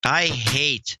I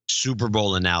hate Super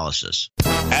Bowl analysis.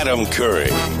 Adam Curry,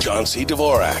 John C.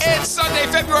 Dvorak. It's Sunday,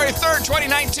 February 3rd,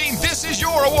 2019. This is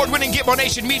your award-winning Gitmo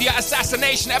Nation Media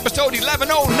Assassination, episode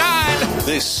 1109.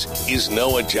 This is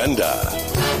No Agenda.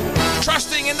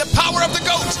 Trusting in the power of the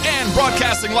GOAT and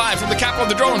broadcasting live from the capital of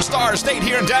the Drone Star State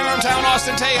here in downtown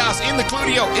Austin, Tejas, in the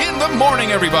Cludio. In the morning,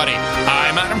 everybody.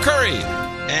 I'm Adam Curry.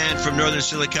 And from northern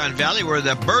Silicon Valley, where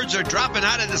the birds are dropping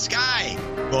out of the sky.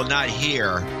 Well, not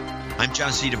here. I'm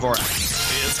John C. Dvorak.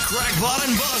 It's Crackpot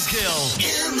and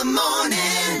Buzzkill in the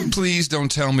morning. Please don't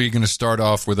tell me you're going to start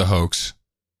off with a hoax.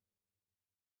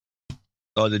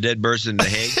 Oh, the dead birds in The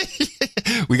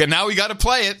Hague? we got to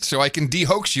play it so I can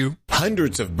de-hoax you.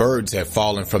 Hundreds of birds have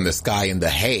fallen from the sky in The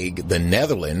Hague, the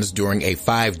Netherlands, during a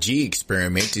 5G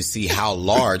experiment to see how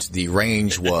large the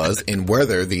range was and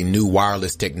whether the new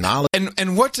wireless technology.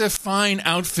 And what a fine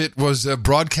outfit was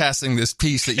broadcasting this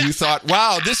piece that you thought,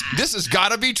 wow, this has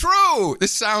got to be true.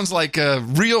 This sounds like a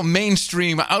real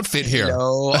mainstream outfit here.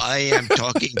 Hello, I am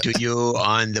talking to you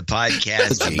on the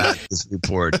podcast about this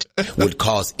report. Would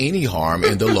cause any harm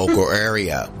in the local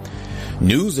area.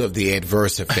 News of the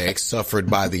adverse effects suffered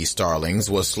by the starlings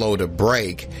was slow to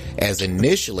break, as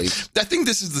initially... I think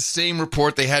this is the same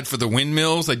report they had for the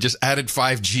windmills. They just added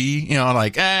 5G,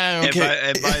 okay.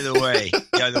 And by the way,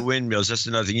 the windmills, that's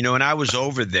another thing. When I was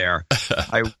over there,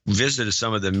 I visited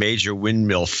some of the major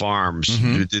windmill farms.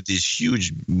 Mm-hmm. These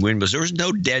huge windmills. There was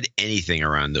no dead anything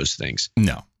around those things.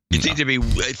 No. You think there'd be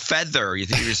feather. You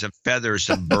think there's some feather,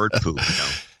 some bird poop,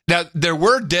 Now, there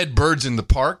were dead birds in the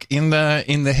park in the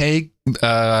Hague,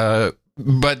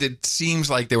 but it seems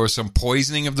like there was some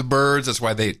poisoning of the birds. That's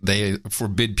why they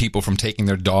forbid people from taking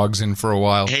their dogs in for a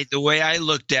while. Hey, the way I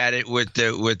looked at it with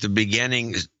the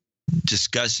beginning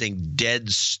discussing dead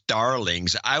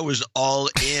starlings, I was all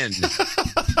in.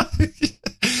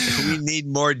 We need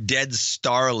more dead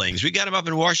starlings. We got them up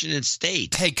in Washington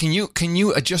State. Hey, can you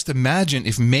just imagine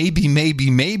if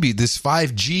maybe this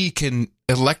 5G can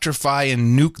electrify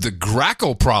and nuke the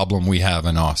grackle problem we have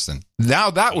in Austin?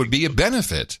 Now that would be a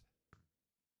benefit.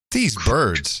 These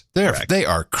birds, they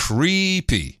are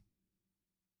creepy.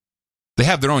 They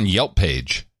have their own Yelp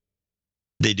page.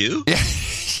 They do?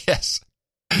 Yes.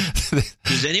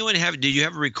 Does anyone do you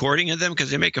have a recording of them? Because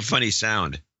they make a funny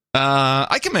sound.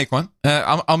 I can make one.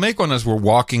 I'll make one as we're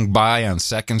walking by on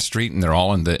 2nd Street, and they're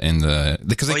all in the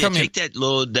because they come in. Take that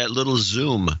little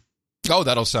zoom. Oh,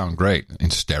 that'll sound great in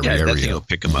stereo. Yeah, that thing will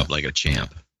pick them up like a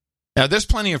champ. Now, there's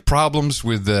plenty of problems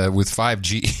with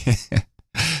 5G.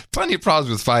 Plenty of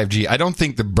problems with 5G. I don't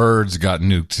think the birds got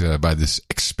nuked by this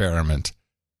experiment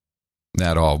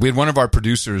at all. We had one of our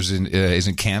producers is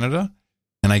in Canada,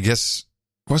 and I guess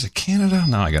was it Canada?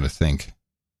 No, I got to think.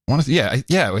 I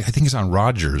think it's on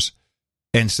Rogers,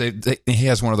 and so he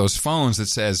has one of those phones that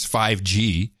says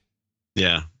 5G.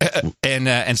 Yeah,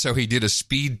 and so he did a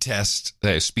speed test,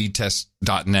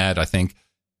 speedtest.net, I think,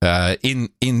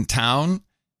 in town,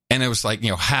 and it was like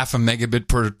half a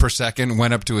megabit per second.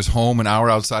 Went up to his home an hour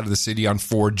outside of the city on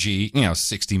 4G,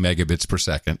 60 megabits per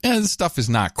second. And this stuff is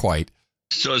not quite.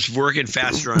 So it's working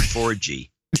faster on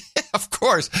 4G. Of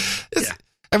course.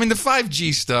 I mean, the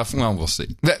 5G stuff, well, we'll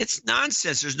see. It's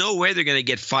nonsense. There's no way they're going to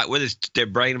get whether they're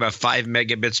bragging about 5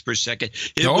 megabits per second.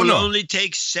 It will only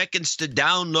take seconds to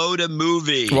download a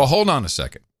movie. Well, hold on a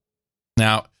second.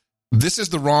 Now, this is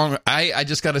the wrong... I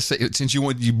just got to say, since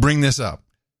you bring this up,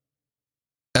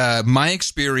 my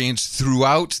experience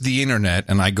throughout the internet,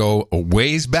 and I go a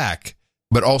ways back,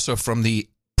 but also from the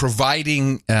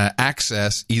providing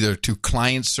access either to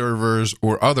client servers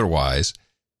or otherwise...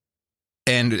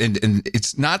 And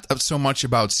it's not so much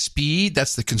about speed.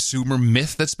 That's the consumer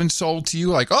myth that's been sold to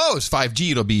you. Like, oh, it's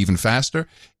 5G, it'll be even faster.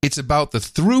 It's about the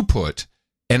throughput.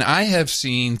 And I have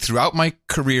seen throughout my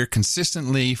career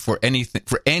consistently of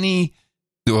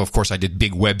course, I did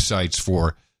big websites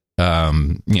for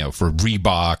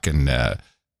Reebok and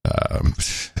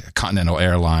Continental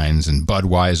Airlines and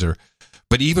Budweiser.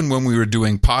 But even when we were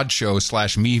doing Podshow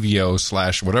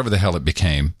 /Mevio / whatever the hell it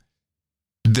became,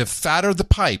 the fatter the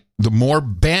pipe, the more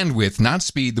bandwidth, not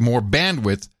speed, the more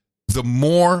bandwidth, the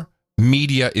more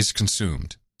media is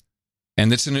consumed.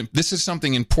 And this is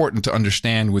something important to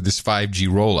understand with this 5G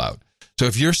rollout. So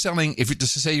if you're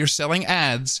selling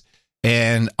ads,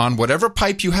 and on whatever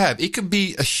pipe you have, it could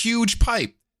be a huge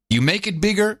pipe. You make it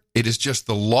bigger, it is just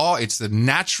the law, it's the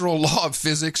natural law of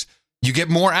physics. You get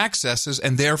more accesses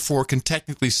and therefore can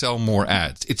technically sell more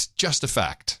ads. It's just a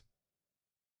fact.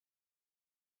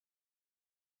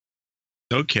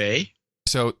 Okay.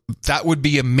 So that would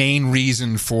be a main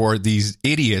reason for these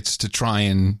idiots to try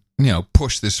and,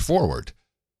 push this forward.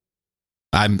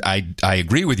 I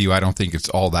agree with you. I don't think it's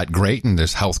all that great, and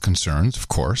there's health concerns, of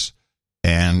course.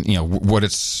 And, what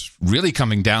it's really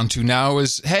coming down to now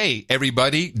is, hey,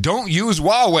 everybody, don't use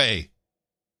Huawei,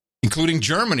 including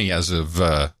Germany as of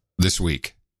this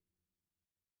week.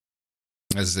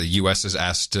 As the U.S. has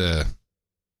asked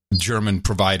German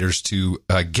providers to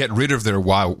get rid of their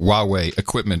Huawei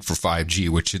equipment for 5G,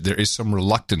 which there is some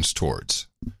reluctance towards.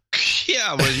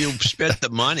 Yeah, well, you spent the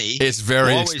money. It's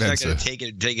very Huawei's expensive. not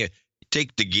going to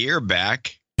take the gear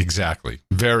back. Exactly.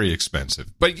 Very expensive.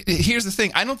 But here's the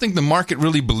thing. I don't think the market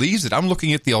really believes it. I'm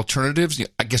looking at the alternatives.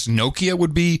 I guess Nokia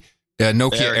would be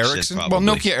Nokia Ericsson. Well,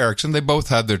 Nokia Ericsson, they both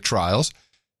had their trials.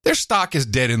 Their stock is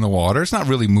dead in the water. It's not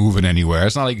really moving anywhere.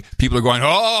 It's not like people are going,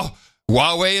 oh,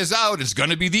 Huawei is out. It's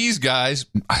going to be these guys.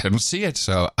 I don't see it.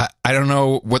 So I don't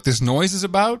know what this noise is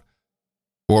about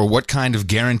or what kind of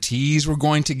guarantees we're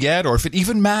going to get or if it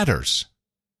even matters.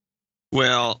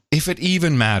 Well, if it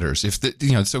even matters, if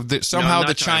somehow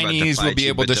the Chinese will be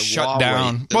able to shut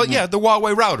down. Well, yeah, the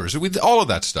Huawei routers with all of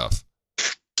that stuff.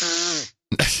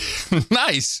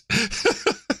 Nice.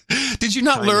 Did you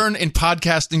not learn in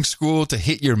podcasting school to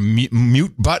hit your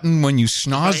mute button when you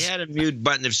snooze? I had a mute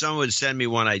button. If someone would send me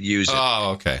one, I'd use it.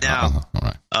 Oh, okay. Now, all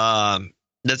right.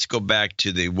 Let's go back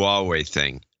to the Huawei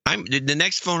thing. The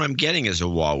next phone I'm getting is a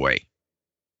Huawei.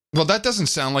 Well, that doesn't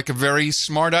sound like a very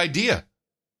smart idea.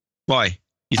 Why?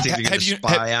 You think they're going to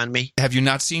spy on me? Have you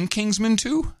not seen Kingsman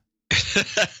 2?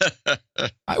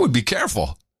 I would be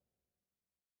careful.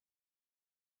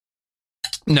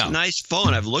 No. Nice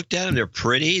phone. I've looked at them. They're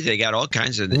pretty. They got all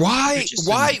kinds of... Why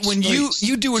when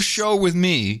you do a show with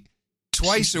me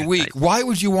twice a week, why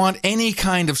would you want any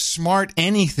kind of smart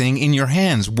anything in your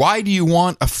hands? Why do you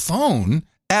want a phone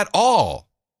at all?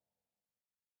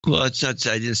 Well, it's not.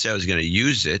 I didn't say I was going to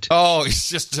use it. Oh,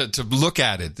 it's just to look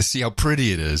at it, to see how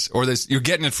pretty it is. Or you're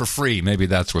getting it for free. Maybe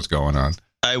that's what's going on.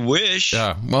 I wish.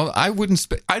 Yeah. Well, I wouldn't.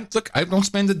 I don't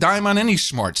spend a dime on any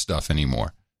smart stuff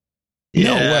anymore.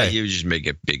 No way. You just make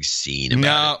a big scene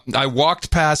about it. No, I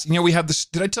walked past. We have this.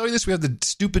 Did I tell you this? We have the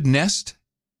stupid Nest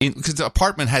because the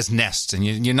apartment has nests, and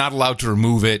you're not allowed to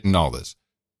remove it and all this.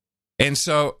 And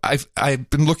so I've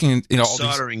been looking. All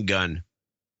soldering gun.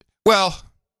 Well.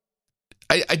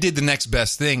 I did the next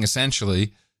best thing,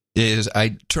 essentially, is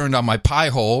I turned on my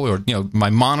Pi-hole or, my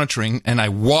monitoring, and I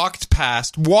walked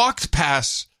past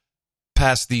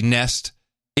the Nest.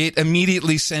 It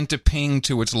immediately sent a ping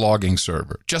to its logging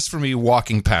server, just for me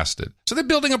walking past it. So they're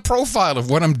building a profile of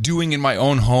what I'm doing in my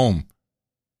own home.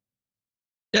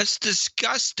 That's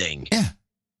disgusting. Yeah.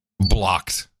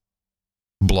 Blocked.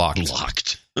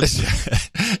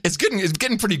 It's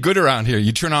getting pretty good around here.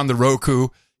 You turn on the Roku.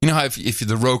 You know how if you're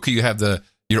the Roku, you have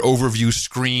your overview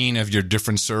screen of your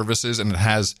different services, and it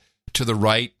has to the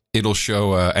right, it'll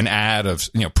show an ad of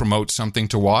promote something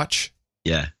to watch.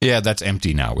 Yeah, that's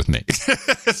empty now with me.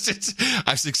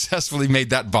 I've successfully made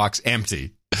that box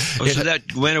empty. Oh, so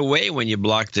that went away when you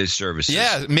blocked the services.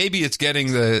 Yeah, maybe it's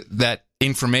getting that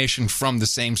information from the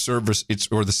same service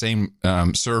or the same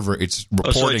server it's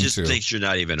reporting so it just to. Thinks you're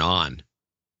not even on.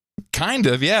 Kind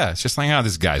of, yeah. It's just like,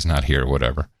 this guy's not here or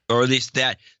whatever. Or at least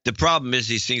that. The problem is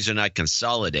these things are not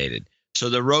consolidated. So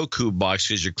the Roku box,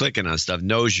 because you're clicking on stuff,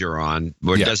 knows you're on,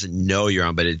 or it doesn't know you're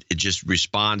on, but it just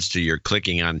responds to your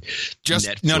clicking on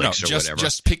Netflix or whatever.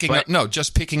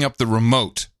 Just picking up the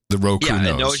remote. The Roku knows.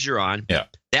 It knows you're on. Yeah.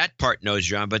 That part knows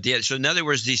you're on. But so in other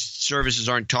words, these services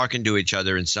aren't talking to each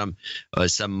other in some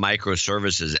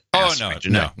microservices aspect.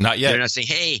 No, not yet. They're not saying,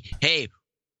 hey,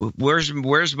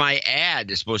 where's my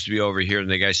ad? It's supposed to be over here.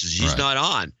 And the guy says, he's not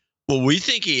on. Well, we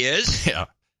think he is. Yeah.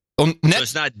 So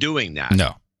it's not doing that.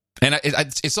 No. And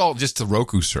it's all just the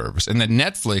Roku service. And then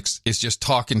Netflix is just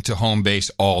talking to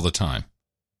Homebase all the time.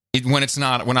 When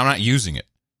I'm not using it.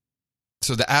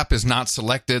 So the app is not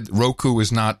selected. Roku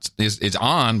is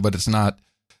on, but it's not,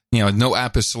 no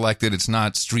app is selected. It's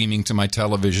not streaming to my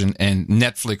television. And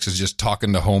Netflix is just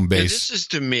talking to Homebase. This is,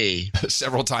 to me,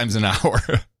 several times an hour.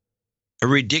 A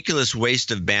ridiculous waste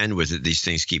of bandwidth that these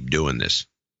things keep doing this.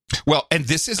 Well, and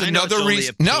this is another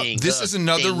reason. No, this is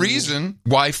another reason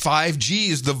why 5G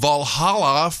is the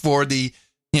Valhalla for the,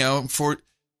 for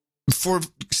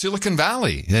Silicon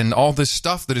Valley and all this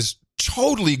stuff that is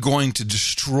totally going to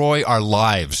destroy our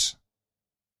lives.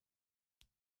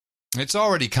 It's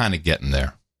already kind of getting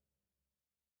there.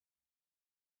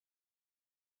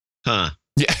 Huh.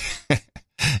 Yeah.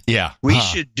 Yeah. We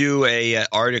should do a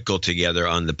article together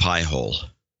on the Pi-hole.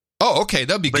 Oh, okay.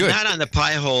 That'd be good. But not on the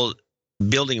Pi-hole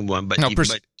building one, but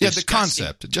the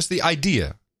concept, just the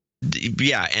idea.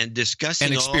 Yeah, and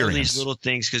discussing all these little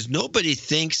things, because nobody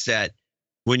thinks that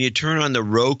when you turn on the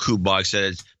Roku box that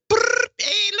it's,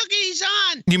 hey, look, he's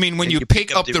on. You mean when And you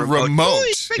pick up the remote? Oh,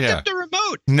 you picked up the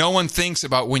remote. No one thinks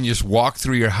about when you just walk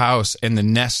through your house and the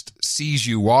Nest sees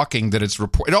you walking that it's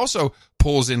report. It also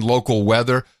pulls in local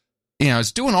weather.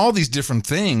 It's doing all these different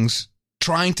things,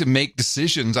 trying to make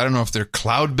decisions. I don't know if they're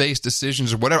cloud-based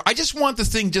decisions or whatever. I just want the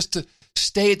thing just to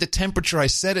stay at the temperature I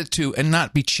set it to and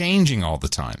not be changing all the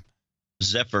time.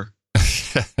 Zephyr.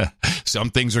 Some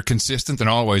things are consistent and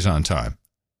always on time.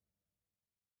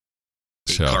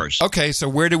 So, Cars. okay, so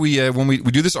where do we when we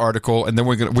do this article, and then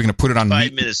we're gonna put it on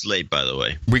 5 minutes late, by the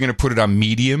way. We're gonna put it on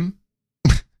Medium.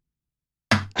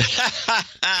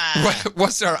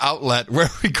 What's our outlet? Where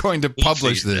are we going to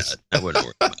publish this? I wouldn't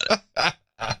worry about it.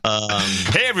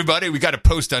 Hey, everybody, we got to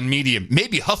post on Medium.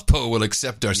 Maybe HuffPo will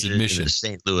accept our submission. The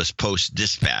St. Louis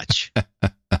Post-Dispatch.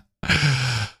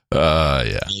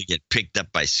 Yeah. You get picked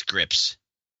up by Scripps.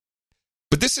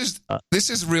 But this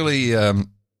is really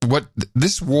what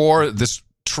this war, this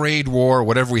trade war,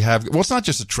 whatever we have. Well, it's not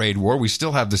just a trade war. We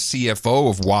still have the CFO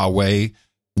of Huawei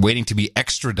waiting to be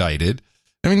extradited.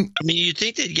 I mean, you'd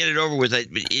think they'd get it over with.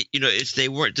 If they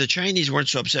weren't, the Chinese weren't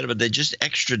so upset about it, they'd just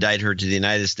extradite her to the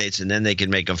United States, and then they can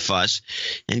make a fuss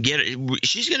and get it.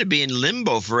 She's going to be in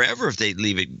limbo forever if they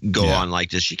leave it go on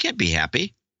like this. She can't be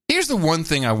happy. Here's the one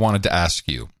thing I wanted to ask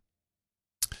you.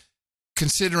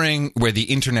 Considering where the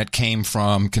internet came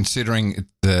from, considering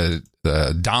the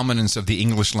dominance of the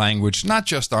English language, not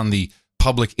just on the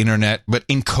public internet, but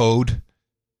in code.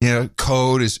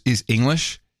 Code is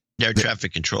English. Air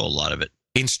traffic control, a lot of it.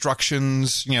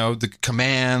 Instructions, the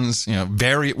commands,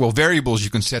 variables you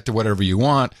can set to whatever you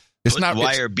want. It's Put not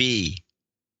wire B.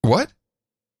 What?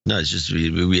 No, it's just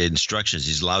we had instructions.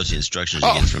 These lousy instructions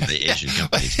you get from the Asian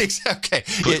companies. Okay.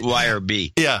 Put wire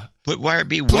B. Yeah. Put wire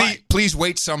B. Why? Please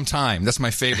wait some time. That's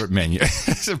my favorite menu.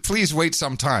 So please wait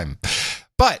some time.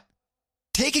 But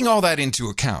taking all that into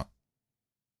account,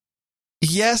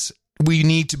 yes, we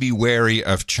need to be wary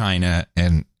of China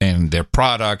and their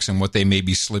products and what they may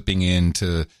be slipping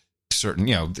into certain,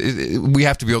 we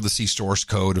have to be able to see source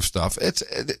code of stuff.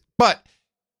 But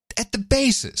at the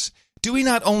basis, do we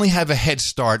not only have a head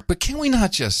start, but can we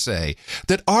not just say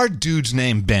that our dude's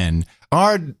name Ben,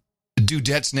 our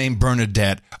dudette's name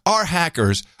Bernadette, our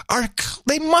hackers,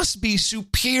 they must be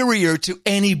superior to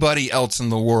anybody else in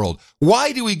the world?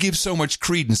 Why do we give so much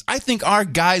credence? I think our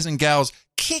guys and gals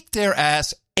kick their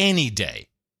ass any day.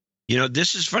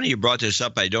 This is funny you brought this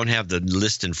up. I don't have the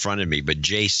list in front of me, but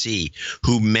JC,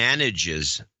 who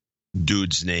manages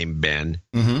dude's name Ben,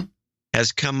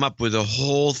 has come up with a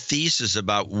whole thesis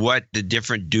about what the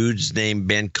different dudes name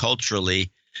Ben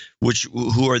culturally,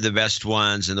 who are the best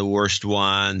ones and the worst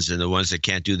ones and the ones that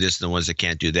can't do this and the ones that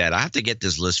can't do that. I have to get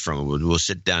this list from him. We'll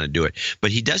sit down and do it.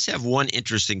 But he does have one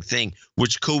interesting thing,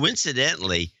 which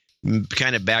coincidentally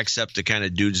kind of backs up the kind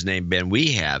of dudes name Ben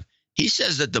we have. He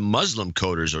says that the Muslim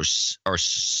coders are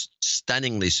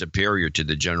stunningly superior to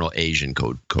the general Asian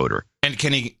coder. And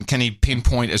can he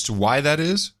pinpoint as to why that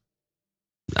is?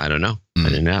 I don't know. I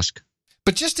didn't ask.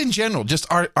 But just in general, just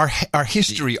our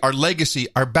history, our legacy,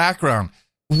 our background.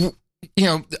 I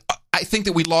think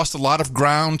that we lost a lot of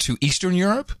ground to Eastern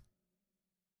Europe.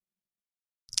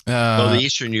 The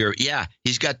Eastern Europe, yeah,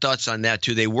 he's got thoughts on that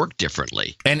too. They work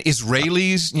differently. And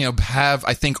Israelis,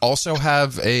 also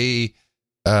have a.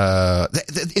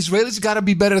 The Israelis got to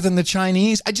be better than the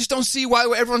Chinese. I just don't see why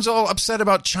everyone's all upset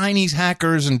about Chinese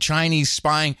hackers and Chinese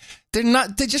spying.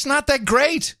 They're just not that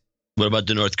great. What about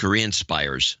the North Korean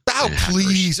spiers? Oh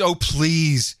please!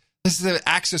 This is the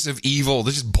axis of evil.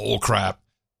 This is bull crap.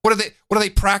 What are they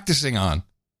practicing on?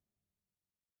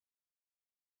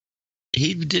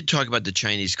 He did talk about the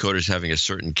Chinese coders having a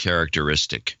certain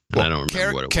characteristic. I don't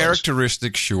remember what it was.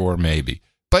 Characteristic, sure, maybe.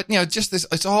 But, just this,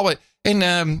 it's all,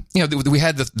 and, we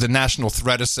had the National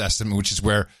Threat Assessment, which is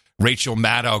where Rachel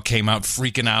Maddow came out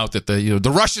freaking out that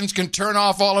the Russians can turn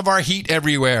off all of our heat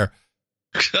everywhere.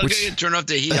 Okay, turn off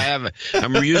the heat. I'm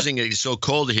using it. It's so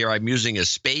cold here. I'm using a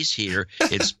space heater.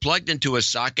 It's plugged into a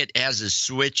socket, has a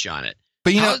switch on it.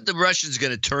 But how are the Russians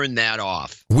going to turn that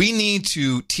off? We need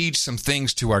to teach some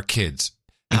things to our kids.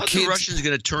 How are the Russians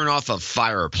going to turn off a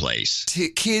fireplace?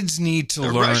 Kids need to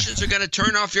learn. The Russians are going to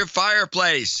turn off your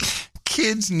fireplace.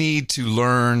 Kids need to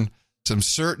learn some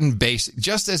certain basic,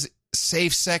 just as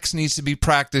safe sex needs to be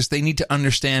practiced, they need to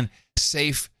understand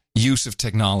safe use of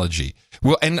technology.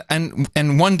 Well,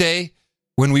 and one day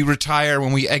when we retire,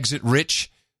 when we exit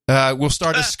rich, we'll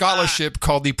start a scholarship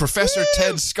called the Professor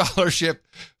Ted Scholarship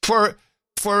for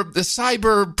the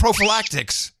cyber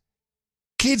prophylactics.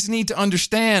 Kids need to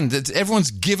understand that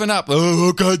everyone's given up. Oh,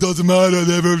 okay, it doesn't matter.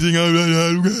 Everything.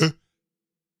 I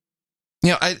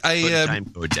put the time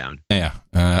code down. Yeah,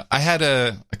 I had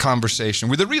a conversation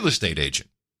with a real estate agent,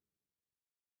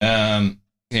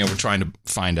 We're trying to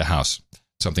find a house,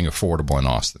 something affordable in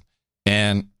Austin.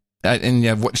 And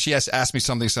what she has asked me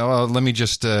something, so let me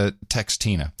just text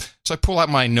Tina. So I pull out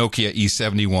my Nokia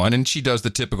E71, and she does the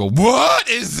typical, "What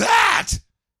is that?"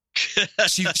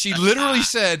 She literally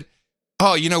said,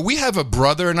 "Oh, we have a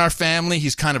brother in our family.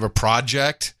 He's kind of a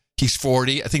project. He's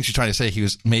 40. I think she's trying to say he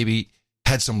was maybe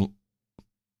had some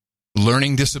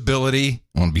learning disability.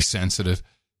 I want to be sensitive.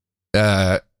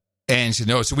 And she said,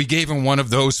 no, so we gave him one of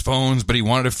those phones, but he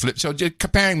wanted to flip. So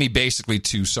comparing me basically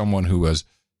to someone who was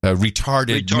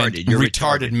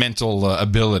retarded mental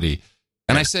ability.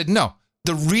 And I said, no,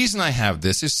 the reason I have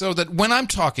this is so that when I'm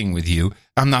talking with you,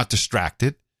 I'm not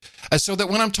distracted. So that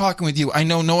when I'm talking with you, I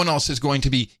know no one else is going to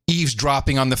be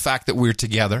eavesdropping on the fact that we're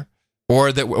together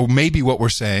or maybe what we're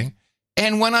saying.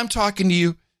 And when I'm talking to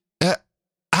you,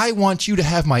 I want you to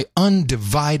have my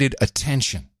undivided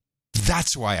attention.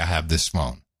 That's why I have this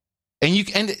phone. And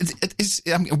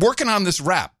I'm working on this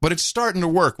rap, but it's starting to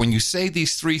work. When you say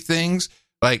these three things,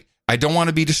 like, I don't want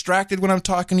to be distracted when I'm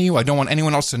talking to you. I don't want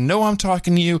anyone else to know I'm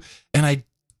talking to you. And I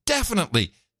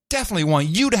definitely want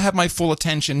you to have my full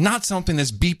attention, not something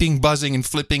that's beeping, buzzing, and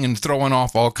flipping and throwing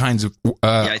off all kinds of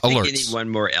I think alerts. You need one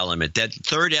more element. That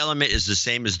third element is the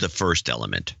same as the first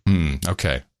element.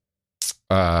 Okay.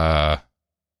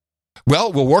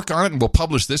 Well, we'll work on it, and we'll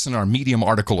publish this in our Medium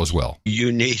article as well.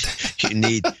 You need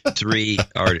three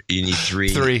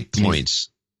points.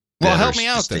 Well, help me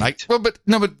out then. But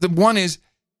the one is,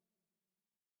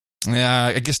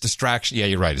 I guess distraction. Yeah,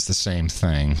 you're right. It's the same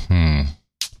thing.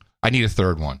 I need a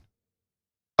third one.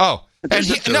 Oh, here's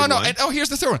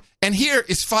the third one. And here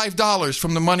is $5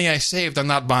 from the money I saved. I'm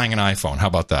not buying an iPhone. How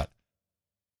about that?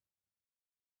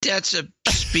 That's a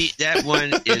speed. That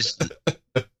one is.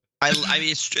 I mean,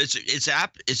 it's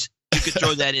app. You could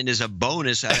throw that in as a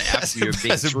bonus after your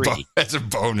big three. That's a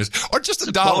bonus, or just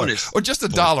a dollar, or just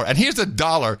 $1. And here's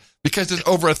 $1 because there's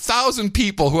over 1,000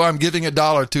 people who I'm giving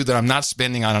 $1 to that I'm not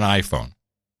spending on an iPhone.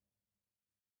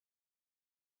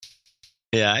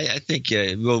 Yeah, I think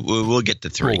we'll get the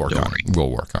three.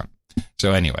 We'll work on it.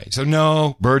 So anyway,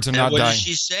 no, birds are not dying. What did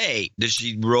she say? Did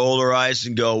she roll her eyes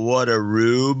and go, "What a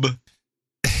rube"?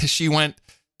 She went,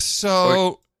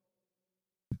 so.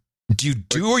 Do you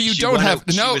do or you don't have?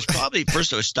 No. She was probably,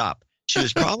 first of all, stop. She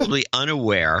was probably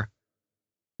unaware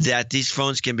that these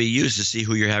phones can be used to see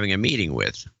who you're having a meeting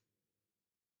with.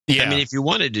 Yeah. I mean, if you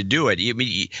wanted to do it,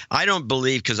 I don't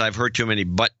believe, because I've heard too many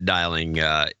butt dialing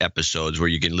episodes where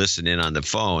you can listen in on the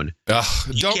phone.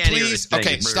 Don't please.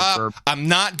 Okay, stop. I'm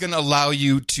not going to allow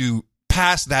you to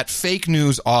pass that fake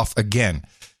news off again.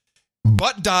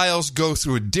 Butt dials go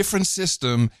through a different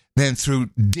system than through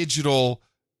digital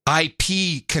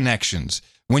IP connections.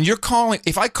 When you're calling,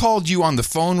 if I called you on the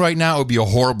phone right now, it would be a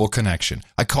horrible connection.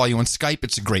 I call you on Skype,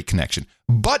 it's a great connection.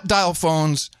 Butt dial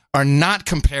phones are not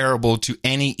comparable to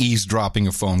any eavesdropping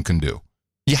a phone can do.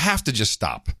 You have to just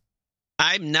stop.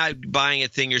 I'm not buying a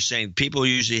thing you're saying. People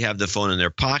usually have the phone in their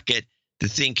pocket. The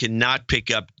thing cannot pick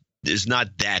up, is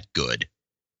not that good.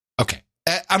 Okay.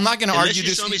 I'm not going to argue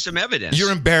this. Show me some evidence.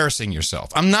 You're embarrassing yourself.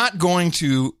 I'm not going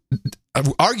to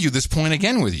argue this point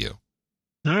again with you.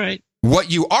 All right. What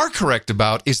you are correct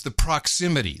about is the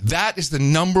proximity. That is the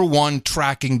number one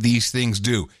tracking these things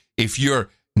do. If you're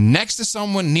next to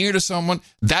someone, near to someone,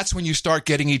 that's when you start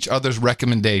getting each other's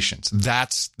recommendations.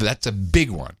 That's a big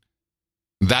one.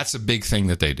 That's a big thing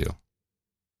that they do.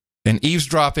 And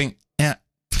eavesdropping,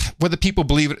 whether people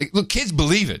believe it, look, kids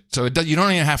believe it. So you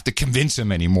don't even have to convince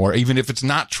them anymore, even if it's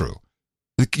not true.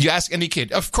 You ask any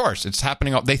kid, of course, it's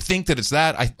happening. They think that it's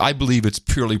that. I believe it's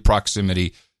purely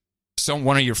proximity.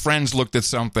 One of your friends looked at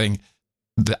something,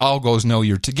 the algos know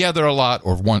you're together a lot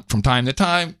or from time to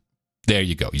time. There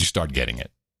you go. You start getting it.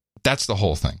 That's the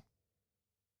whole thing.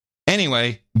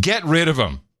 Anyway, get rid of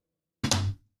them.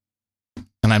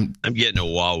 And I'm getting a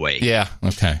Huawei. Yeah.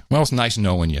 Okay. Well, it's nice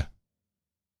knowing you.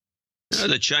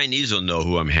 The Chinese will know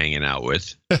who I'm hanging out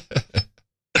with.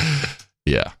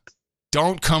 Yeah.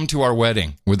 Don't come to our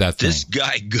wedding with that thing. This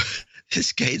guy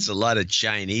eats a lot of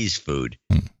Chinese food.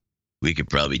 We could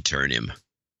probably turn him.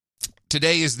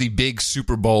 Today is the big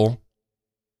Super Bowl.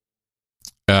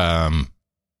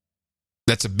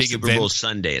 That's a big event. Super Bowl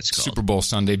Sunday, it's called. Super Bowl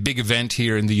Sunday. Big event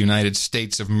here in the United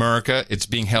States of America. It's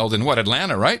being held in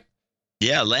Atlanta, right?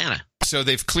 Yeah, Atlanta. So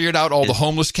they've cleared out all the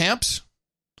homeless camps?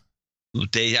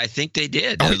 I think they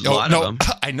did. A lot of them.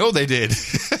 I know they did.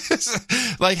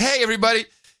 Like, hey, everybody,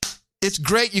 it's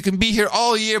great. You can be here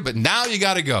all year, but now you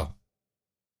got to go.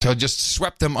 So just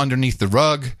swept them underneath the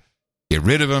rug. Get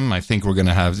rid of them. I think we're going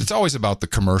to have... It's always about the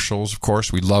commercials, of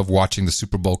course. We love watching the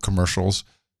Super Bowl commercials.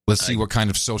 Let's see what kind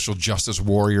of social justice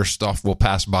warrior stuff will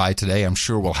pass by today. I'm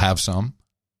sure we'll have some.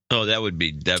 Oh,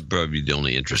 that'd probably be the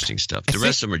only interesting stuff. The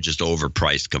rest of them are just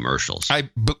overpriced commercials. I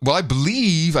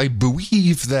believe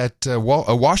that a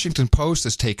Washington Post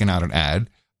has taken out an ad,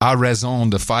 à raison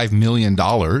de $5 million,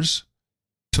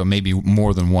 so maybe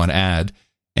more than one ad,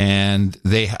 and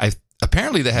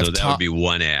apparently they have. No, that would be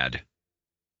one ad.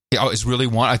 Oh, it's really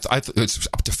one. I it's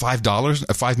up to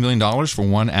 $5 million for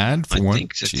one ad. I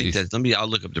think that. I'll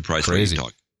look up the price. Crazy.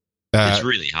 It's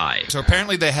really high. So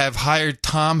apparently they have hired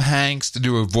Tom Hanks to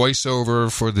do a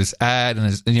voiceover for this ad,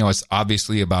 and it's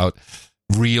obviously about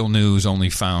real news only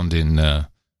found in the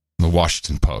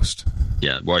Washington Post.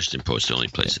 Yeah, Washington Post is the only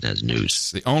place that has news.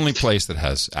 It's the only place that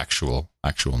has actual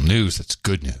news. That's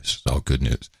good news. It's all good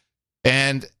news.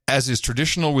 And as is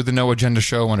traditional with the No Agenda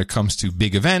show when it comes to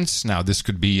big events, now this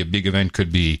could be a big event,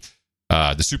 could be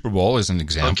the Super Bowl as an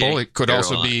example. Okay. It could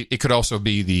also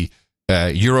be the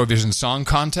Eurovision Song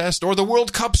Contest or the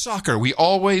World Cup Soccer. We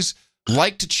always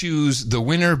like to choose the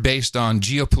winner based on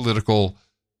geopolitical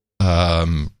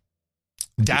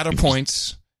data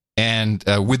points and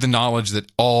with the knowledge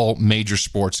that all major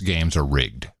sports games are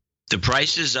rigged. The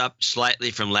price is up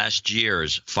slightly from last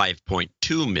year's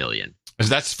 $5.2 million. Is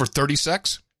that for 30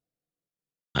 secs?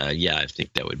 Yeah, I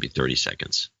think that would be 30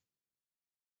 seconds.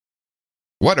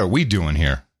 What are we doing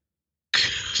here?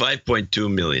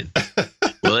 5.2 million.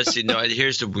 Well, let's see. No,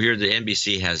 here the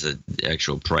NBC has an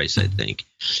actual price, I think.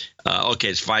 Okay,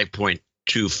 it's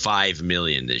 5.25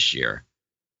 million this year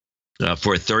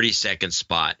for a 30-second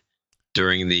spot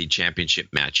during the championship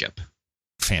matchup.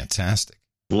 Fantastic.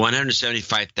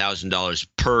 $175,000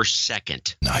 per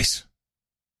second. Nice.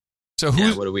 So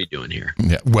what are we doing here?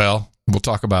 Yeah, well, we'll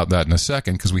talk about that in a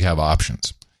second because we have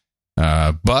options.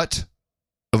 But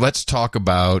let's talk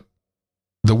about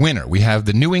the winner. We have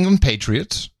the New England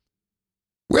Patriots.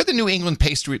 Where are the New England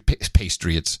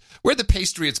Patriots? Where are the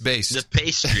Patriots based? The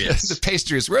Patriots. The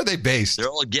Patriots. Where are they based? They're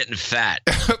all getting fat.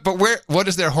 But what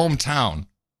is their hometown?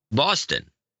 Boston.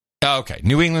 Oh, okay.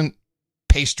 New England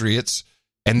Patriots.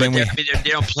 And then they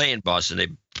don't play in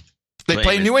Boston. They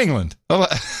play in New England.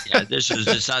 Yeah, this is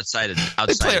just outside of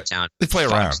town. They play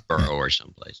around. Foxborough or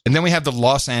someplace. And then we have the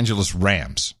Los Angeles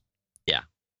Rams. Yeah.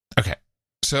 Okay.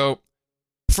 So,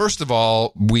 first of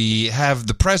all, we have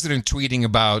the president tweeting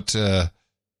about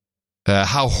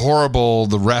how horrible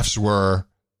the refs were,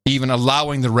 even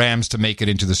allowing the Rams to make it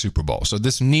into the Super Bowl. So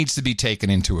this needs to be taken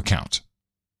into account.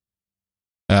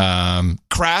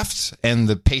 Kraft and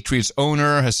the Patriots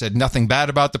owner has said nothing bad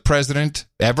about the president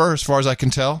ever, as far as I can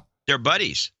tell. They're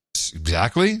buddies.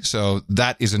 Exactly. So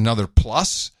that is another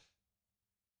plus.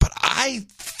 But I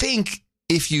think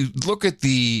if you look at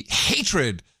the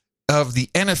hatred of the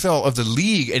NFL, of the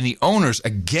league and the owners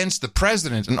against the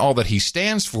president and all that he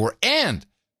stands for, and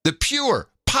the pure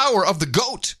power of the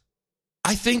GOAT,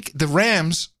 I think the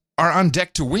Rams are on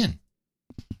deck to win.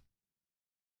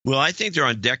 Well, I think they're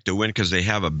on deck to win because they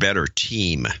have a better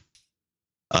team.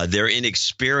 They're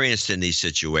inexperienced in these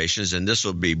situations, and this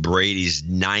will be Brady's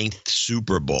 9th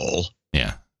Super Bowl.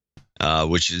 Yeah,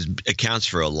 which accounts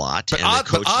for a lot. But,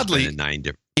 and oddly,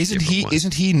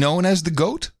 isn't he known as the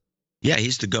GOAT? Yeah,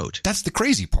 he's the GOAT. That's the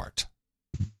crazy part.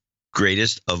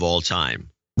 Greatest of all time.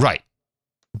 Right.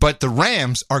 But the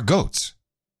Rams are GOATs.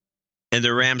 And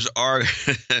the Rams are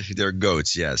they're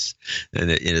GOATs, yes, in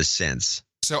a sense.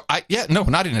 So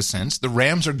not in a sense. The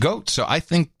Rams are GOATs. So I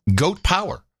think GOAT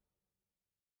power.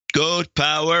 GOAT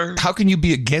power. How can you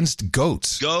be against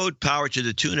GOATs? GOAT power to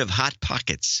the tune of Hot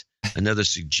Pockets. Another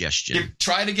suggestion.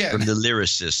 Try it again. From the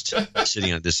lyricist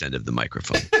sitting on this end of the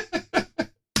microphone.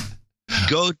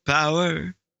 GOAT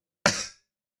power.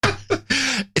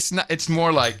 It's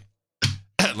more like,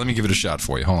 let me give it a shot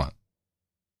for you. Hold on.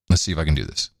 Let's see if I can do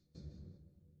this.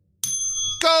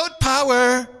 GOAT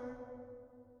power.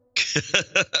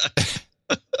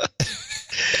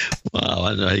 Wow, I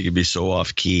don't know how you can be so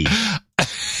off key.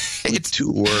 It's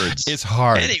 2 words. It's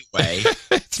hard. Anyway,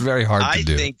 it's very hard to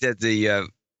do. I think that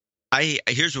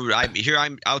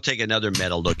I'll take another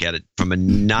meta look at it from a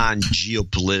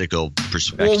non-geopolitical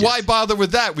perspective. Well, why bother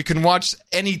with that? We can watch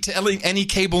any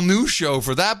cable news show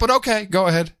for that, but okay, go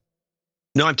ahead.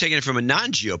 No, I'm taking it from a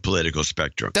non-geopolitical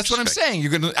spectrum. That's what I'm saying.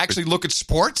 You're going to actually look at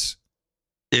sports?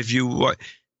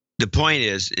 The point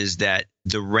is that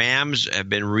the Rams have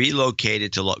been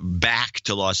relocated back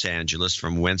to Los Angeles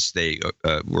from whence they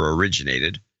were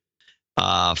originated,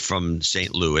 from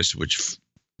St. Louis, which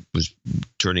was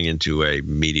turning into a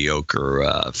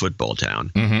mediocre football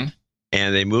town. Mm-hmm.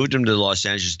 And they moved them to Los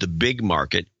Angeles, the big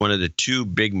market, one of the 2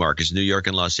 big markets, New York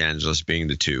and Los Angeles being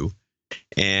the 2.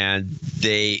 And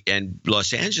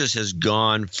Los Angeles has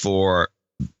gone before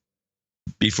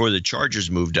the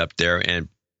Chargers moved up there and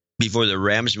before the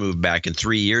Rams moved back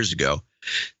 3 years ago,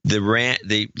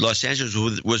 the Los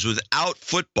Angeles was without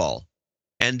football.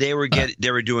 And they were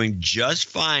doing just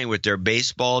fine with their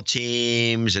baseball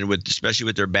teams and especially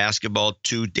with their basketball.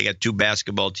 They got 2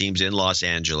 basketball teams in Los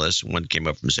Angeles. One came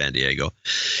up from San Diego,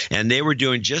 and they were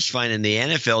doing just fine. And the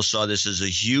NFL saw this as a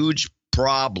huge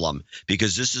problem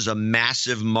because this is a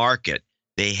massive market.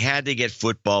 They had to get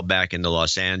football back into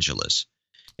Los Angeles,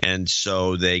 and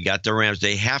so they got the Rams.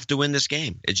 They have to win this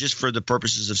game. It's just for the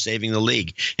purposes of saving the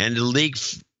league, and the league.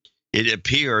 It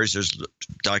appears there's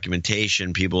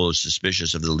documentation. People are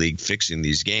suspicious of the league fixing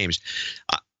these games.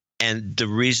 And the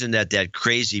reason that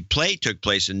crazy play took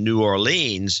place in New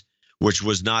Orleans, which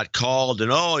was not called,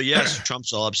 and yes,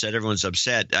 Trump's all upset, everyone's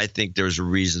upset. I think there's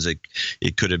reasons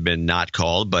it could have been not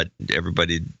called, but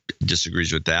everybody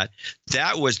disagrees with that.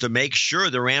 That was to make sure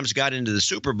the Rams got into the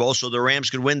Super Bowl so the Rams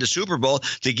could win the Super Bowl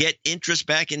to get interest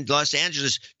back in Los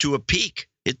Angeles to a peak.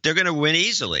 They're going to win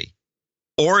easily.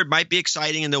 Or it might be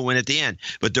exciting and they'll win at the end.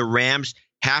 But the Rams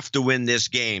have to win this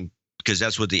game because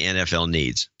that's what the NFL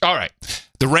needs. All right.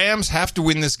 The Rams have to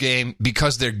win this game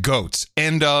because they're GOATs.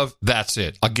 End of. That's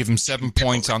it. I'll give them 7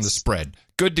 points on the spread.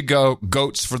 Good to go.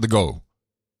 GOATs for the go.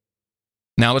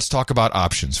 Now let's talk about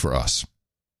options for us.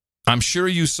 I'm sure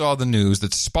you saw the news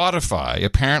that Spotify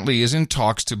apparently is in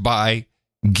talks to buy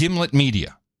Gimlet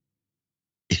Media.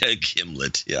 Yeah,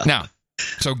 Gimlet. Yeah. Now,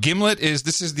 so Gimlet is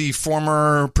the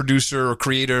former producer or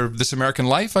creator of This American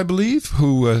Life, I believe,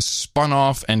 who spun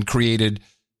off and created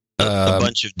a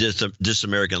bunch of This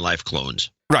American Life clones.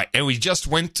 Right. And we just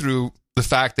went through the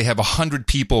fact they have 100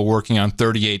 people working on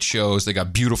 38 shows. They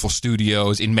got beautiful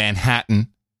studios in Manhattan.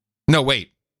 No,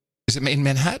 wait. Is it in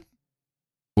Manhattan?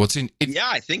 Well, yeah,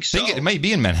 I think so. It may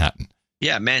be in Manhattan.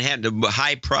 Yeah, Manhattan,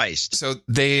 high priced. So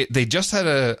they just had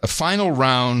a final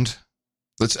round.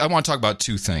 I want to talk about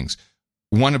 2 things.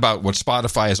 One about what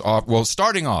Spotify is off. Well,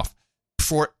 starting off,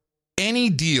 for any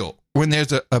deal, when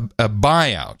there's a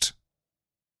buyout,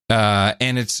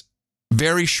 and it's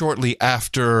very shortly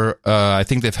after, I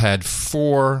think they've had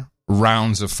 4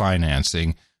 rounds of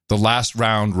financing. The last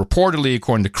round, reportedly,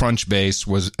 according to Crunchbase,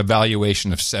 was a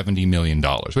valuation of $70 million,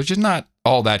 which is not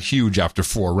all that huge after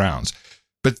 4 rounds.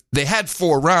 But they had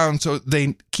 4 rounds, so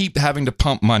they keep having to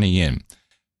pump money in.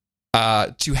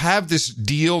 To have this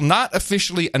deal not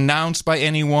officially announced by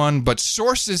anyone, but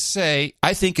sources say,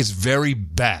 I think is very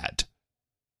bad.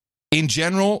 In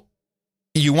general,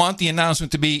 you want the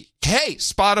announcement to be, hey,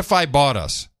 Spotify bought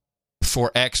us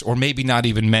for X, or maybe not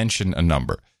even mention a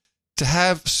number. To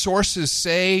have sources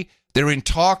say they're in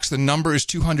talks, the number is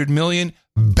 200 million,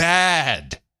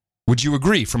 bad. Would you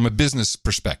agree from a business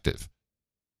perspective?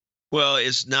 Well,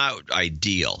 it's not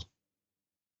ideal.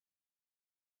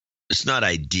 It's not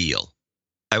ideal.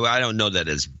 I don't know that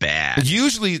it's bad.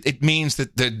 Usually it means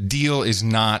that the deal is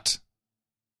not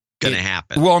going to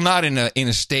happen. Well, not in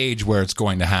a stage where it's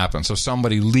going to happen. So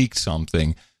somebody leaked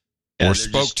something or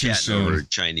spoke too soon. Over a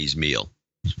Chinese meal.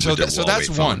 So that's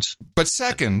one. But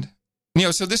second,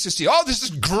 so this is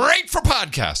great for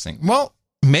podcasting. Well,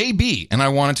 maybe, and I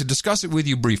wanted to discuss it with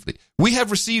you briefly. We have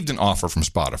received an offer from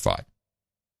Spotify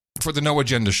for the No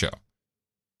Agenda show.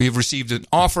 We have received an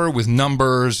offer with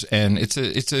numbers, and it's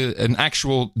an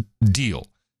actual deal.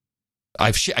 I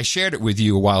shared it with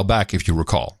you a while back, if you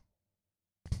recall.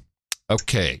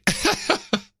 Okay.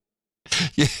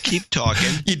 Keep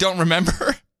talking. You don't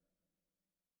remember?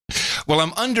 Well,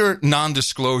 I'm under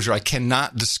non-disclosure. I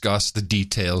cannot discuss the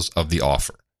details of the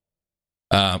offer.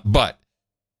 But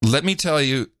let me tell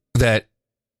you that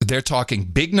they're talking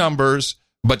big numbers,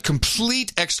 but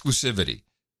complete exclusivity.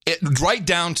 Right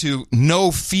down to no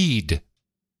feed.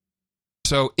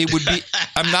 So it would be,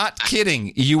 I'm not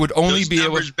kidding, you would only Those be able...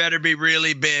 Those numbers better be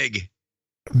really big.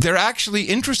 They're actually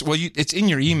interested. Well, it's in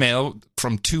your email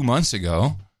from 2 months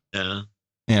ago.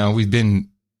 Yeah. We've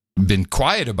been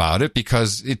quiet about it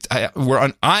because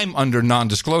I'm under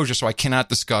non-disclosure, so I cannot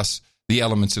discuss the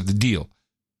elements of the deal.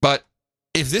 But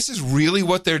if this is really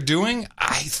what they're doing,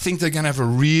 I think they're going to have a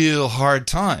real hard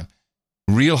time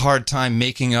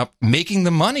making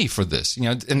the money for this,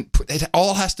 and it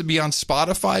all has to be on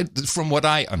Spotify from what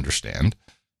I understand,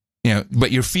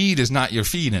 but your feed is not your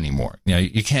feed anymore.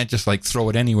 You can't just throw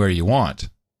it anywhere you want.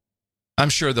 I'm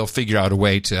sure they'll figure out a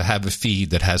way to have a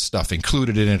feed that has stuff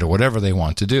included in it or whatever they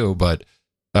want to do. But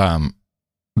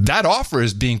that offer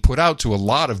is being put out to a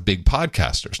lot of big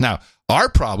podcasters. Now, our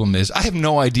problem is I have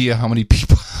no idea how many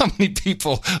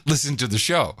people listen to the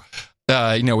show.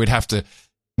 We'd have to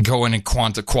go in and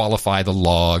qualify the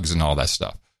logs and all that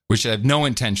stuff, which I have no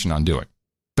intention on doing.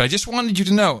 But I just wanted you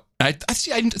to know. I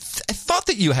thought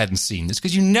that you hadn't seen this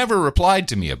because you never replied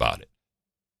to me about it.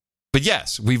 But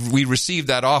yes, we received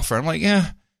that offer. I'm like,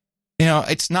 yeah,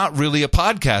 it's not really a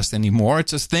podcast anymore.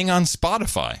 It's a thing on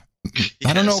Spotify.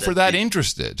 I don't know if we're that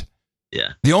interested.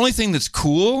 Yeah. The only thing that's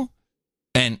cool,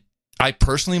 and I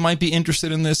personally might be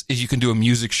interested in this, is you can do a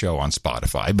music show on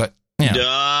Spotify. But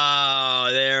Oh,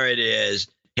 there it is.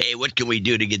 Hey, what can we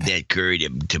do to get that Curry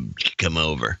to come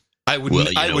over? I would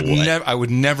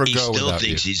never he go. He still without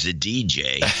thinks you. he's a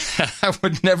DJ. I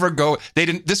would never go. They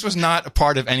didn't. This was not a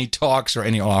part of any talks or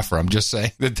any offer. I'm just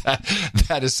saying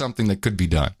that is something that could be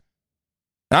done.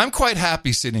 And I'm quite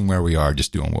happy sitting where we are,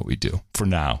 just doing what we do for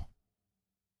now.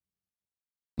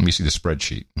 Let me see the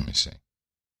spreadsheet. Let me see.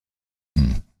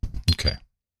 Okay.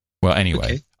 Well, anyway,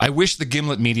 okay. I wish the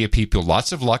Gimlet Media people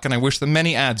lots of luck, and I wish them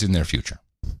many ads in their future.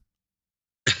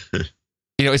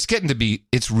 It's getting to be,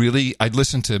 it's really, I'd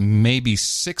listen to maybe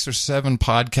 6 or 7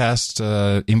 podcasts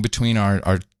in between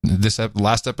our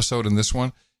last episode and this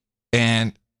one,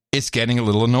 and it's getting a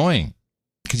little annoying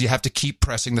because you have to keep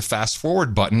pressing the fast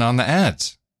forward button on the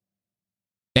ads.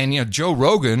 And, Joe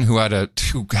Rogan, I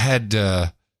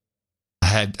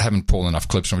haven't pulled enough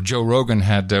clips from Joe Rogan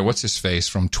had, what's his face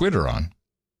from Twitter on?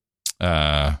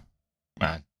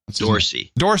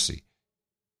 Dorsey. Dorsey.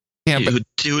 Yeah, but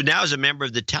who now is a member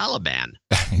of the Taliban.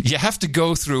 You have to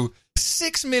go through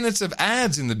 6 minutes of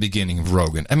ads in the beginning of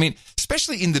Rogan. I mean,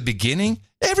 especially in the beginning,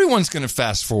 everyone's going to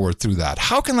fast forward through that.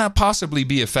 How can that possibly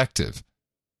be effective?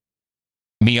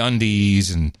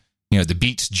 MeUndies and the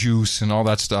Beats Juice and all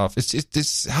that stuff.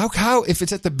 It's how if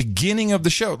it's at the beginning of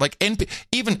the show, like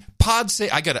even I'm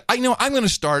going to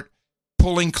start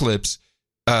pulling clips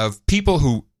of people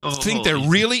who think they're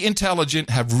really intelligent,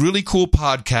 have really cool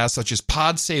podcasts, such as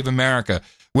Pod Save America,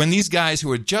 when these guys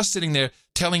who are just sitting there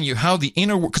telling you how the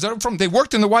because they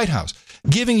worked in the White House,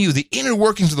 giving you the inner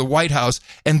workings of the White House,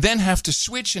 and then have to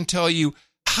switch and tell you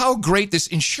how great this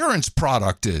insurance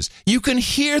product is. You can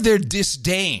hear their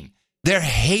disdain. They're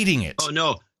hating it. Oh,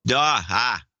 no.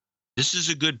 This is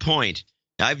a good point.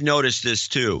 I've noticed this,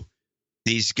 too.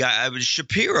 These guys,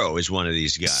 Shapiro is one of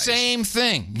these guys. Same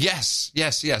thing. Yes.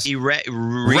 He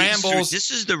rambles. This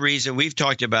is the reason we've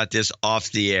talked about this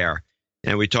off the air,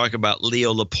 and we talk about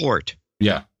Leo Laporte.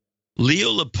 Yeah,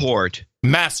 Leo Laporte,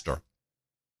 master.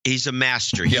 He's a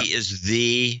master. Yeah. He is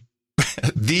the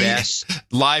best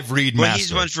live read master.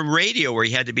 He's one from radio where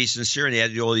he had to be sincere and he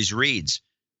had to do all these reads.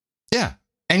 Yeah,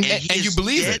 and you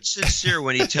believe it. He's sincere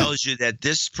when he tells you that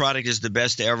this product is the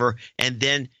best ever, and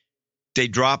then they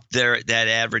drop that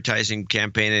advertising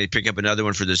campaign and they pick up another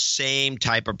one for the same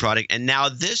type of product. And now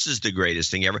this is the greatest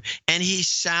thing ever. And he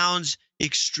sounds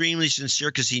extremely sincere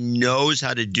because he knows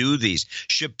how to do these.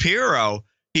 Shapiro,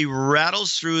 he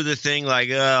rattles through the thing like,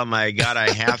 oh, my God, I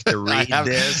have to read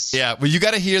this. Yeah, well, you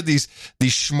got to hear these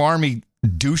schmarmy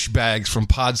douchebags from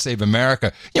Pod Save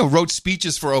America, wrote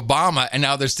speeches for Obama, and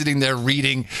now they're sitting there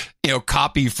reading,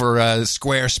 copy for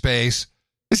Squarespace.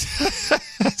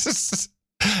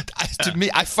 To me,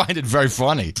 I find it very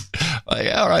funny.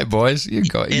 Like, all right, boys, you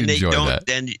go. You enjoy that.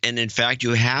 And in fact,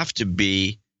 you have to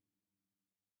be.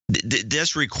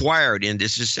 That's required, and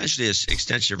it's essentially an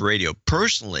extension of radio.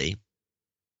 Personally,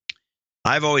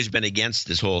 I've always been against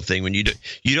this whole thing. When you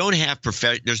don't have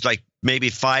professional, there's like maybe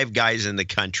 5 guys in the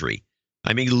country.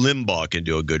 I mean, Limbaugh can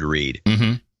do a good read.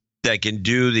 Mm-hmm. That can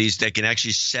do these. That can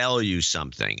actually sell you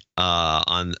something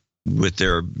with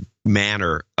their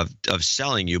manner of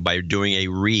selling you by doing a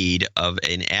read of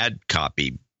an ad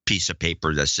copy piece of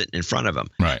paper that's sitting in front of them.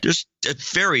 Right. There's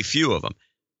very few of them.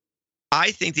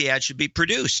 I think the ad should be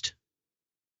produced.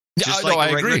 Just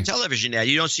like a regular television ad.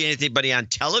 You don't see anybody on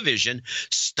television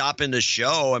stopping the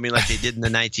show. I mean, like they did in the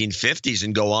 1950s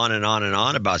and go on and on and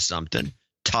on about something.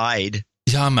 Tide.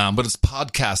 Yeah, man, but it's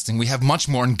podcasting. We have much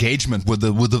more engagement with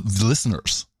the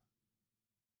listeners.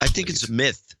 I think it's a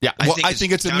myth. Yeah, I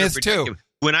think it's a myth too.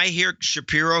 When I hear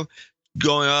Shapiro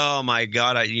going, oh my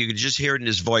God, you can just hear it in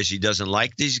his voice. He doesn't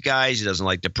like these guys. He doesn't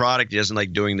like the product. He doesn't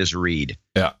like doing this read.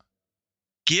 Yeah.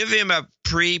 Give him a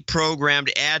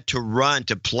pre-programmed ad to run,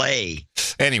 to play.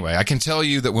 Anyway, I can tell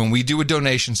you that when we do a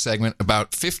donation segment,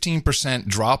 about 15%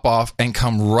 drop off and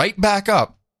come right back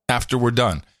up after we're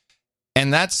done.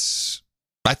 And I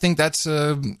think that's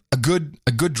a good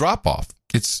drop off.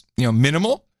 It's,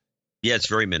 minimal. Yeah, it's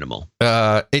very minimal.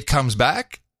 It comes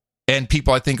back, and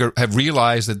people, I think, have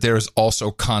realized that there is also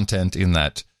content in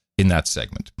that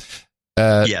segment.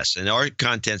 Yes, and our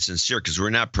content's sincere because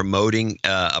we're not promoting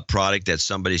a product that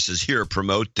somebody says, here,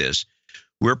 promote this.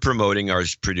 We're promoting our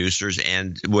producers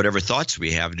and whatever thoughts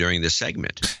we have during the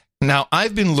segment. Now,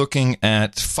 I've been looking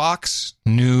at Fox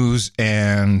News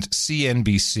and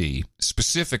CNBC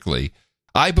specifically.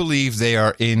 I believe they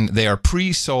are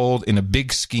pre-sold in a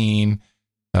big scheme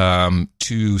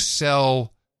to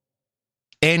sell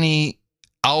any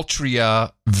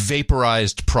Altria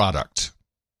vaporized product.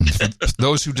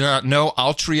 Those who do not know,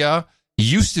 Altria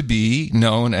used to be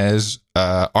known as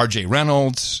R.J.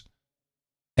 Reynolds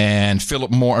and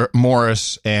Philip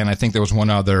Morris, and I think there was one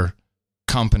other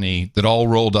company that all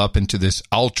rolled up into this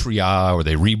Altria, or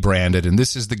they rebranded, and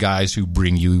this is the guys who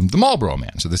bring you the Marlboro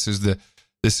Man. So this is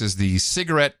the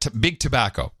cigarette, big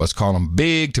tobacco. Let's call them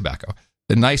big tobacco.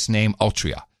 The nice name,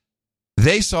 Altria.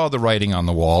 They saw the writing on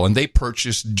the wall, and they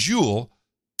purchased Juul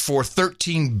for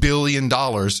 $13 billion,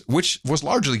 which was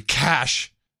largely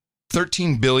cash,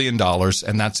 $13 billion,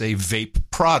 and that's a vape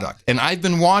product. And I've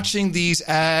been watching these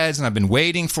ads, and I've been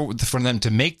waiting for them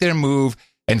to make their move,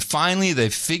 and finally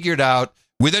they've figured out,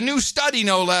 with a new study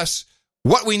no less,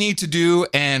 what we need to do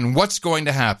and what's going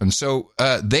to happen. So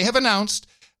they have announced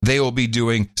they will be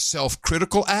doing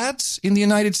self-critical ads in the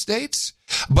United States,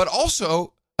 but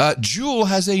also Juul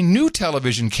has a new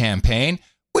television campaign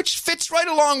which fits right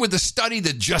along with the study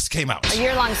that just came out. A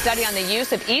year-long study on the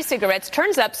use of e-cigarettes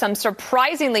turns up some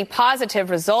surprisingly positive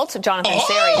results. Jonathan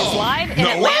Sari is live in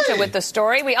Atlanta with the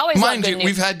story. We always love good news.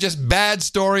 We've had just bad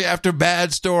story after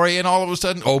bad story, and all of a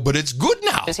sudden, but it's good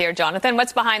now. Is here, Jonathan.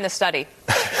 What's behind the study?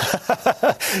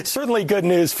 Certainly good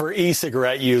news for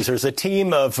e-cigarette users. A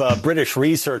team of British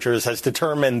researchers has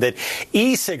determined that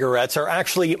e-cigarettes are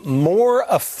actually more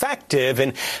effective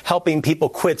in helping people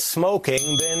quit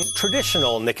smoking than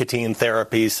traditional nicotine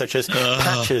therapies, such as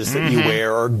patches that you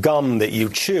wear or gum that you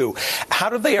chew. How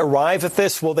did they arrive at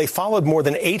this? Well, they followed more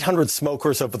than 800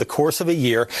 smokers over the course of a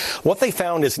year. What they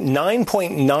found is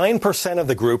 9.9% of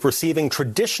the group receiving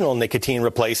traditional nicotine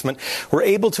replacement were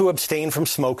able to abstain from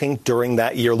smoking during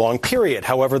that year-long period.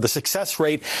 However, the success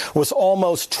rate was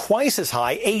almost twice as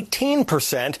high,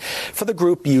 18%, for the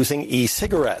group using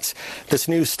e-cigarettes. This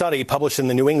new study, published in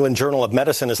the New England Journal of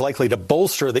Medicine, is likely to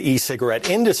bolster the e-cigarette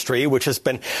industry, which has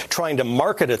been trying to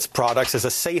market its products as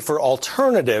a safer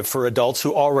alternative for adults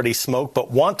who already smoke but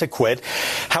want to quit.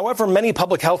 However, many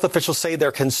public health officials say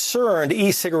they're concerned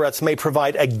e-cigarettes may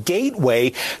provide a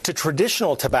gateway to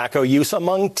traditional tobacco use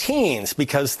among teens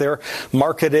because they're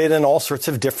marketed in all sorts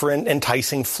of different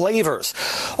enticing flavors.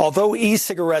 Although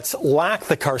e-cigarettes lack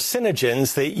the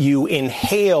carcinogens that you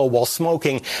inhale while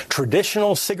smoking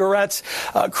traditional cigarettes,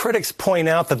 critics point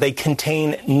out that they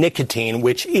contain nicotine,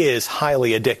 which is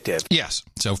highly addictive. Yes.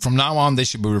 So from now on, they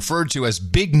should be referred to as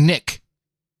Big Nick.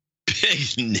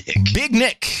 Big Nick. Big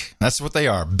Nick. That's what they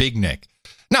are. Big Nick.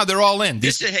 Now, they're all in.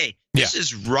 This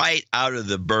is right out of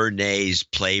the Bernays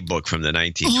playbook from the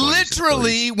 1920s.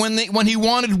 Literally, when he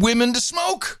wanted women to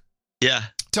smoke. Yeah.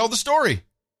 Tell the story.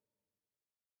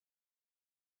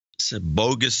 It's a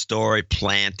bogus story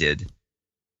planted.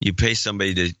 You pay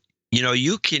somebody to,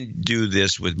 you can do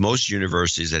this with most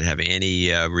universities that have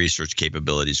any research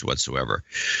capabilities whatsoever.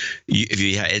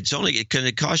 It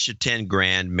can cost you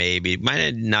 $10,000 maybe. It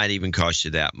might not even cost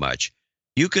you that much.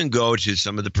 You can go to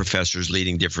some of the professors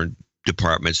leading different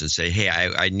departments and say, hey,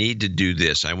 I need to do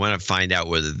this. I want to find out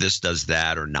whether this does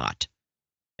that or not.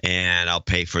 And I'll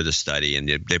pay for the study. And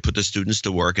they put the students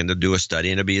to work, and they'll do a study,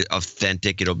 and it'll be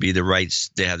authentic. It'll be they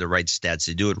have the right stats.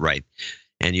 They do it right.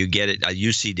 And you get it at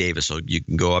UC Davis, so you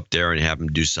can go up there and have them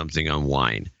do something on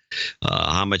wine.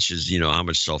 How much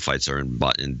sulfites are in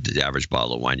the average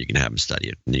bottle of wine? You can have them study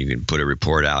it, and you can put a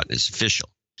report out, and it's official.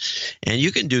 And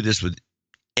you can do this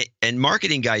and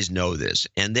marketing guys know this,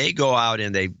 and they go out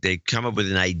and they come up with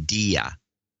an idea.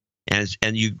 And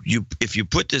if you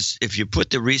put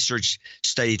the research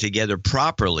study together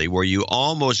properly, where you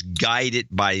almost guide it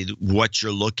by what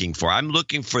you're looking for. I'm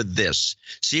looking for this.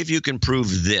 See if you can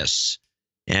prove this.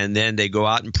 And then they go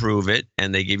out and prove it,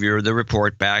 and they give you the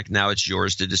report back. Now it's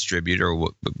yours to distribute, or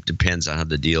depends on how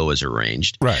the deal was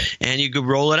arranged. Right. And you can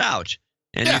roll it out.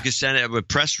 And you can send it with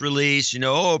press release.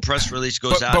 Press release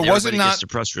goes out. But was it not? Gets the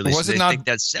press release. They think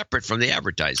that's separate from the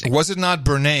advertising. Was it not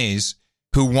Bernays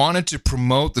who wanted to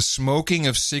promote the smoking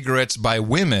of cigarettes by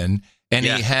women? And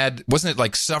he had, wasn't it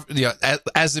like,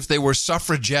 as if they were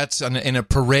suffragettes in a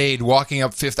parade walking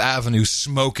up Fifth Avenue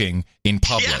smoking in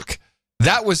public. Yeah.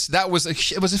 It was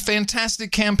a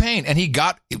fantastic campaign, and he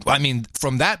got. I mean,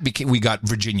 from that we got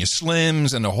Virginia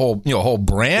Slims and a whole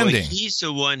branding. Well, he's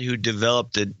the one who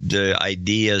developed the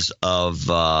ideas of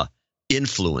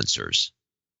influencers,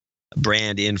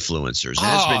 brand influencers.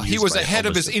 And he was ahead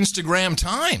of his Instagram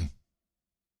time.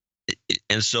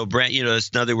 And so, Brand, in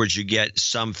other words, you get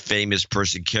some famous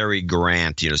person, Cary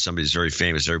Grant, somebody's very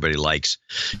famous, everybody likes,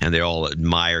 and they all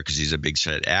admire because he's a big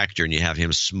set actor, and you have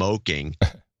him smoking.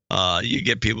 You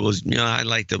get people who, I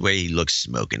like the way he looks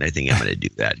smoking. I think I'm going to do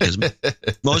that. Because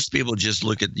most people just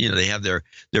look at, they have their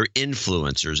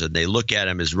influencers, and they look at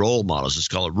them as role models. Let's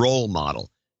call it role model.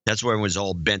 That's where everyone's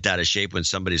all bent out of shape when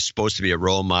somebody's supposed to be a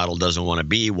role model doesn't want to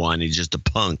be one. He's just a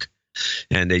punk.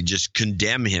 And they just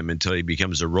condemn him until he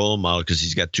becomes a role model because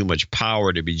he's got too much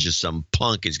power to be just some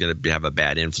punk. He's going to have a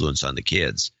bad influence on the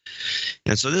kids.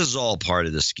 And so this is all part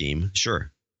of the scheme.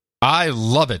 Sure. I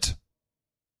love it.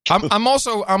 I'm all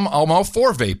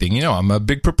for vaping. You know, I'm a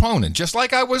big proponent. Just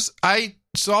like I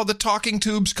saw the talking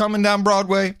tubes coming down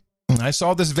Broadway. I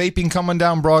saw this vaping coming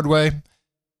down Broadway.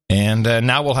 And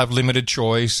now we'll have limited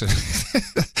choice.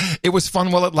 It was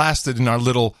fun while it lasted in our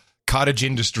little cottage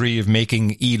industry of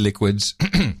making e-liquids.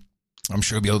 I'm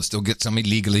sure we'll be able to still get some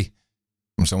illegally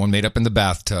from someone made up in the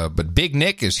bathtub. But Big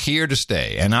Nick is here to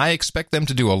stay, and I expect them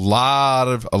to do a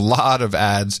lot of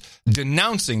ads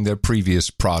denouncing their previous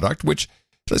product, which,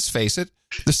 let's face it,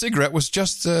 the cigarette was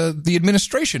just the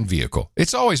administration vehicle.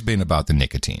 It's always been about the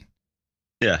nicotine.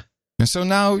 Yeah. And so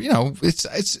now, you know,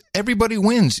 it's everybody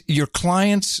wins. Your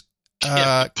clients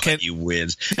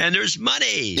wins, and there's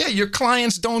money. Yeah, your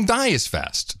clients don't die as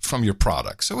fast from your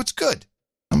product, so it's good.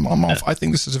 I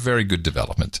think this is a very good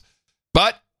development.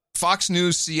 But Fox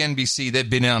News, CNBC, they've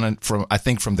been on it from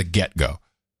the get-go,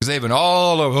 because they've been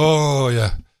all over. Oh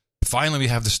yeah, finally we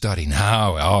have the study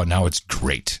now. Oh, now it's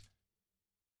great.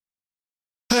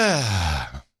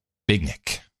 Big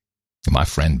Nick, my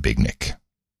friend Big Nick.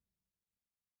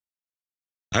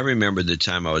 I remember the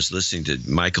time I was listening to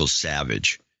Michael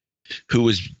Savage, who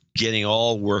was getting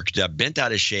all worked up, bent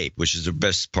out of shape, which is the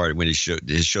best part when his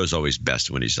show's always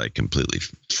best when he's like completely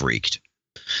freaked.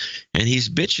 And he's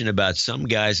bitching about some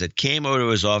guys that came over to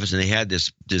his office and they had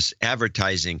this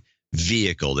advertising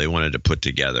vehicle they wanted to put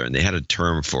together, and they had a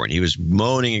term for it. And he was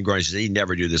moaning and groaning. He said he'd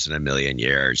never do this in a million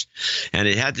years. And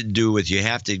it had to do with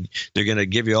they're going to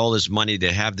give you all this money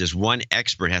to have this one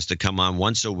expert has to come on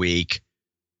once a week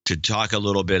to talk a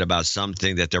little bit about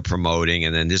something that they're promoting,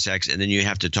 and then and then you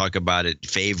have to talk about it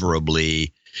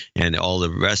favorably and all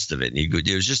the rest of it. And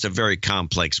it was just a very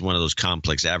complex, one of those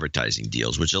complex advertising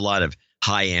deals, which a lot of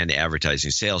high-end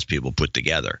advertising salespeople put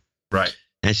together. Right.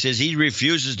 And it says he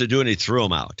refuses to do it, and he threw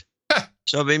him out.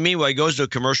 So, but meanwhile, he goes to a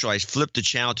commercial. I flipped the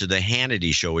channel to the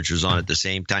Hannity show, which was on at the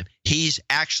same time. He's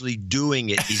actually doing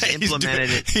it. He's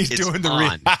implemented it. He's doing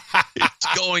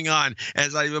it's going on.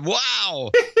 As I went,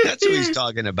 wow, that's what he's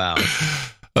talking about.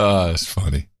 Oh, that's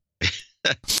funny.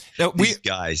 These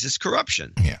guys, it's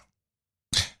corruption. Yeah.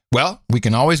 Well, we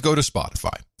can always go to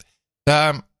Spotify.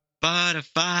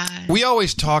 Spotify.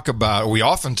 We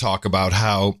often talk about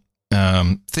how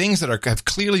things that have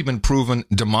clearly been proven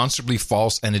demonstrably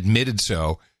false and admitted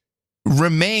so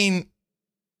remain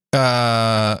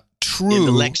true in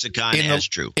the lexicon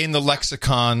true in the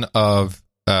lexicon of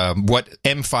what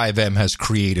M5M has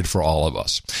created for all of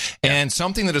us. Yeah. And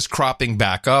something that is cropping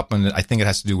back up, and I think it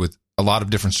has to do with a lot of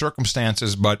different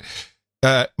circumstances, but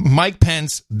Mike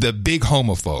Pence, the big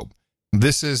homophobe.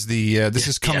 This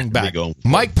is coming back.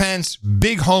 Mike Pence,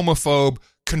 big homophobe,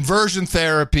 conversion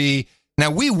therapy. Now,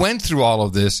 we went through all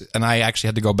of this, and I actually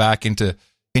had to go back into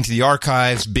the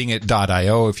archives,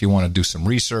 bingit.io, if you want to do some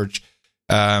research.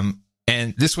 And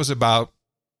this was about,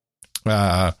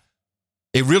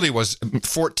 it really was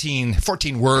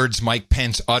 14 words Mike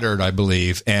Pence uttered, I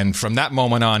believe. And from that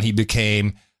moment on, he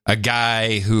became a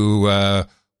guy who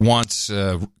wants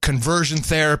conversion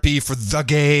therapy for the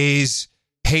gays,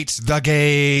 hates the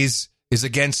gays, is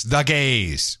against the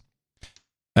gays.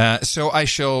 So I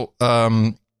shall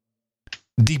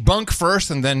debunk first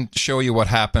and then show you what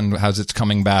happened, how it's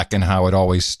coming back, and how it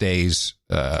always stays.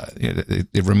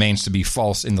 It remains to be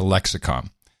false in the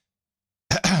lexicon.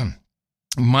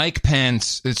 Mike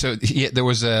Pence. So there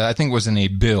was I think it was in a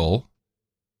bill,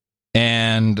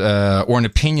 and or an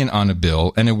opinion on a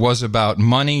bill, and it was about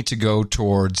money to go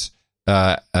towards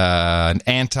an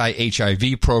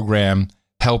anti-HIV program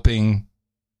helping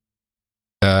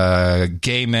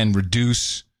gay men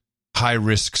reduce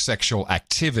high-risk sexual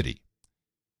activity.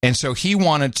 And so he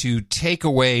wanted to take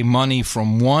away money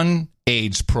from one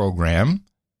AIDS program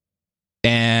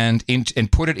and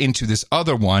put it into this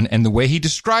other one. And the way he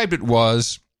described it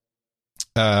was,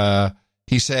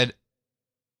 he said,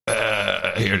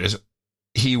 here it is.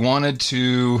 He wanted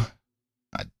to,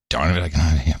 darn it,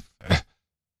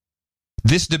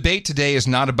 this debate today is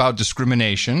not about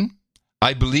discrimination.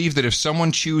 I believe that if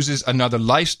someone chooses another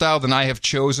lifestyle than I have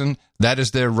chosen, that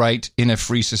is their right in a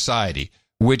free society,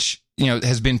 which,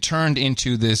 has been turned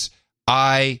into this,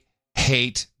 I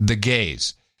hate the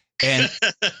gays. And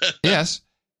yes.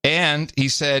 And he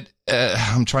said,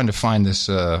 I'm trying to find this.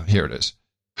 Here it is.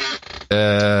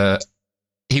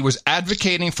 He was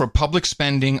advocating for public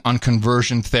spending on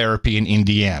conversion therapy in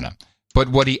Indiana. But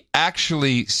what he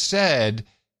actually said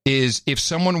is if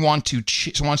someone wants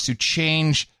to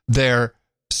change their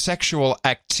sexual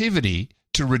activity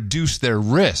to reduce their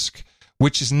risk,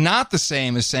 which is not the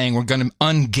same as saying we're going to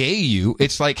ungay you.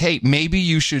 It's like, hey, maybe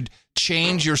you should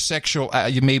change your sexual,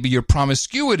 maybe your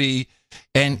promiscuity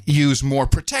and use more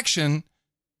protection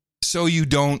so you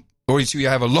don't, or so you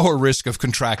have a lower risk of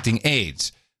contracting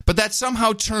AIDS. But that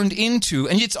somehow turned into,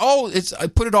 and I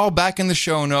put it all back in the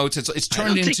show notes. It's turned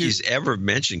into. I don't think he's ever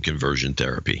mentioned conversion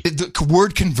therapy. The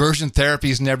word conversion therapy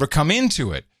has never come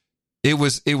into it. It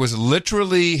was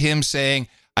literally him saying,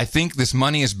 I think this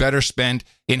money is better spent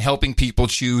in helping people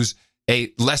choose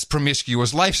a less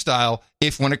promiscuous lifestyle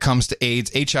when it comes to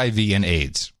AIDS, HIV, and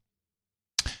AIDS.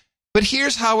 But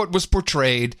here's how it was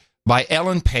portrayed by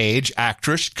Ellen Page,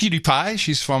 actress, Cutie Pie.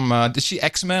 She's from, is she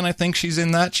X-Men? I think she's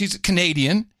in that. She's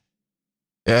Canadian.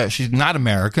 She's not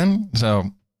American.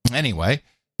 So anyway,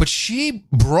 but she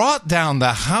brought down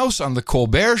the house on the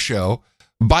Colbert Show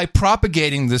by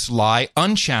propagating this lie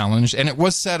unchallenged, and it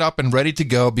was set up and ready to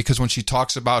go because when she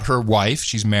talks about her wife,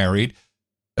 she's married,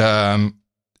 Colbert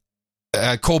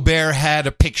had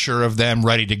a picture of them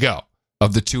ready to go,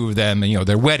 of the two of them, and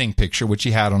their wedding picture, which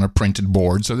he had on a printed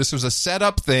board. So this was a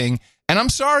set-up thing, and I'm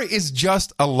sorry, it's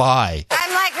just a lie. I'm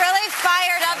really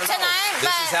fired up tonight.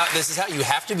 This is how you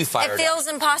have to be fired up. It feels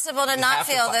impossible to not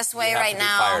feel this way right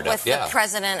now with the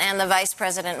president and the vice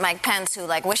president, Mike Pence, who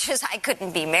wishes I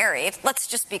couldn't be married. Let's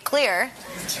just be clear.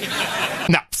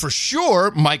 Now, for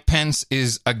sure, Mike Pence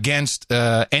is against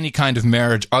any kind of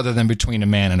marriage other than between a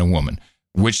man and a woman,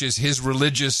 which is his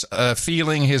religious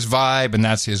feeling, his vibe, and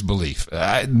that's his belief.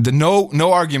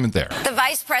 No argument there. The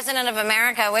vice president of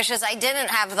America wishes I didn't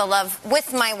have the love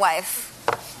with my wife.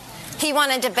 He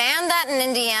wanted to ban that in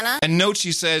Indiana. And note,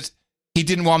 she says, he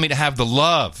didn't want me to have the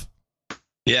love.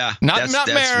 Yeah. Not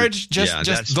marriage,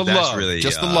 just the love. Really,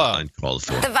 just the love. Uncalled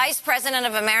for. The vice president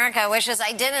of America wishes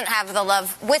I didn't have the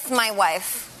love with my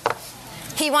wife.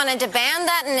 He wanted to ban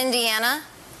that in Indiana.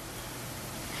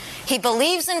 He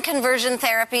believes in conversion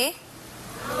therapy.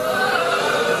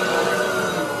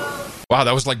 Wow,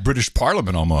 that was like British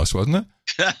Parliament almost, wasn't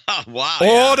it? Wow.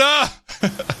 Order!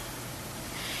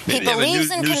 He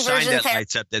believes in conversion therapy.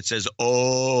 Lights up that says,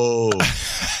 oh.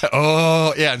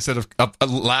 Oh, yeah, instead of a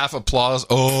laugh, applause,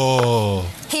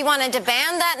 oh. He wanted to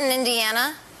ban that in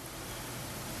Indiana.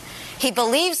 He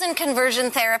believes in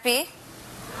conversion therapy.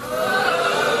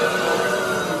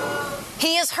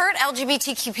 He has hurt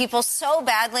LGBTQ people so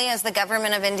badly as the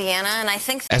government of Indiana, and I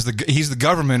think... He's the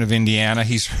government of Indiana.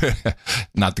 He's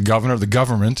not the governor of the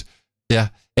government. Yeah,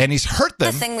 and he's hurt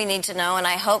them. The thing we need to know, and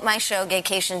I hope my show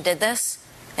Gaycation did this,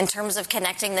 in terms of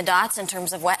connecting the dots, in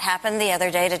terms of what happened the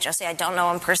other day to Jesse. I don't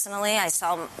know him personally. I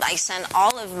sent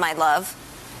all of my love.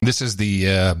 This is the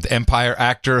Empire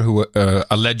actor who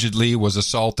allegedly was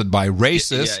assaulted by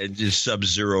racists. Yeah, just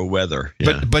sub-zero weather.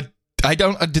 Yeah. But I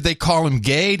don't. Did they call him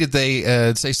gay? Did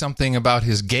they say something about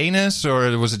his gayness,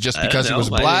 or was it just because he was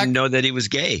black? I didn't know that he was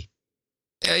gay.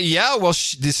 Yeah, well,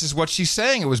 this is what she's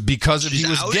saying. It was because he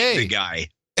was gay. The guy.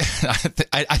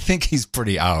 I think he's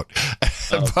pretty out.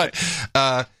 Okay.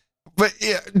 But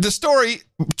yeah, the story,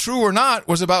 true or not,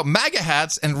 was about MAGA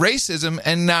hats and racism,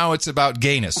 and now it's about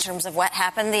gayness. In terms of what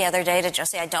happened the other day to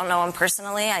Jesse, I don't know him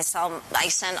personally. I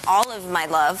sent all of my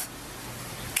love.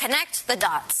 Connect the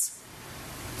dots.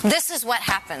 This is what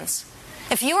happens.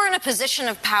 If you are in a position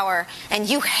of power and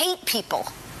you hate people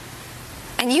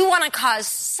and you want to cause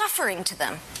suffering to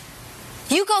them,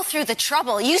 you go through the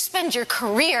trouble. You spend your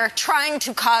career trying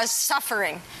to cause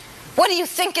suffering. What do you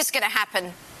think is going to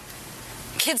happen?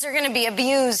 Kids are going to be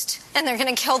abused and they're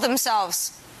going to kill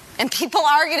themselves. And people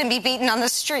are going to be beaten on the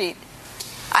street.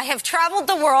 I have traveled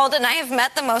the world and I have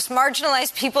met the most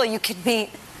marginalized people you could meet.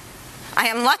 I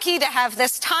am lucky to have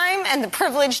this time and the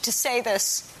privilege to say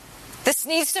this. This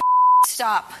needs to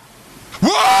stop.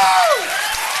 Whoa!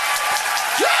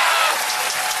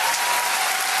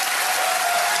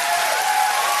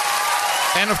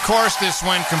 And of course, this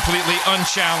went completely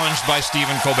unchallenged by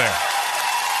Stephen Colbert.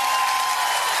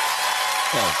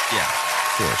 Oh, yeah,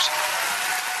 of course.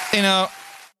 You know,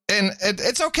 and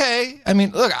it's okay. I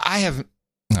mean, look,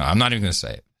 no, I'm not even going to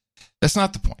say it. That's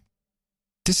not the point.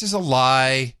 This is a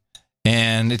lie,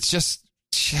 and it's just,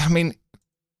 I mean,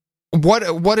 what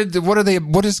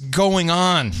is going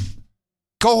on?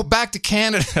 Go back to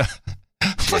Canada.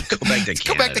 Go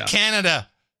back to Canada.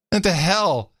 What the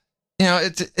hell?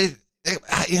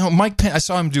 You know, Mike Pence, I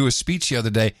saw him do a speech the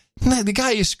other day. The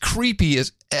guy is creepy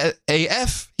as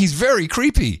AF. He's very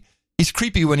creepy. He's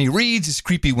creepy when he reads. He's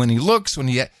creepy when he looks. When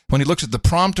he looks at the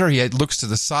prompter, he looks to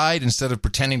the side instead of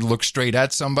pretending to look straight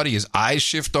at somebody. His eyes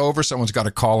shift over. Someone's got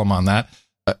to call him on that.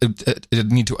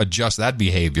 Need to adjust that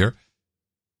behavior.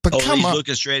 But he's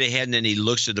looking straight ahead, and then he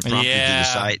looks at the prompter to the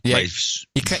side.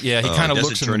 Yeah, he kind of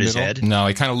looks in the middle. Head? No,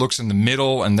 he kind of looks in the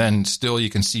middle, and then still you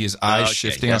can see his eyes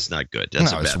shifting. That's not good.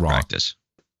 That's a bad practice.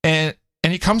 And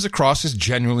he comes across as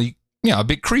genuinely, a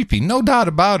bit creepy, no doubt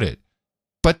about it.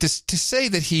 But to say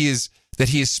that he has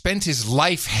spent his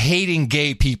life hating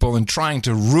gay people and trying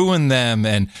to ruin them,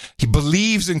 and he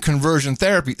believes in conversion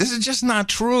therapy, this is just not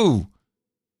true.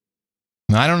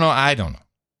 I don't know.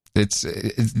 It's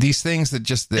these things that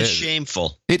just... It's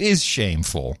shameful. It is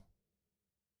shameful.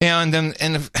 And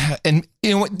do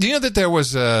you know that there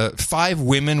was 5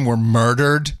 women were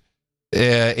murdered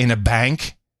in a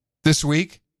bank this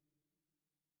week?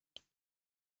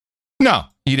 No,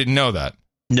 you didn't know that.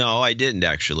 No, I didn't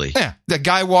actually. Yeah, the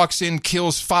guy walks in,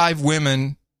 kills 5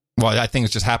 women. Well, I think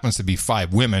it just happens to be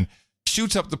 5 women.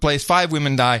 Shoots up the place, 5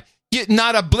 women die. Yet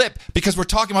not a blip, because we're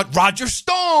talking about Roger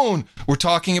Stone. We're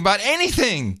talking about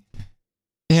anything.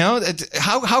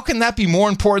 How can that be more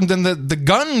important than the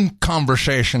gun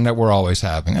conversation that we're always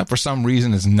having? That for some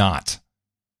reason is not.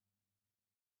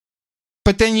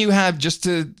 But then you have, just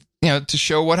to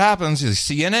show what happens, is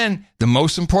CNN, the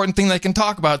most important thing they can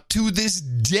talk about to this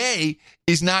day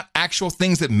is not actual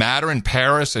things that matter in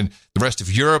Paris and the rest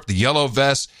of Europe, the Yellow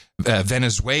Vests,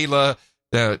 Venezuela,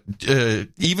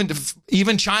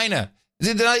 even China,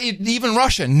 even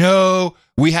Russia. No,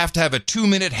 we have to have a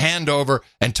 2-minute handover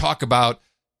and talk about,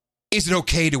 is it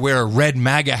okay to wear a red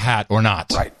MAGA hat or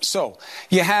not? Right. So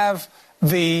you have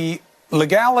the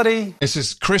legality. This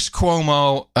is Chris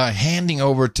Cuomo handing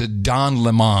over to Don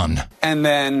Lemon. And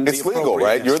then it's legal,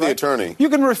 right? You're the attorney. You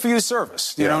can refuse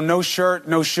service. You know, no shirt,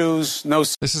 no shoes, no...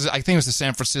 This is, I think it was the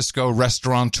San Francisco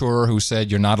restaurateur who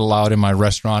said, you're not allowed in my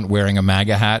restaurant wearing a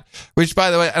MAGA hat, which,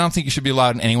 by the way, I don't think you should be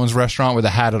allowed in anyone's restaurant with a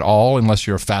hat at all unless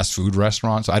you're a fast food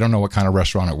restaurant. So I don't know what kind of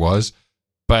restaurant it was.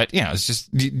 But, it's just,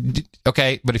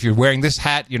 okay, but if you're wearing this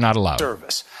hat, you're not allowed.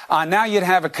 Service. Now you'd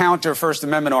have a counter First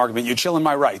Amendment argument. You're chilling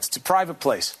my rights. It's a private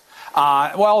place.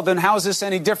 Well, then how is this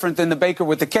any different than the baker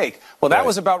with the cake? Well, that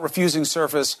was about refusing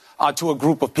service to a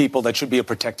group of people that should be a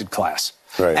protected class.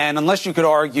 Right. And unless you could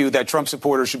argue that Trump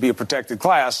supporters should be a protected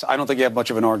class, I don't think you have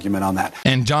much of an argument on that.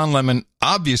 And John Lemon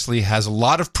obviously has a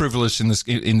lot of privilege in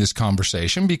this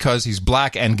conversation because he's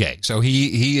black and gay. So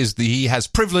he has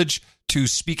privilege to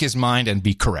speak his mind and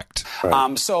be correct.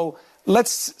 Right. So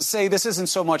let's say this isn't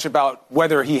so much about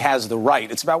whether he has the right.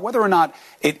 It's about whether or not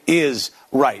it is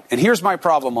right. And here's my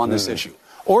problem on this issue.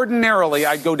 Ordinarily,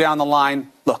 I'd go down the line,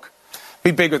 look,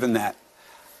 be bigger than that.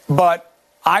 But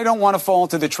I don't want to fall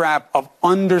into the trap of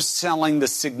underselling the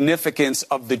significance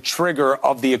of the trigger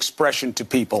of the expression to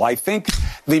people. I think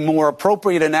the more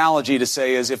appropriate analogy to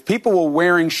say is if people were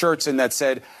wearing shirts in that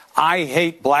said, I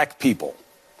hate black people,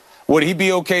 would he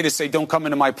be okay to say, don't come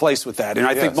into my place with that? And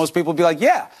I think most people would be like,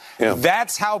 yeah,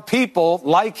 that's how people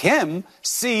like him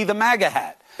see the MAGA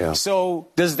hat. Yeah. So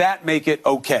does that make it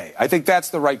okay? I think that's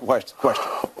the right question.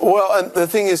 Well, and the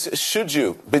thing is, should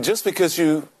you? But just because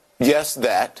you,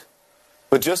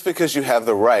 but just because you have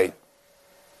the right,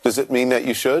 does it mean that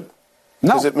you should?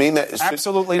 No. Does it mean that?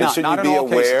 Absolutely not. Should not you be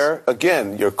aware? Cases.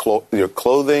 Again, your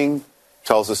clothing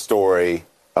tells a story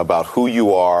about who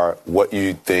you are, what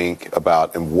you think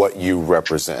about, and what you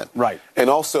represent. Right. And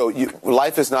also,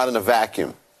 life is not in a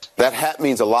vacuum. That hat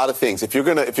means a lot of things. If you're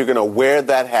gonna wear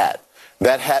that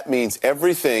hat means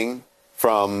everything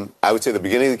from, I would say, the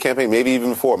beginning of the campaign, maybe even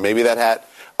before. Maybe that hat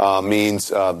means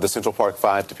the Central Park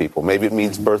Five to people. Maybe it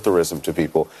means birtherism to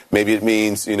people. Maybe it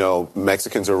means,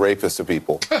 Mexicans are rapists to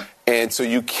people. And so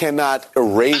you cannot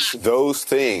erase those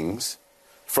things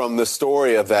from the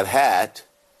story of that hat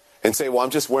and say, well, I'm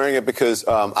just wearing it because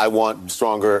I want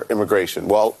stronger immigration.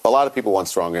 Well, a lot of people want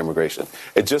stronger immigration.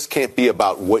 It just can't be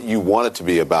about what you want it to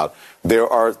be about. There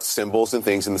are symbols and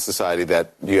things in the society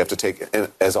that you have to take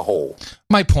as a whole.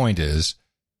 My point is,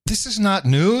 this is not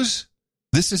news.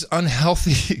 This is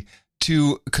unhealthy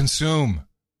to consume.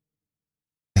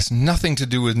 It has nothing to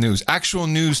do with news. Actual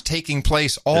news taking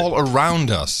place all around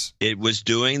us. It was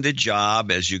doing the job,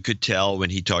 as you could tell when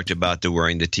he talked about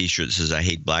wearing the T-shirt that says, I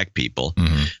hate black people.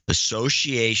 Mm-hmm.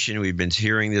 Association, we've been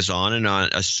hearing this on and on,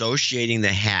 associating the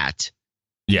hat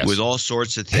with all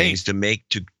sorts of things to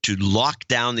lock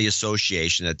down the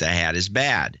association that the hat is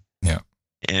bad. Yeah.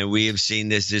 And we have seen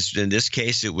this in this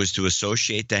case, it was to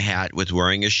associate the hat with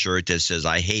wearing a shirt that says,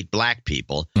 I hate black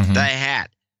people. Mm-hmm. The hat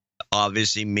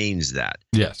obviously means that.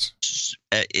 Yes.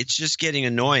 It's just getting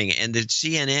annoying. And the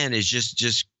CNN is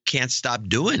just can't stop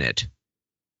doing it.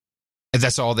 And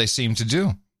that's all they seem to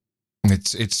do.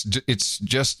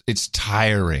 It's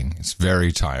tiring. It's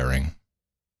very tiring.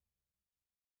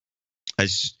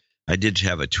 I did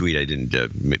have a tweet. I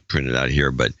didn't print it out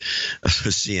here, but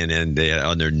CNN,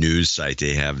 on their news site,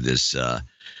 they have this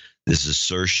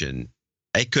assertion.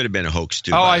 It could have been a hoax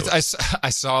too. Oh, I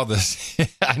saw this.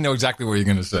 I know exactly what you're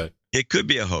going to say. It could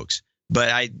be a hoax, but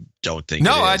I don't think.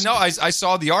 No, I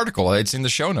saw the article. It's in the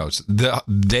show notes.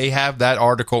 They have that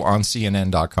article on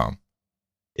CNN.com.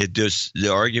 The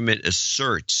argument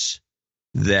asserts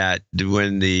that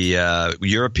when the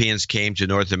Europeans came to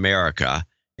North America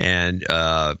and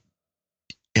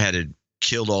had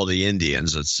killed all the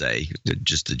Indians, let's say,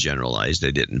 just to generalize,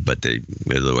 they didn't, but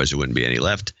otherwise there wouldn't be any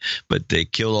left. But they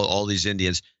killed all these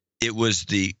Indians. It was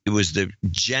the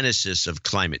genesis of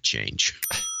climate change.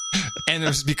 And it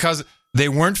was because they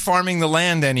weren't farming the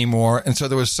land anymore, and so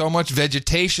there was so much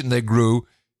vegetation that grew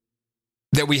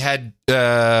that we had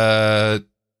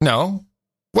no.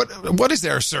 What is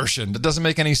their assertion? That doesn't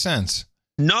make any sense.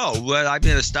 No, well, I'm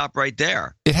going to stop right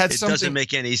there. It doesn't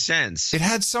make any sense. It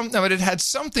had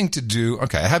something to do.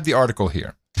 Okay, I have the article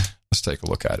here. Let's take a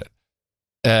look at it.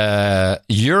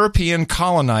 European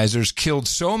colonizers killed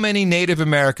so many Native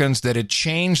Americans that it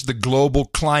changed the global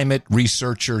climate,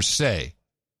 researchers say.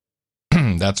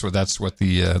 That's what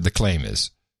the claim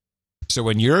is. So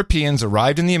when Europeans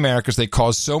arrived in the Americas, they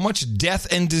caused so much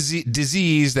death and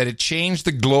disease that it changed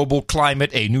the global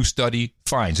climate, a new study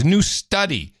finds. A new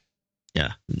study.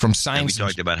 Yeah. From Science. And we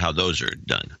talked about how those are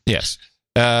done. Yes.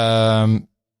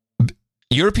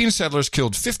 European settlers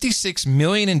killed 56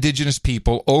 million indigenous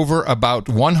people over about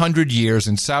 100 years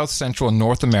in South, Central, and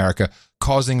North America,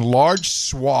 causing large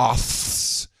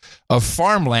swaths of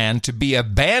farmland to be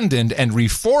abandoned and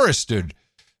reforested.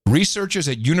 Researchers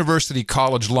at University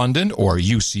College London, or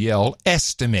UCL,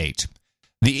 estimate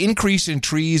the increase in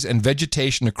trees and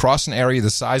vegetation across an area the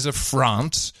size of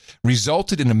France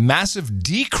resulted in a massive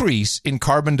decrease in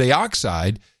carbon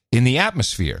dioxide in the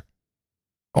atmosphere.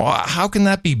 Well, how can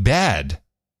that be bad?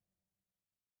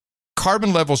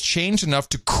 Carbon levels changed enough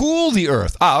to cool the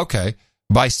Earth. Okay.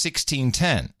 By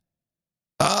 1610.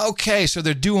 Okay, so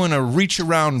they're doing a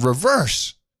reach-around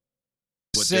reverse.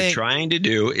 What they're trying to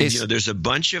do is, there's a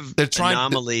bunch of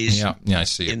anomalies I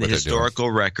see in the historical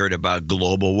record about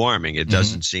global warming. It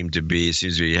doesn't seem to be, it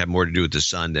seems to have more to do with the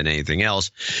sun than anything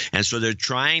else. And so they're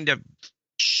trying to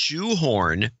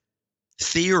shoehorn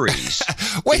theories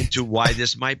into why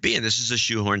this might be. And this is a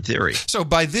shoehorn theory. So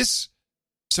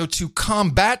to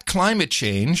combat climate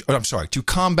change, to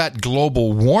combat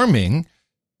global warming,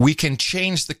 we can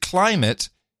change the climate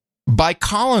by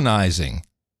colonizing.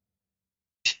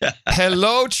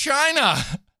 Hello, China.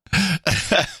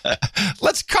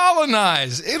 Let's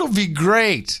colonize. It'll be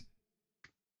great.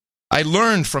 I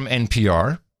learned from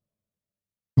NPR,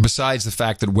 besides the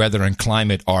fact that weather and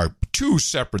climate are two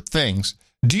separate things,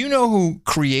 do you know who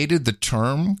created the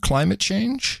term climate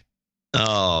change?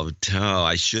 Oh,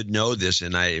 I should know this,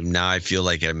 and I feel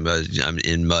like I'm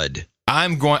in mud.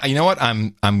 You know what?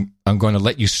 I'm going to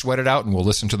let you sweat it out, and we'll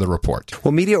listen to the report.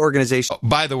 Well, media organization. Oh,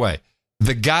 by the way,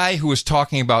 the guy who was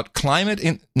talking about climate,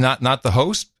 not the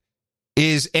host,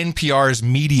 is NPR's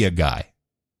media guy.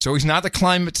 So he's not the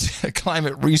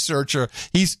climate researcher.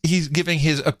 He's giving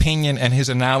his opinion and his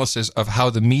analysis of how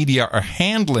the media are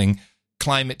handling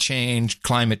climate change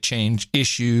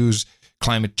issues,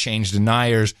 climate change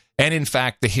deniers, and in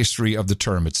fact, the history of the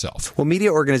term itself. Well,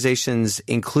 media organizations,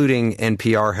 including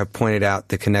NPR, have pointed out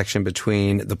the connection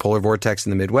between the polar vortex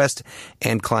in the Midwest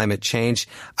and climate change.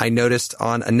 I noticed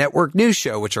on a network news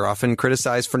show, which are often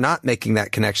criticized for not making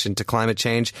that connection to climate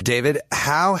change. David,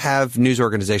 how have news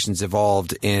organizations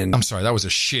evolved in... I'm sorry, that was a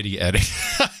shitty edit.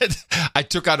 I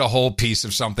took out a whole piece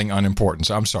of something unimportant,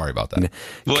 so I'm sorry about that.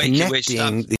 Wait,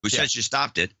 since you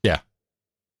stopped it. Yeah.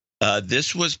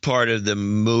 This was part of the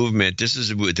movement. This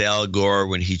is with Al Gore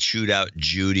when he chewed out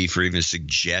Judy for even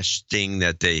suggesting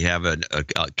that they have a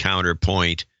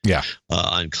counterpoint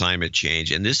on climate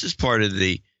change. And this is part of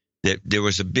that there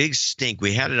was a big stink.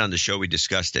 We had it on the show. We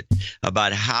discussed it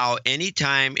about how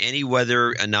anytime any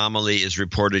weather anomaly is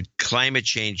reported, climate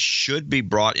change should be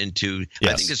brought into.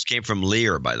 Yes. I think this came from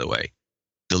Lear, by the way.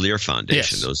 The Lear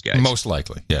Foundation, yes, those guys. Most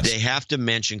likely, yes. They have to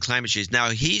mention climate change.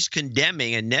 Now, he's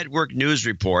condemning a network news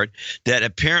report that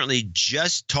apparently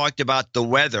just talked about the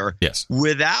weather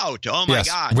without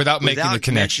making the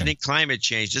connection. Mentioning climate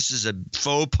change. This is a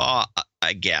faux pas,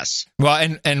 I guess.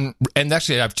 Well, and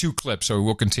actually I have two clips, so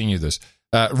we'll continue this.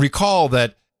 Recall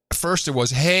that first it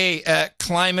was,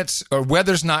 climate's or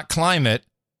weather's not climate,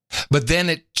 but then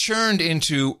it churned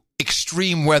into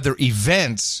extreme weather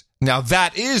events. Now,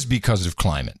 that is because of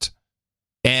climate.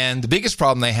 And the biggest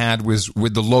problem they had was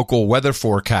with the local weather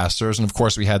forecasters. And, of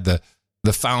course, we had the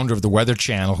founder of the Weather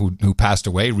Channel who passed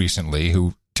away recently,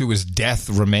 who to his death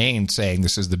remained saying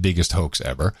this is the biggest hoax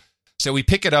ever. So we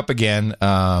pick it up again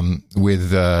with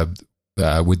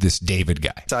this David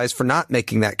guy. For not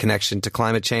making that connection to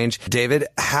climate change. David,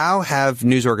 how have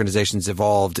news organizations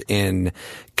evolved in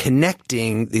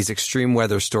connecting these extreme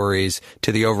weather stories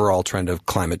to the overall trend of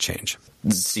climate change?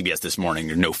 CBS This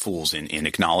Morning are no fools in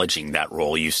acknowledging that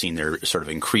role. You've seen their sort of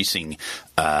increasing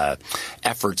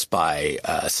efforts by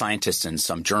scientists and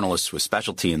some journalists with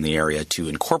specialty in the area to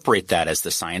incorporate that as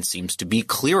the science seems to be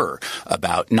clearer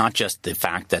about not just the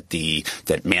fact that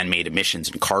that man-made emissions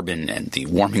and carbon and the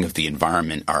warming of the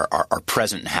environment are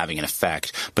present and having an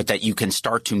effect, but that you can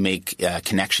start to make a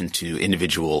connection to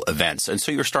individual events. And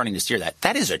so you're starting to see that.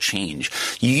 That is a change.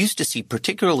 You used to see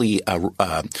particularly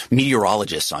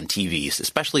meteorologists on TV,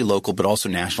 especially local, but also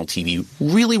national TV,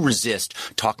 really resist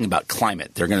talking about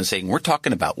climate. They're going to say, we're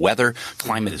talking about weather.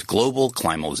 Climate is global.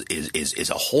 Climate is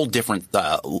a whole different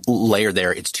layer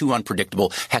there. It's too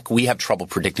unpredictable. Heck, we have trouble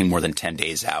predicting more than 10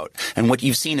 days out. And what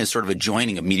you've seen is sort of a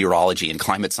joining of meteorology and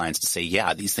climate science to say,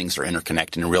 yeah, these things are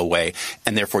interconnected in a real way.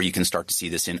 And therefore, you can start to see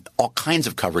this in all kinds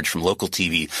of coverage from local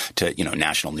TV to,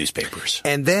 national newspapers.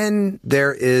 And then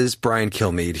there is Brian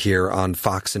Kilmeade here on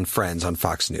Fox and Friends on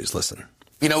Fox News. Listen.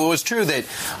 It was true that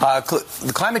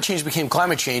the climate change became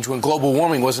climate change when global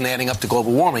warming wasn't adding up to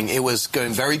global warming. It was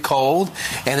getting very cold,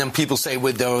 and then people say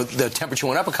with the temperature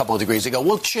went up a couple of degrees, they go,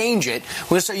 we'll change it. We're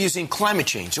going to start using climate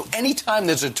change. So anytime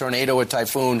there's a tornado, a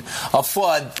typhoon, a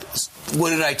flood,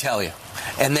 what did I tell you?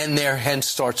 And then hence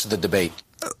starts the debate.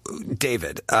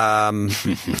 David, what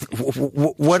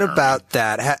about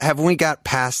that? Have we got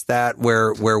past that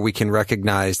where we can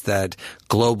recognize that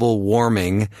global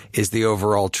warming is the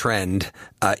overall trend,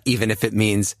 even if it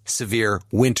means severe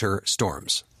winter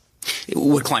storms?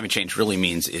 What climate change really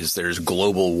means is there's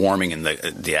global warming and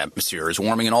the atmosphere is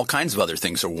warming and all kinds of other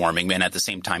things are warming. And at the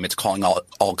same time, it's calling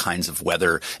all kinds of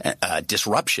weather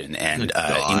disruption and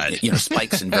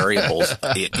spikes and variables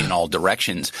in all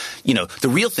directions. The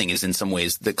real thing is in some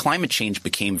ways that climate change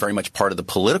became very much part of the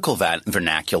political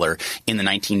vernacular in the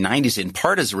 1990s, in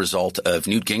part as a result of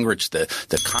Newt Gingrich,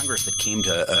 the Congress that came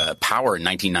to power in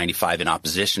 1995 in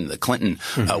opposition to the Clinton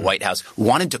White House,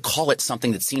 wanted to call it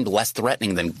something that seemed less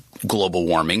threatening than global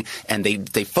warming, and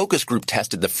they focus group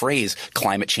tested the phrase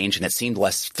climate change, and it seemed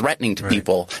less threatening to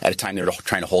people at a time they were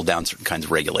trying to hold down certain kinds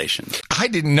of regulations. I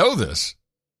didn't know this.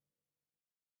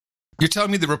 You're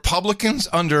telling me the Republicans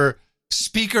under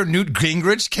Speaker Newt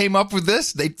Gingrich came up with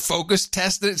this? They focus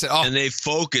tested it, said, and they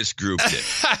focus grouped it,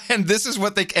 and this is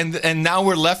what and now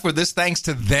we're left with this thanks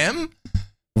to them.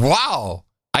 Wow.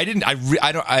 I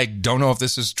don't know if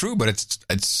this is true, but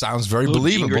it sounds very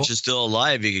believable. Gingrich is still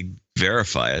alive. You can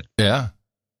verify it. Yeah.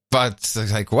 But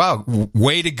it's like, wow,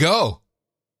 way to go.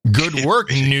 Good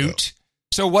work, Newt.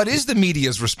 So what is the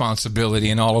media's responsibility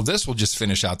in all of this? We'll just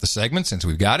finish out the segment since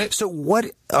we've got it. So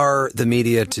what are the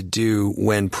media to do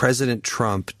when President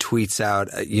Trump tweets out,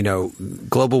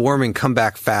 global warming, come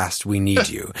back fast, we need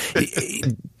you?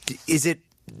 Is it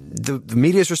the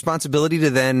media's responsibility to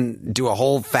then do a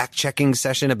whole fact-checking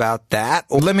session about that?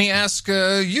 Or let me ask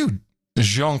you,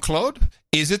 Jean-Claude,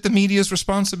 is it the media's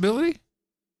responsibility?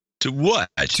 To what?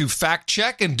 To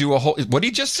fact-check and do a whole... What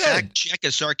he just said. Fact-check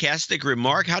a sarcastic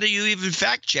remark? How do you even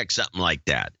fact-check something like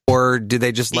that? Or did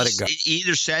they just let it go? He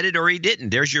either said it or he didn't.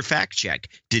 There's your fact-check.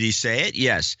 Did he say it?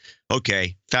 Yes.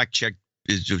 Okay. Fact-check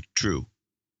is true.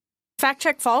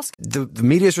 Fact-check false? The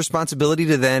media's responsibility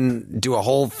to then do a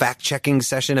whole fact-checking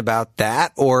session about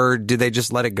that, or do they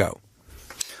just let it go?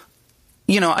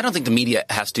 I don't think the media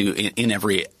has to, in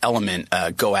every element,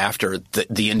 go after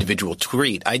the individual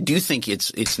tweet. I do think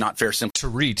it's not fair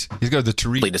simply He's got the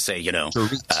tweet to say,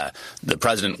 the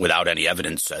president without any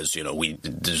evidence says,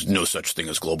 there's no such thing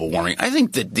as global warming. I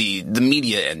think that the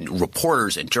media and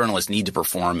reporters and journalists need to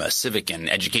perform a civic and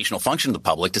educational function to the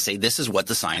public to say this is what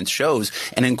the science shows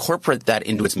and incorporate that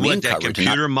into its main coverage.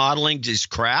 Computer modeling is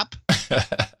crap?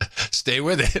 Stay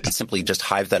with it. Simply just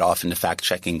hive that off into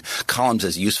fact-checking columns,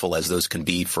 as useful as those can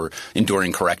be for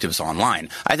enduring correctives online.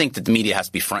 I think that the media has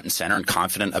to be front and center and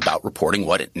confident about reporting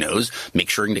what it knows, make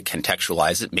sure to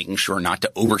contextualize it, making sure not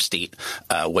to overstate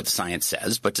what the science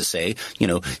says, but to say,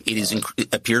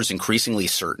 it appears increasingly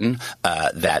certain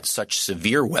that such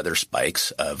severe weather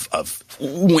spikes of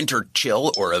winter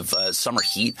chill or of summer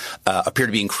heat appear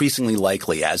to be increasingly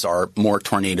likely, as are more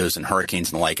tornadoes and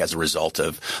hurricanes and the like as a result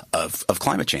of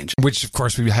climate change. which of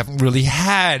course we haven't really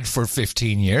had for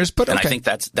 15 years. But and I think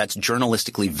that's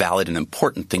journalistically valid and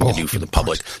important thing to do for the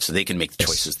public, so they can make the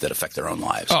choices that affect their own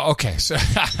lives. Oh, okay. So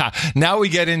now we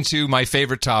get into my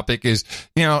favorite topic: is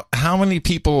how many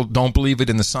people don't believe it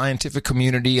in the scientific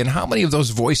community, and how many of those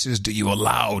voices do you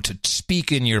allow to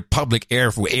speak in your public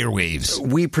airwaves?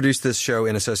 We produced this show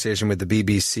in association with the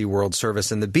BBC World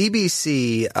Service, and the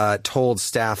BBC told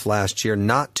staff last year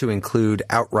not to include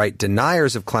outright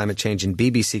deniers of climate change in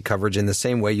BBC coverage in the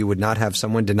same way you would not have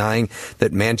someone denying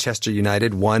that Manchester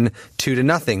United won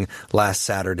 2-0 last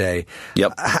Saturday.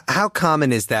 Yep. How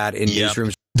common is that in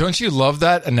newsrooms? Don't you love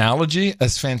that analogy?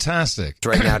 That's fantastic.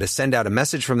 Right now to send out a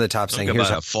message from the top saying, here's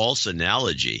a false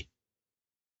analogy.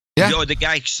 Yeah. The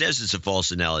guy says it's a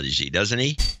false analogy, doesn't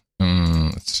he?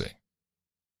 Let's see.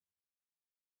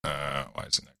 Why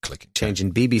isn't that clicking? Change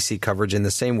in BBC coverage in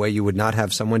the same way you would not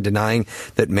have someone denying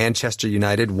that Manchester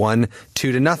United won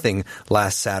 2-0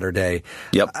 last Saturday.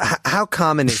 Yep. How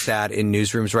common is that in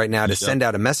newsrooms right now to send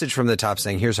out a message from the top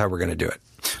saying, here's how we're going to do it?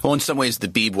 Well, in some ways, the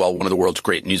Beeb, while one of the world's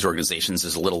great news organizations,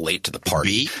 is a little late to the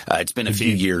party. It's been a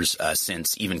few years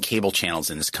since even cable channels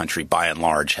in this country, by and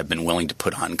large, have been willing to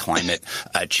put on climate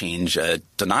change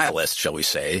denialists, shall we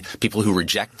say, people who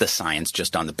reject the science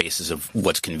just on the basis of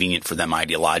what's convenient for them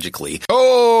ideologically.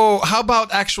 Oh, how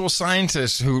about actual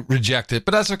scientists who reject it?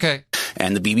 But that's okay.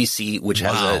 And the BBC, which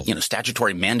has a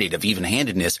statutory mandate of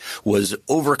even-handedness, was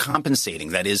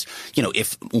overcompensating. That is,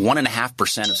 if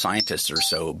 1.5% of scientists or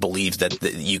so believe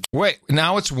that wait,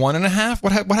 now it's 1.5%.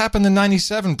 What happened to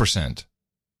 97%?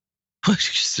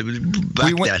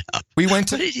 We went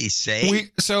to. What did he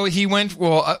say? So he went.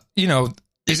 Well,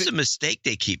 it's a mistake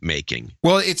they keep making.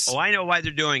 Well, it's. Oh, I know why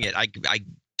they're doing it. Play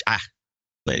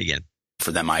it again.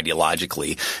 For them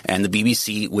ideologically, and the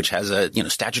BBC, which has a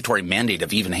statutory mandate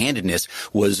of even-handedness,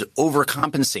 was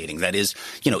overcompensating. That is,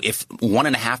 if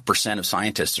 1.5% of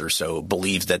scientists or so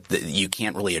believe that you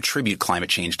can't really attribute climate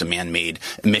change to man-made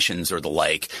emissions or the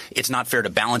like, it's not fair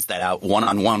to balance that out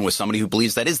one-on-one with somebody who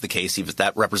believes that is the case.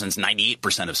 That represents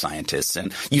 98% of scientists.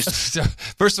 And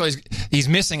first of all, he's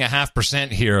missing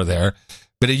 0.5% here or there.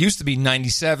 But it used to be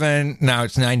 97, now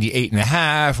it's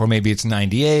 98.5, or maybe it's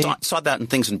 98. Saw that in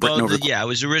things in Britain it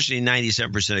was originally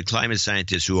 97% of climate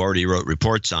scientists who already wrote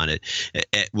reports on it,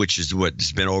 which is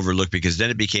what's been overlooked, because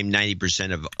then it became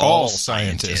 90% of all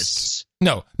scientists.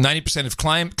 No, 90% of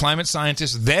climate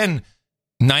scientists, then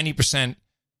 90%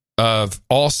 of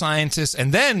all scientists,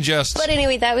 and then just... But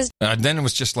anyway, that was... then it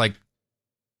was just like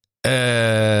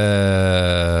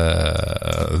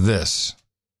this.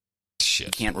 You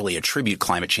can't really attribute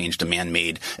climate change to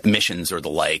man-made emissions or the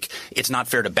like. It's not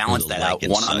fair to balance that out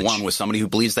one-on-one with somebody who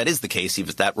believes that is the case, even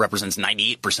if that represents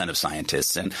 98% of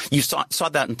scientists. And you saw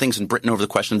that in things in Britain over the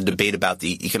question of the debate about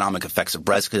the economic effects of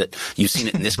Brexit. You've seen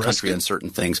it in this country on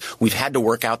certain things. We've had to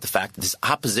work out the fact that this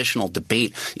oppositional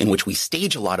debate in which we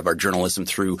stage a lot of our journalism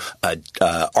through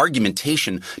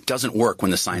argumentation doesn't work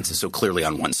when the science is so clearly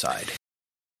on one side.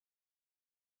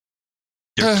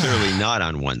 They're clearly not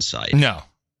on one side. No.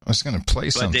 I was going to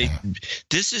play something.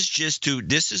 This is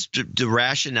the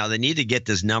rationale. They need to get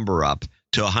this number up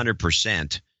to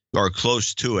 100% or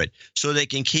close to it so they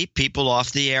can keep people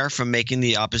off the air from making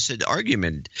the opposite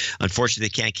argument. Unfortunately,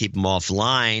 they can't keep them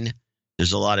offline.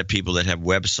 There's a lot of people that have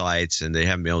websites and they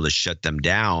haven't been able to shut them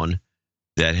down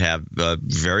that have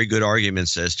very good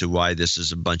arguments as to why this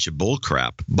is a bunch of bull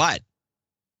crap.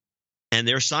 And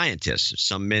they're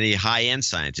scientists, many high-end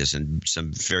scientists and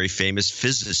some very famous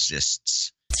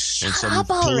physicists. And some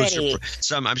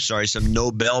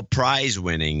Nobel Prize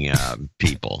winning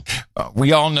people.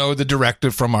 We all know the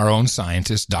directive from our own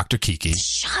scientist, Dr. Kiki.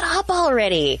 Shut up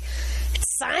already.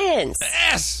 It's science.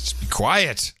 Yes, just be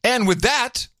quiet. And with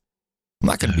that, I'm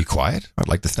not going to be quiet. I'd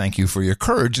like to thank you for your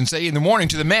courage and say in the morning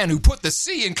to the man who put the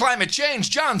C in climate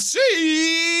change, John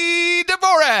C.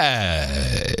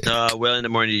 Dvorak. Well, in the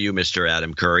morning to you, Mr.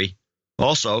 Adam Curry.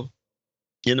 Also,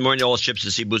 in the morning to all ships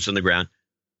at sea, boots on the ground.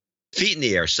 Feet in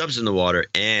the air, subs in the water,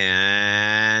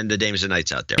 and the dames and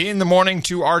knights out there. In the morning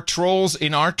to our trolls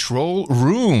in our troll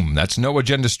room. That's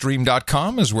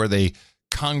noagendastream.com is where they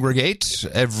congregate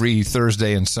every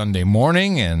Thursday and Sunday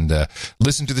morning and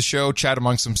listen to the show, chat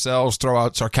amongst themselves, throw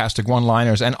out sarcastic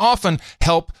one-liners, and often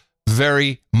help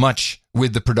very much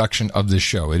with the production of this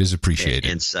show. It is appreciated.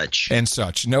 And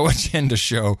such. No Agenda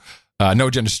Show,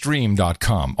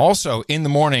 noagendastream.com. Also, in the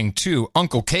morning to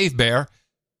Uncle Cave Bear.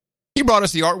 He brought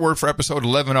us the artwork for episode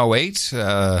 1108.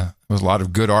 There was a lot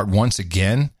of good art once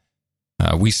again.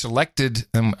 We selected,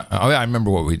 I remember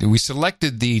what we did. We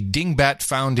selected the dingbat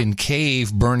found in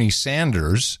cave, Bernie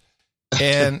Sanders.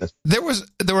 And there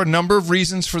were a number of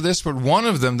reasons for this, but one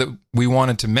of them that we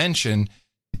wanted to mention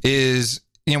is,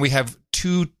 we have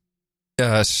two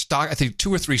or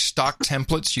three stock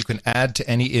templates you can add to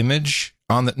any image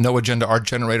on the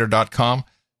noagendaartgenerator.com.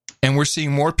 And we're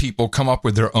seeing more people come up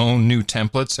with their own new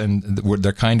templates, and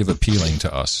they're kind of appealing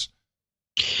to us.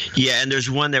 Yeah, and there's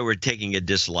one that we're taking a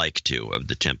dislike to of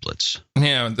the templates.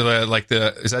 Yeah,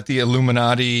 is that the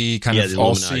Illuminati kind of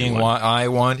all-seeing eye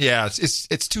one? Yeah,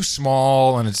 it's too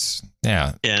small, and it's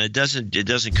yeah, and it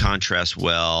doesn't contrast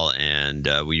well, and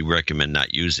we recommend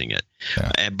not using it.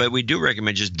 Yeah. But we do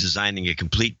recommend just designing a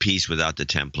complete piece without the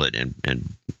template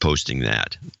and posting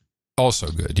that.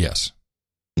 Also good, yes.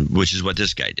 Which is what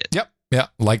this guy did. Yep, yeah,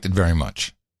 liked it very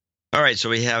much. All right, so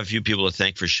we have a few people to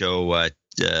thank for show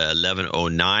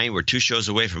 1109. We're 2 shows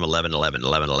away from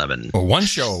 1111. Well, 1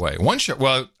 show away. 1 show.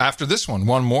 Well, after this one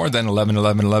more than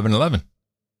 1111.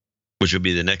 Which will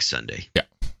be the next Sunday. Yeah.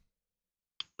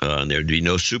 And there'd be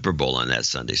no Super Bowl on that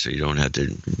Sunday, so you don't have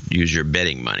to use your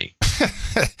betting money.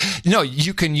 No,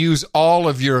 you can use all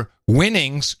of your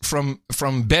winnings from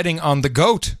betting on the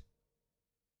GOAT.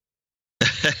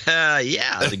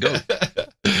 Yeah, the GOAT.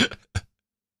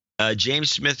 James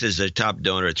Smith is a top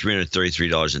donor at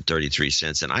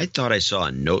 $333.33, and I thought I saw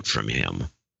a note from him.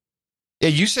 Yeah,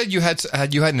 you said you had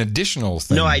an additional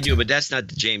thing. No, I do, but that's not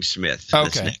James Smith. Okay,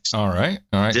 that's next. All right.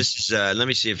 This is. Let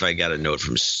me see if I got a note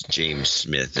from James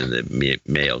Smith in the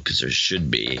mail, because there should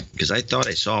be, because I thought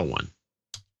I saw one.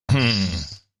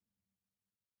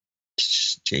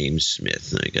 James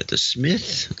Smith. I got the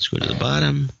Smith. Let's go to the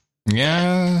bottom.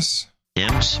 Yes.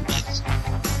 M. Smith.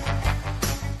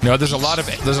 No, there's a lot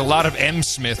of M.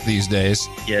 Smith these days.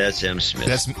 Yeah, that's M. Smith.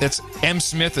 That's M.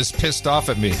 Smith is pissed off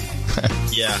at me.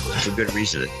 Yeah, for good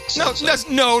reason.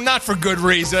 No, not for good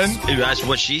reason. That's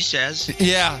what she says.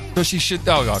 Yeah, so she should.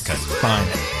 Oh, okay, fine.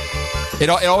 It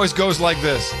always goes like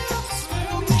this.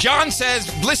 John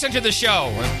says, "Listen to the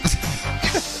show."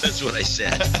 That's what I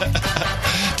said.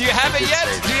 Do you have it yet?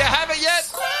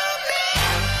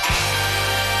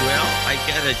 Well, I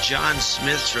got a John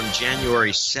Smith from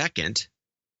January 2nd.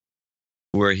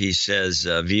 Where he says,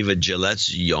 Viva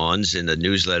Gillette's yawns in the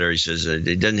newsletter. He says,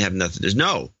 it doesn't have nothing. There's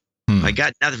I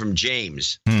got nothing from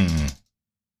James.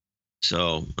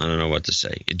 So I don't know what to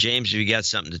say. James, if you got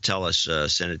something to tell us,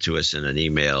 send it to us in an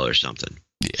email or something.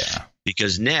 Yeah.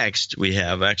 Because next we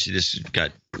have, actually this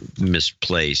got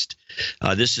misplaced.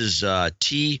 This is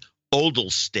T.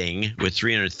 Oldelsting with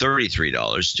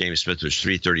 $333. James Smith was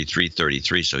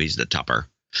 $333.33, so he's the topper.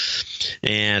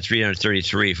 And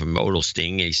 333 from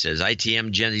Odelsting. He says,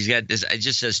 ITM Gents, he's got this, it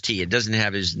just says T. It doesn't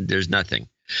have there's nothing.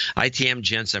 ITM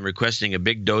Gents, I'm requesting a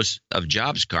big dose of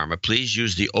Jobs Karma. Please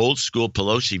use the old school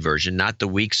Pelosi version, not the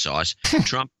weak sauce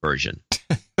Trump version.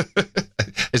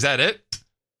 Is that it?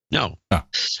 No. Oh.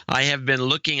 I have been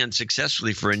looking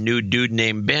unsuccessfully for a new dude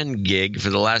named Ben gig for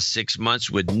the last 6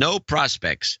 months with no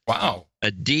prospects. Wow.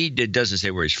 It doesn't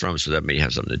say where he's from, so that may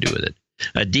have something to do with it.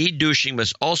 A de-douching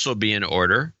must also be in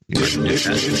order. You've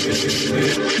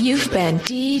been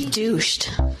de-douched.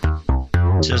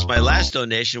 Says my last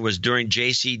donation was during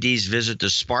JCD's visit to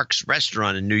Sparks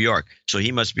Restaurant in New York. So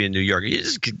he must be in New York.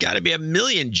 There's got to be 1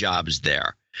 million jobs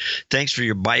there. Thanks for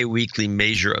your bi-weekly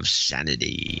measure of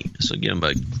sanity. So give him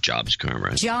a Jobs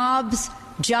Karma. Jobs,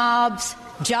 jobs,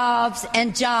 jobs,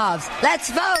 and jobs. Let's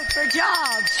vote for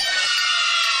jobs.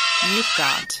 You've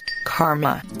got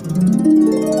karma.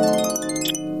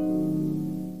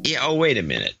 Yeah, oh, wait a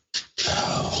minute.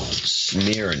 Oh,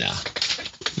 Smyrna.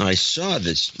 I saw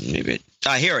this. Maybe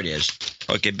here it is.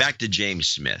 Okay, back to James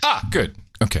Smith. Ah, good.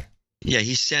 Okay. Yeah,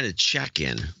 he sent a check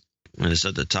in. And it's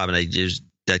at the top, and I just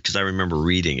that because I remember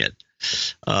reading it.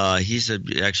 He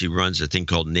actually runs a thing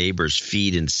called Neighbors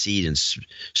Feed and Seed in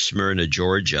Smyrna,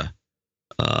 Georgia.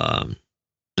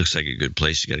 Looks like a good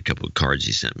place. He got a couple of cards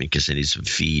he sent me because I need some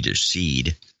feed or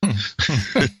seed.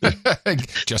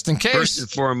 Just in case. First and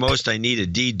foremost, I need a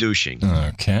de-douching.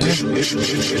 Okay.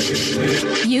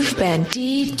 You've been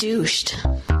de-douched.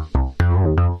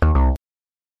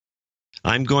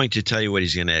 I'm going to tell you what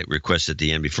he's going to request at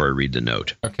the end before I read the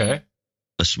note. Okay.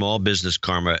 A small business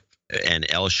karma and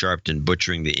L. Sharpton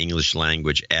butchering the English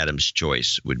language Adam's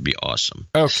choice would be awesome.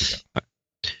 Okay.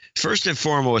 First and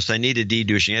foremost, I need a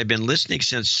de-douching. I've been listening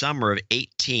since summer of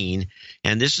 18,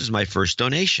 and this is my first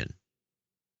donation.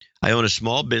 I own a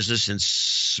small business in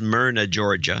Smyrna,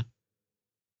 Georgia.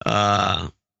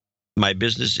 My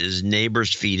business is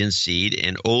Neighbors Feed and Seed,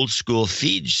 an old-school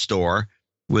feed store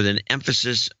with an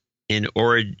emphasis in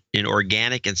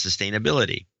organic and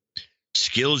sustainability.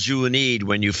 Skills you will need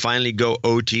when you finally go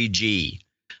OTG.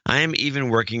 I am even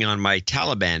working on my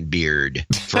Taliban beard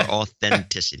for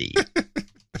authenticity.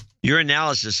 Your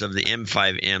analysis of the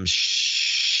M5M's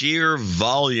sheer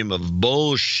volume of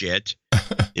bullshit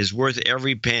is worth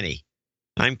every penny.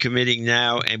 I'm committing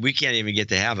now, and we can't even get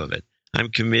to half of it. I'm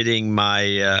committing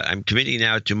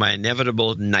now to my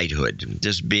inevitable knighthood.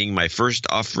 This being my first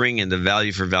offering in the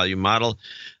value for value model.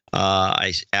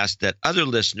 I ask that other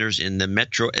listeners in the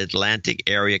Metro Atlantic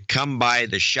area come by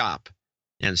the shop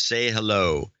and say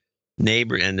hello.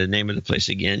 Neighbor, and the name of the place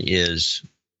again is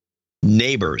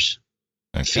Neighbors.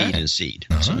 Feed and Seed.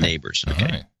 So Neighbors. Okay.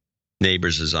 Right.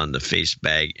 Neighbors is on the face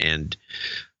bag and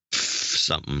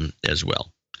something as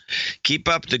well. Keep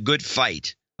up the good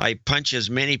fight. I punch as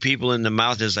many people in the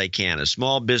mouth as I can. A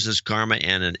small business karma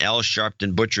and an L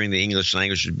Sharpton butchering the English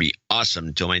language would be awesome.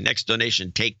 Until my next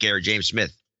donation, take care, James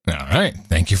Smith. All right.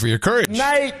 Thank you for your courage.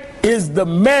 Tonight is the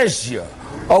measure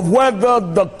of whether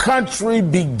the country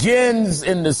begins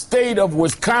in the state of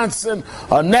Wisconsin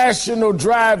a national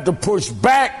drive to push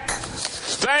back.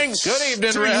 Thanks Good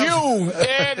evening, to Rev. you,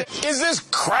 Ed. Is this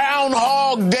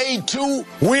Groundhog Day 2?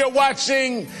 We are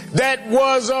watching that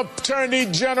was Attorney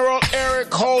General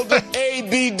Eric Holder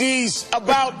ABDs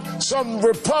about some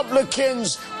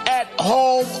Republicans at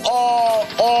home are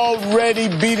already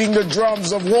beating the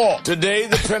drums of war. Today,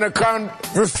 the Pentagon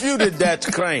refuted that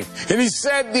claim. And he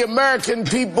said the American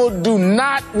people do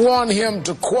not want him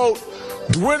to, quote,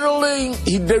 dwindling,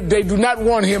 they do not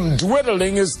want him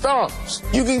dwindling his thumbs.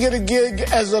 You can get a gig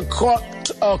as a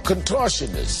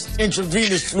contortionist.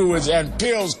 Intravenous fluids and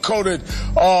pills coated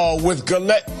with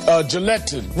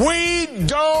gelatin. We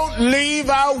don't leave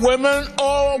our women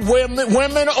or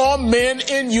men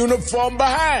in uniform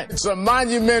behind. It's a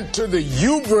monument to the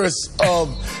hubris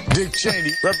of Dick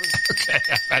Cheney. Okay,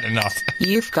 I've had enough.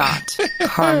 You've got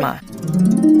karma.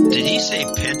 Did he say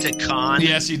Pentacon?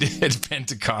 Yes, he did.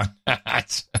 Pentacon.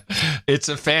 It's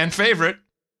a fan favorite.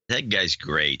 That guy's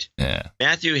great. Yeah.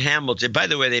 Matthew Hamilton. By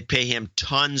the way, they pay him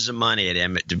tons of money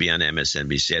to be on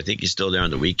MSNBC. I think he's still there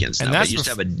on the weekends now. And that's he used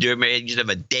to have a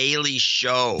daily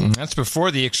show. That's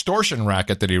before the extortion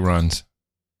racket that he runs.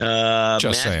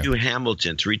 Matthew saying.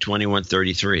 Hamilton,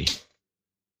 321.33.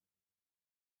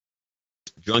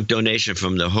 Drunk donation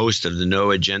from the host of the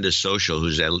No Agenda Social,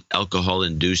 whose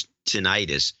alcohol-induced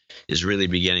tinnitus is really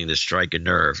beginning to strike a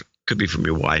nerve. Could be from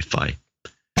your Wi-Fi.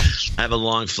 I have a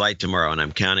long flight tomorrow, and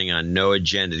I'm counting on No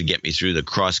Agenda to get me through the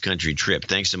cross-country trip.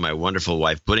 Thanks to my wonderful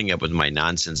wife putting up with my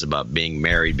nonsense about being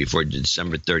married before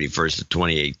December 31st of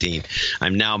 2018.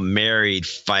 I'm now married,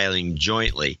 filing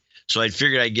jointly. So I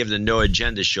figured I'd give the No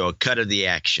Agenda show a cut of the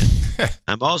action.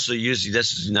 I'm also using –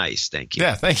 this is nice. Thank you.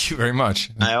 Yeah, thank you very much.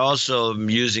 I also am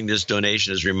using this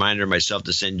donation as a reminder of myself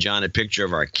to send John a picture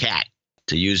of our cat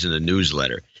to use in the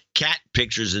newsletter. Cat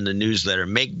pictures in the newsletter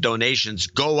make donations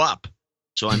go up.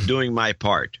 So I'm doing my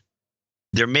part.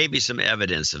 There may be some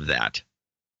evidence of that.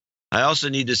 I also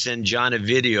need to send John a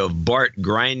video of Bart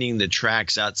grinding the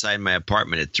tracks outside my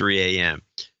apartment at 3 a.m.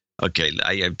 Okay,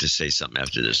 I have to say something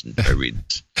after this. I read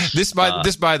this.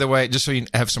 This, by the way, just so you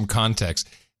have some context,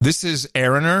 this is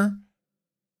Aaroner.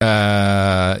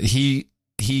 He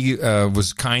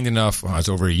was kind enough. Well, it's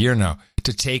over a year now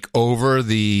to take over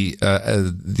the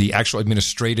actual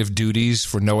administrative duties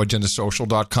for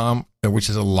NoAgendaSocial.com, which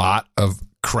is a lot of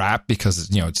crap because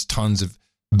it's tons of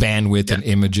bandwidth and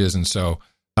images, and so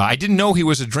I didn't know he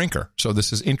was a drinker. So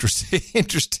this is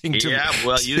interesting to me. Yeah,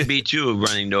 well, you'd be too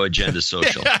running No Agenda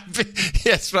Social.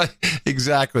 Yes, right,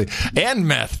 exactly, and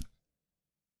meth.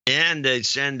 And they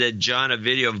send John a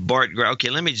video of Bart. Okay,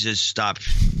 let me just stop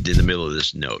in the middle of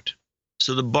this note.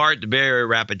 So the BART, the Bay Area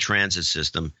Rapid Transit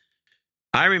System,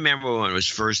 I remember when it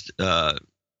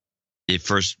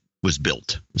first was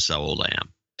built. That's how old I am.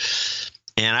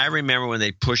 And I remember when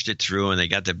they pushed it through and they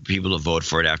got the people to vote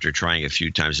for it after trying a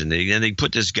few times. And they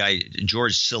put this guy,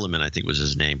 George Silliman, I think was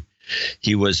his name.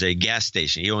 He was a gas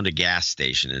station. He owned a gas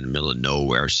station in the middle of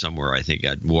nowhere somewhere, I think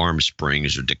at Warm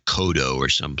Springs or Dakota or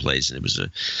someplace. And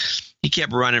he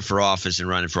kept running for office and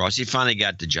running for office. He finally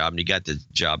got the job, and he got the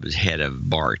job as head of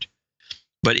BART.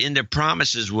 But in the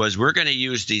promises was, we're going to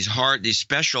use these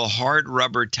special hard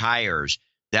rubber tires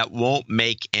that won't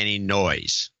make any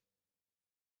noise.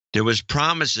 There was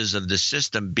promises of the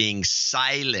system being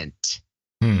silent.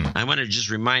 I want to just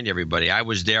remind everybody, I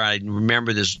was there. I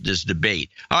remember this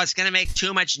debate. Oh, it's going to make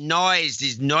too much noise.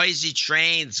 These noisy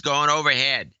trains going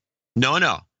overhead. No,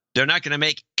 they're not going to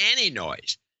make any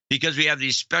noise because we have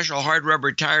these special hard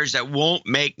rubber tires that won't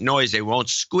make noise. They won't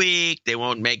squeak. They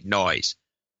won't make noise.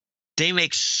 They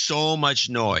make so much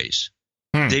noise.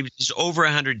 It's over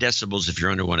 100 decibels if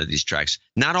you're under one of these tracks.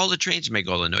 Not all the trains make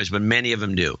all the noise, but many of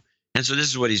them do. And so this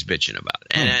is what he's bitching about.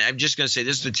 And I'm just going to say,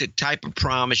 this is the type of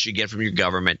promise you get from your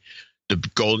government. The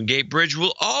Golden Gate Bridge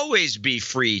will always be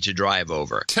free to drive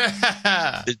over.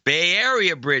 The Bay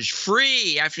Area Bridge,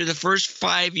 free after the first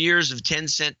 5 years of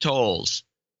 10-cent tolls.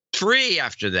 Free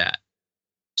after that.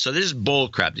 So this is bull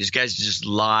crap. These guys just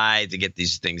lie to get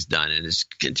these things done, and it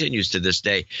continues to this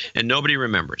day. And nobody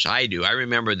remembers. I do. I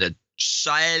remember the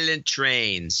silent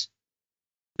trains.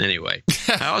 Anyway,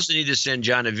 I also need to send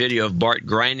John a video of Bart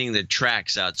grinding the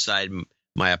tracks outside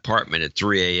my apartment at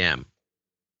 3 a.m.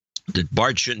 The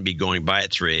BART shouldn't be going by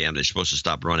at 3 a.m. They're supposed to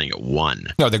stop running at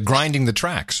 1. No, they're grinding the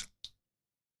tracks.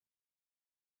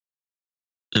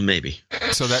 Maybe.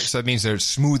 So that means they're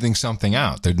smoothing something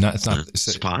out. They're not.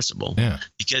 It's possible. Yeah.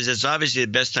 Because it's obviously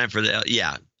the best time for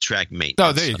track maintenance.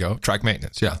 Oh, there you go. Track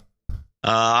maintenance. Yeah.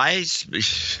 I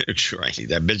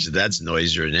bet you that's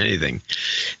noisier than anything.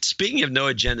 Speaking of No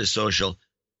Agenda Social,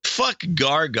 fuck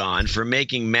Gargon for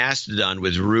making Mastodon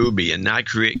with Ruby and not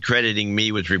crediting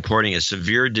me with reporting a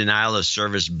severe denial of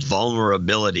service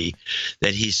vulnerability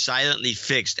that he silently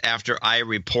fixed after I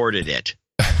reported it.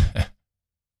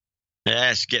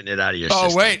 That's getting it out of your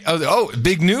system. Oh, wait. Oh,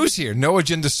 big news here. No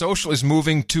Agenda Social is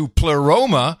moving to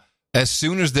Pleroma as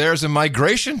soon as there's a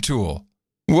migration tool.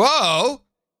 Whoa.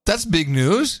 That's big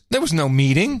news. There was no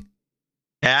meeting.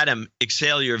 Adam,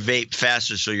 exhale your vape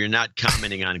faster so you're not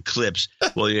commenting on clips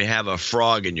while you have a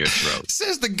frog in your throat.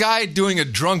 Says the guy doing a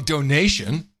drunk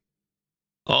donation.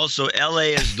 Also,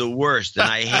 LA is the worst, and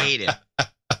I hate it.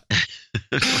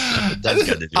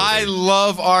 I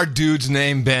love our dude's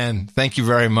name, Ben. Thank you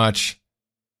very much.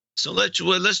 So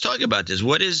let's talk about this.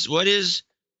 What is?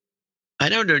 I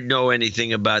don't know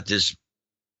anything about this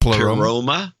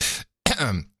Pleroma.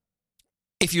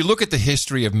 If you look at the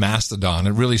history of Mastodon,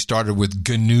 it really started with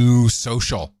GNU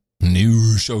Social.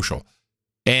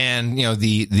 And,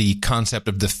 the concept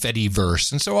of the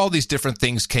Fediverse. And so all these different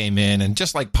things came in. And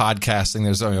just like podcasting,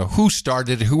 there's who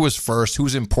started, who was first,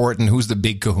 who's important, who's the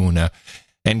big kahuna.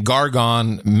 And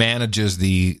Gargon manages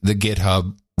the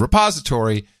GitHub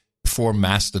repository for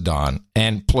Mastodon.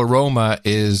 And Pleroma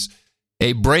is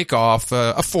a break-off,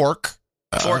 a fork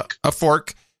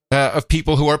of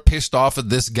people who are pissed off at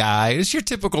this guy. It's your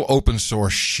typical open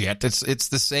source shit. It's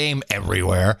the same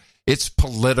everywhere. It's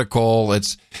political.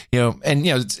 It's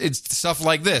stuff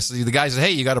like this. The guy says,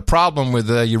 "Hey, you got a problem with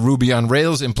your Ruby on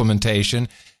Rails implementation,"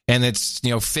 and it's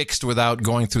fixed without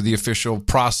going through the official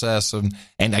process and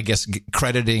I guess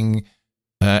crediting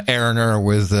Aaroner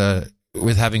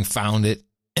with having found it.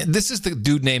 This is the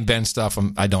dude named Ben stuff.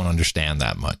 I don't understand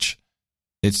that much.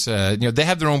 It's they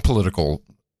have their own political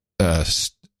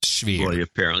sphere. Well,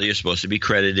 apparently you're supposed to be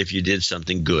credited if you did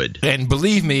something good. And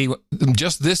believe me,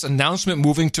 just this announcement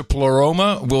moving to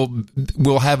Pleroma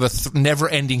will have a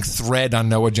never-ending thread on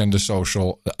No Agenda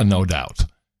Social, no doubt.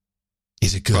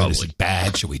 Is it good? Probably. Is it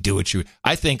bad? Should we do it?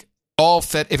 I think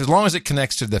as long as it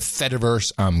connects to the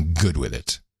Fediverse, I'm good with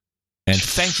it. And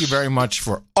thank you very much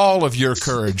for all of your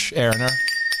courage, Aaroner.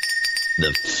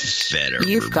 The Fediverse.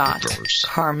 You've got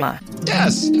karma.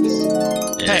 Yes.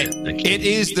 Hey, it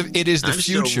is the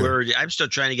future. I'm still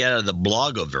trying to get out of the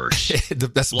blogoverse.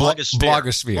 That's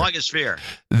blogosphere. Blogosphere.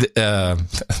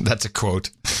 That's a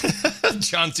quote.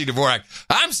 John C. Dvorak.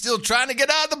 I'm still trying to get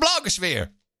out of the blogosphere.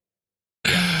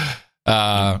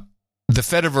 The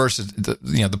Fediverse,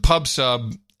 the pub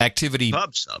sub activity.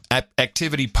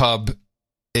 Activity pub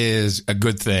is a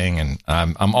good thing, and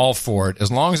I'm all for it.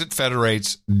 As long as it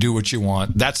federates, do what you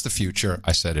want. That's the future.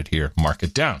 I said it here. Mark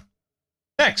it down.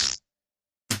 Next.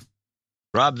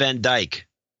 Rob Van Dyke,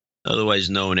 otherwise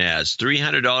known as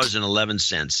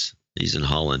 $300.11. He's in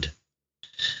Holland.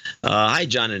 Hi,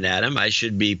 John and Adam. I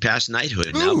should be past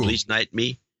knighthood now. Please knight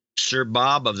me, Sir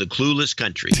Bob of the Clueless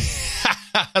Country.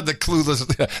 The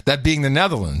Clueless, that being the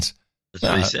Netherlands. That's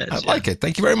what he says. I like it.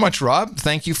 Thank you very much, Rob.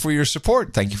 Thank you for your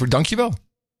support. Thank you for Donkey Bell.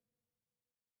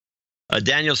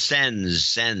 Daniel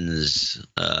Sens,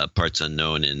 parts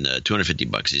unknown, in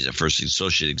 $250. He's a first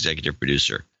associate executive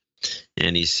producer.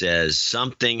 And he says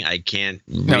something I can't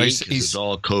read because it's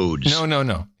all codes.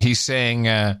 No. He's saying,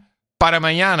 para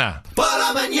mañana.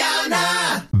 Para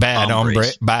mañana.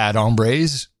 Bad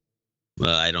hombres.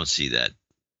 Well, I don't see that.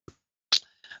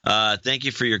 Thank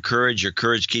you for your courage. Your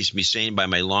courage keeps me sane by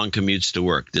my long commutes to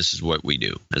work. This is what we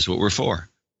do. That's what we're for.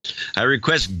 I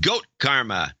request goat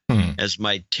karma as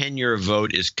my tenure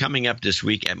vote is coming up this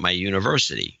week at my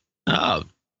university. Oh,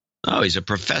 he's a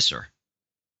professor.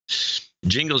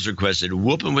 Jingles requested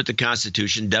whooping with the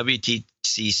Constitution,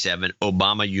 WTC 7,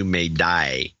 Obama, you may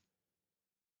die.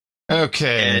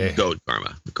 Okay. And goat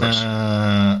karma, of course.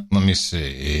 Let me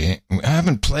see. I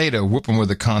haven't played a whooping with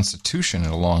the Constitution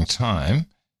in a long time.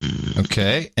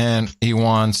 Okay, and he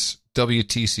wants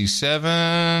WTC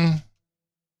 7.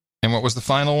 And what was the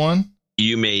final one?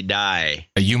 You may die.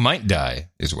 You might die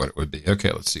is what it would be.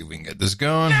 Okay, let's see if we can get this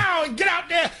going. Now get out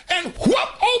there and whoop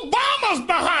Obama's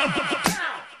behind.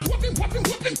 Whooping, whooping,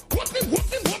 whooping, whooping,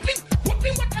 whooping, whooping,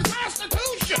 whooping with the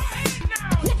Constitution.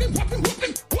 Whooping, whooping,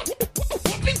 whooping, whooping,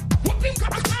 whooping, whooping with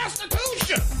the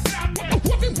Constitution.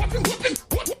 Whooping, whooping, whooping,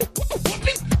 whooping,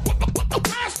 whooping with the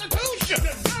Constitution.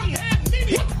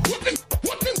 Whooping,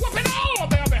 whooping, whooping all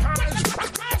their behinds.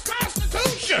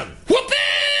 Constitution. Whooping.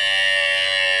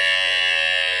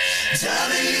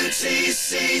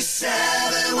 WTC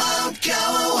 7 won't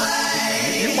go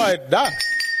away. You might die.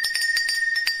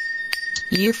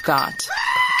 You've got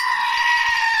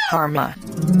karma.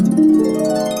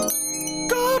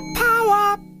 Go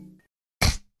power.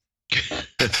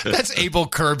 That's Abel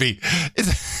Kirby.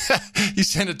 He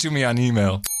sent it to me on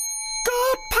email.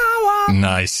 Go power.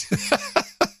 Nice.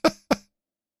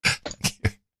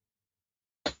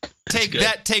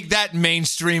 Take that,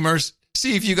 mainstreamers.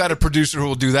 See if you got a producer who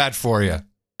will do that for you.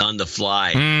 On the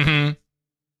fly. Mm-hmm.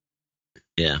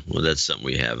 Yeah, well, that's something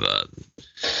we have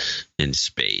in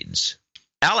spades.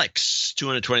 Alex,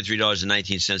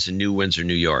 $223.19 in New Windsor,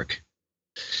 New York.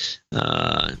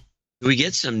 Do we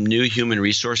get some new human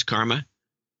resource karma?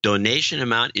 Donation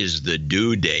amount is the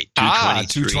due date.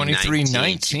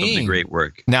 $223.19. Keep up the great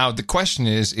work. Now, the question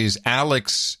is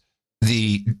Alex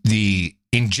the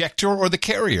injector or the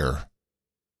carrier?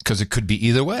 Because it could be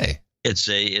either way. It's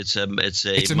a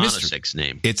monosex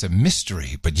name. It's a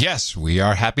mystery. But yes, we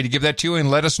are happy to give that to you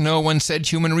and let us know when said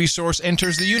human resource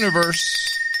enters the universe.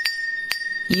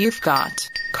 You've got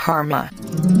karma.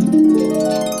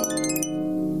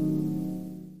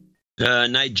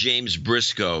 Night James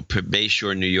Briscoe,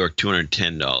 Bayshore, New York,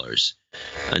 $210.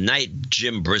 Night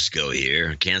Jim Briscoe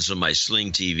here. Cancel my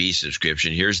Sling TV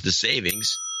subscription. Here's the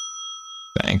savings.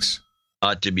 Thanks.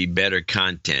 Ought to be better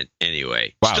content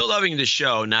anyway. Wow. Still loving the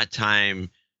show. Not time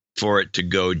for it to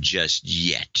go just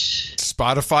yet.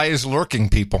 Spotify is lurking,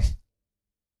 people.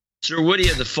 Sir Woody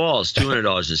of the Falls,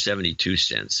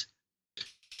 $200.72.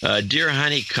 Dear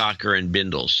Honey Cocker and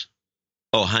Bindles.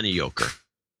 Oh, Honey Yoker.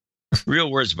 Real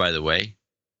words, by the way.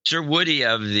 Sir Woody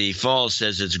of the Falls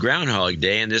says it's Groundhog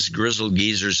Day and this grizzled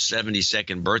geezer's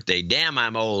 72nd birthday. Damn,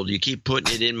 I'm old. You keep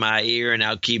putting it in my ear and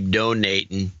I'll keep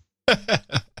donating.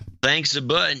 Thanks a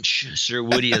bunch, Sir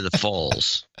Woody of the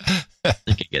Falls. I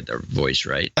think I get the voice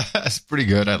right. That's pretty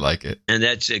good. I like it. And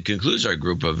it concludes our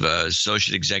group of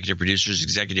associate executive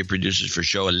producers for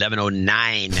show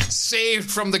 1109. Saved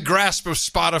from the grasp of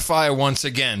Spotify once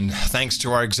again. Thanks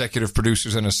to our executive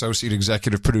producers and associate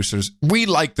executive producers. We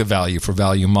like the value for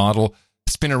value model.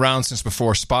 It's been around since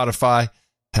before Spotify.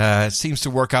 It seems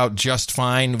to work out just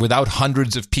fine without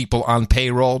hundreds of people on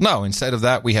payroll. No, instead of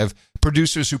that, we have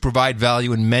producers who provide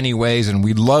value in many ways, and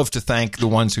we love to thank the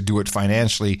ones who do it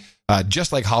financially,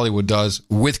 just like Hollywood does,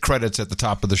 with credits at the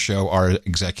top of the show, our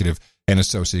executive and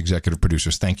associate executive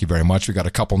producers. Thank you very much. We got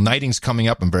a couple nightings coming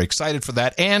up. I'm very excited for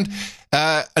that. And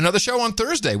another show on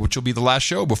Thursday, which will be the last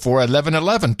show before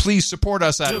 11/11. Please support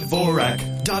us at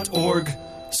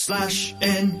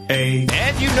Dvorak.org/NA.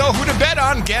 And you know who to bet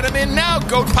on. Get them in now.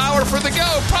 Goat power for the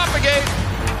go. Propagate.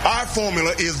 Our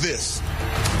formula is this.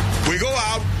 We go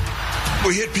out,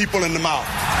 we hit people in the mouth.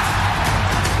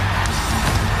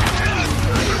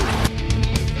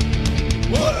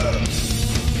 Order.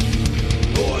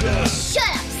 Shut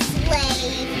up,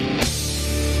 slave.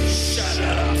 Shut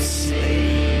up,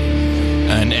 slave.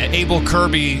 And Abel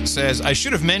Kirby says, I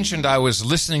should have mentioned I was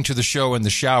listening to the show in the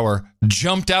shower,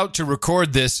 jumped out to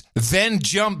record this, then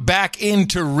jumped back in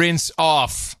to rinse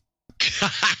off.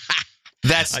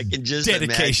 That's I can just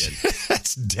dedication. imagine.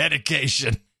 That's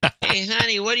dedication. Hey,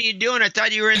 honey, what are you doing? I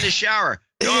thought you were in the shower.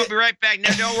 No, I'll be right back. No,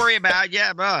 don't worry about it.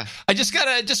 Yeah, bro. I just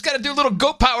gotta do a little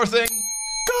goat power thing.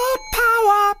 Goat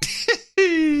power.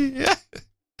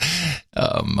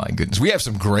 Oh my goodness, we have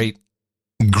some great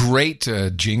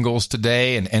jingles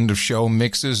today and end of show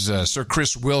mixes. Sir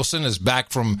Chris Wilson is back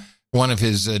from one of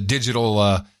his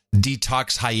digital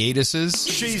detox hiatuses.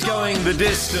 She's going the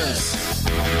distance.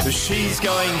 She's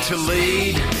going to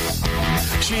lead.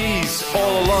 She's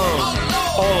all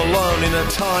alone in a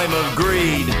time of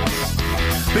greed.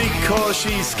 Because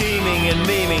she's scheming and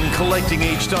memeing, collecting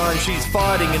each dime. She's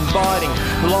fighting and biting,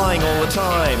 lying all the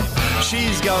time.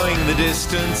 She's going the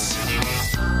distance.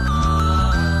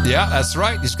 Yeah, that's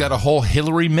right. He's got a whole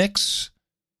Hillary mix.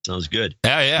 Sounds good.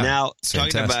 Yeah. Now, It's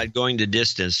talking fantastic. about going the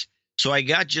distance. So I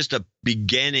got just a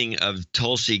beginning of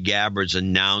Tulsi Gabbard's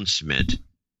announcement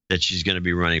that she's going to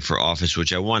be running for office,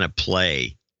 which I want to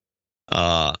play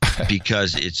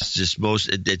because it's just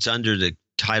it's under the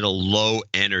title Low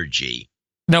Energy.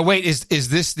 Now, wait, is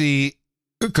this the...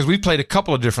 Because we played a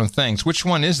couple of different things. Which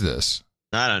one is this?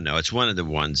 I don't know. It's one of the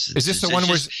ones. Is this the one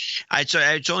where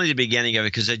it's only the beginning of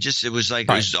it because it was like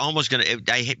it was almost gonna.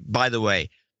 By the way,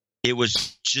 it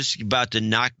was just about to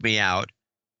knock me out,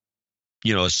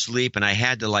 asleep, and I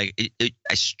had to I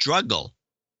struggle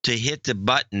to hit the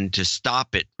button to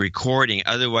stop it recording.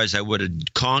 Otherwise, I would have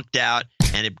conked out,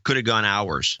 and it could have gone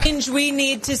hours. Change we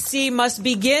need to see must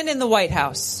begin in the White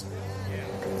House,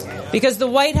 because the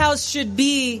White House should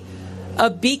be a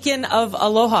beacon of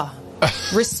aloha.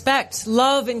 Respect,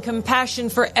 love, and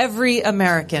compassion for every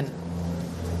American.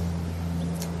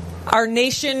 Our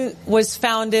nation was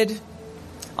founded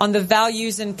on the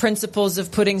values and principles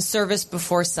of putting service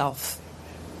before self.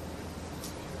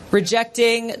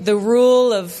 Rejecting the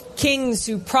rule of kings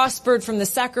who prospered from the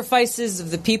sacrifices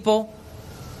of the people,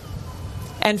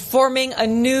 and forming a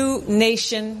new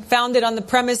nation founded on the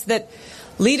premise that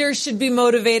leaders should be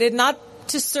motivated not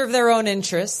to serve their own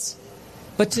interests,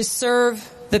 but to serve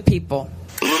the people.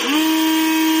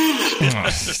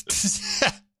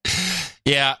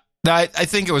 Yeah, I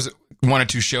think it was one or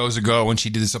two shows ago when she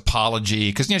did this apology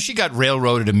because she got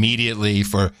railroaded immediately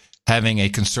for having a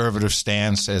conservative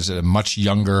stance as a much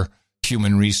younger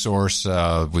human resource,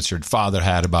 which her father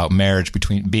had about marriage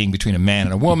being between a man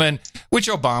and a woman, which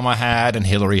Obama had and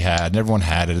Hillary had, and everyone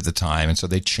had it at the time, and so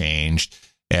they changed.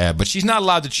 But she's not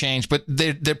allowed to change. But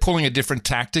they're pulling a different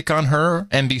tactic on her.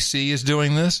 NBC is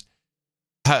doing this.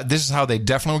 This is how they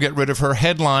definitely will get rid of her.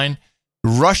 Headline: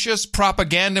 Russia's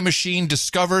propaganda machine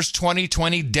discovers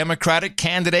 2020 Democratic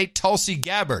candidate Tulsi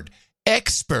Gabbard.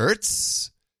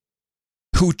 Experts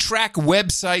who track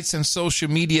websites and social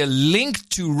media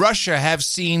linked to Russia have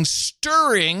seen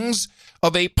stirrings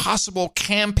of a possible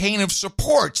campaign of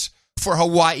support for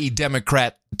Hawaii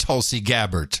Democrat Tulsi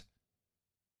Gabbard.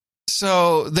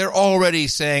 So they're already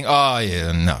saying, oh,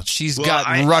 yeah, no, she's got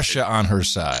Russia on her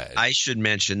side. I should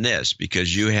mention this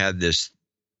because you had this.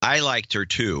 I liked her,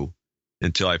 too,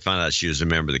 until I found out she was a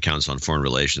member of the Council on Foreign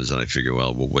Relations. And I figured,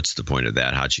 well, what's the point of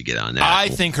that? How'd she get on that? I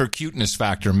think her cuteness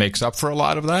factor makes up for a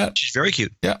lot of that. She's very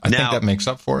cute. Yeah, I think that makes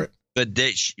up for it. But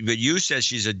you said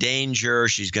she's a danger.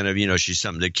 She's going to, she's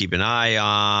something to keep an eye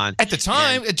on. At the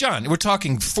time, John, we're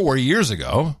talking 4 years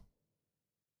ago.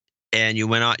 And you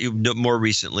went on, more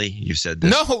recently, you said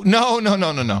this.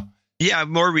 No. Yeah,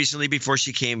 more recently before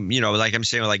she came, like I'm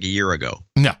saying, like a year ago.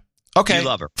 No. Okay. You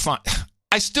love her. Fine.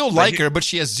 I still like her, but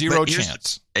she has zero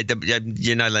chance.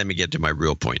 You're not letting me get to my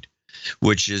real point,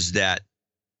 which is that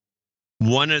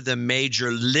one of the major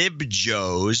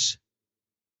libjos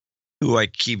who I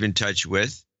keep in touch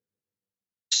with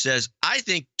says, I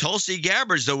think Tulsi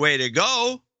Gabbard's the way to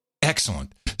go.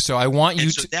 Excellent. So I want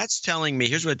you to. That's telling me.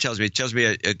 Here's what it tells me. It tells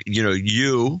me,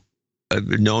 you, a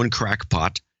known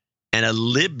crackpot, and a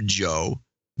libjo,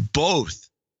 both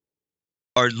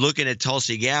are looking at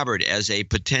Tulsi Gabbard as a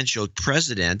potential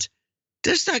president.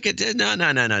 This not get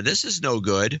no. This is no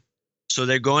good. So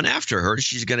they're going after her.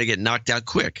 She's going to get knocked out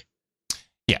quick.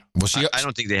 Yeah. Well, I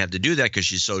don't think they have to do that because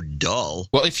she's so dull.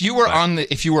 Well, if you were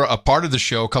a part of the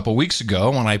show a couple weeks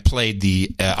ago when I played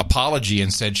the apology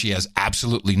and said she has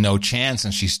absolutely no chance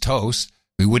and she's toast,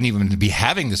 we wouldn't even be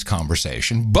having this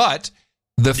conversation. But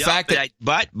the fact that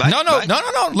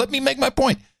no, let me make my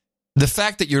point. The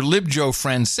fact that your LibJo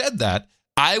friend said that,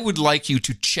 I would like you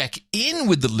to check in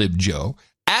with the LibJo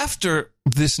after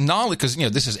this knowledge, because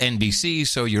this is NBC,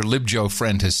 so your LibJo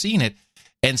friend has seen it.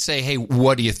 And say, hey,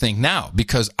 what do you think now?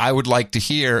 Because I would like to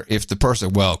hear if the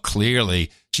person, well, clearly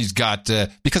she's got,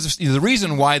 because the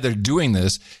reason why they're doing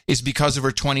this is because of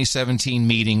her 2017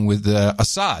 meeting with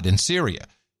Assad in Syria.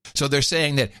 So they're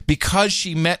saying that because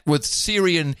she met with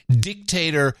Syrian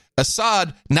dictator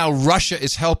Assad, now Russia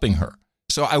is helping her.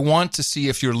 So I want to see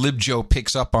if your LibJo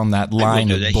picks up on that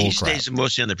line of bullcrap. He stays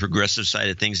mostly on the progressive side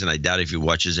of things, and I doubt if he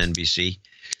watches NBC.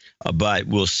 But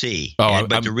we'll see.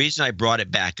 But the reason I brought it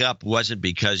back up wasn't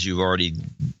because you've already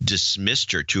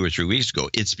dismissed her 2 or 3 weeks ago.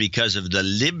 It's because of the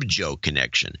LibJo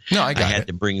connection. No, I had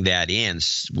to bring that in,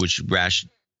 which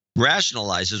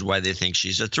rationalizes why they think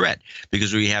she's a threat.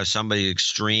 Because we have somebody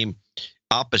extreme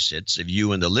opposites of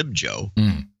you and the LibJo.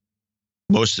 Mm.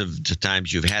 Most of the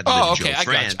times you've had LibJo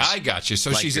friends. I got you. So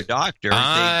like she's a doctor.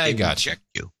 They reject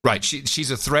you. Right.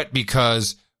 She's a threat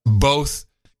because both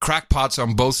crackpots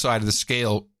on both sides of the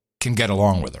scale can get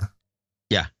along with her.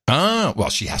 Yeah. Well,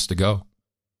 she has to go.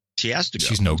 She has to go.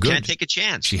 She's no good. You can't take a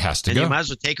chance. She has to go. go. You might as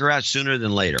well take her out sooner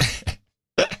than later.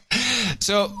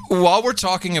 So while we're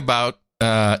talking about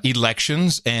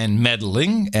elections and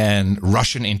meddling and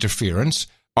Russian interference,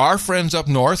 our friends up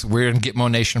north, we're in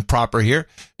Gitmo Nation proper here,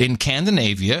 in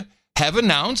Scandinavia, have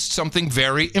announced something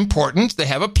very important. They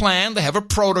have a plan. They have a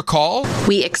protocol.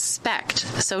 We expect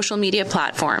social media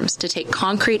platforms to take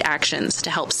concrete actions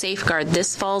to help safeguard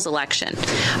this fall's election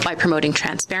by promoting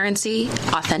transparency,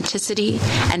 authenticity,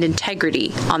 and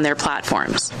integrity on their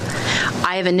platforms.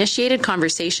 I have initiated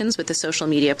conversations with the social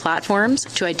media platforms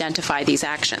to identify these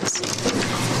actions.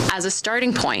 As a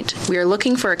starting point, we are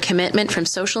looking for a commitment from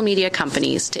social media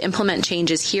companies to implement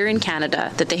changes here in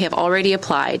Canada that they have already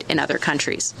applied in other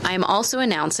countries. I am also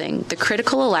announcing the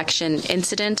Critical Election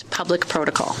Incident Public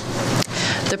Protocol.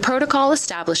 The protocol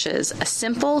establishes a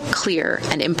simple, clear,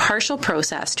 and impartial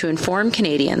process to inform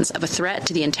Canadians of a threat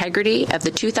to the integrity of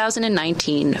the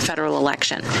 2019 federal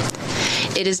election.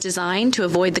 It is designed to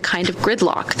avoid the kind of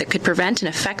gridlock that could prevent an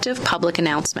effective public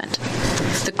announcement.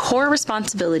 The core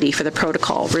responsibility for the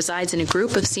protocol resides in a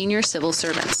group of senior civil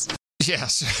servants.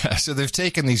 Yes, so they've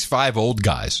taken these 5 old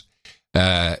guys,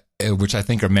 which I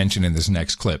think are mentioned in this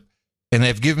next clip, and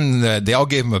they all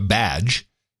gave them a badge.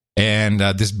 And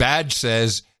this badge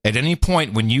says, at any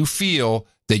point when you feel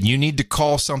that you need to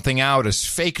call something out as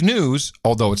fake news,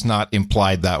 although it's not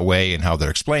implied that way in how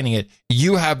they're explaining it,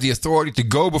 you have the authority to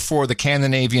go before the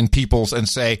Scandinavian peoples and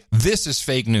say, this is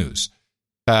fake news.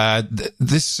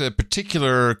 This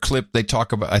particular clip they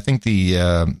talk about, I think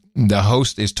the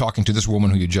host is talking to this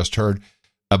woman who you just heard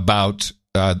about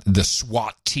the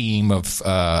SWAT team of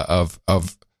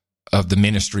the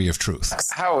Ministry of Truth.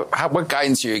 What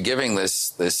guidance are you giving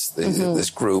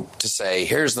this group to say,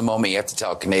 here's the moment you have to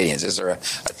tell Canadians? Is there a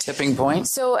tipping point?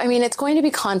 So, I mean, it's going to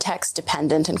be context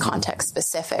dependent and context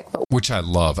specific. Which I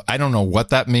love. I don't know what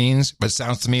that means, but it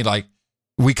sounds to me like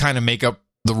we kind of make up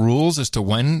the rules as to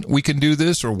when we can do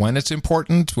this or when it's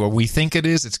important, or we think it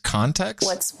is. It's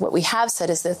context. What we have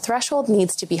said is the threshold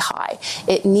needs to be high.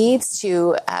 It needs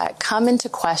to come into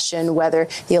question whether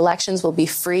the elections will be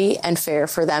free and fair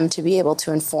for them to be able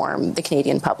to inform the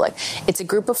Canadian public. It's a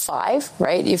group of 5,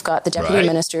 right? You've got the Deputy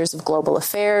Ministers of Global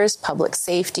Affairs, Public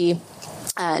Safety,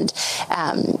 and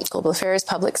Global Affairs,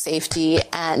 Public Safety,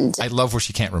 and I love where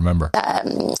she can't remember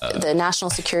the National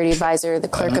Security Advisor, the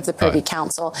Clerk of the Privy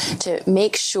Council, to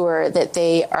make sure that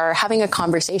they are having a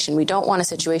conversation. We don't want a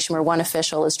situation where one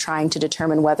official is trying to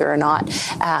determine whether or not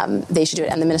they should do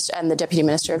it, and the Deputy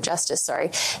Minister of Justice,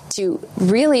 to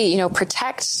really,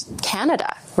 protect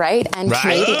Canada, right, and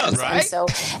Canadians. And so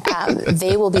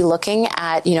they will be looking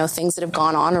at things that have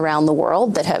gone on around the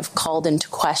world that have called into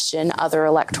question other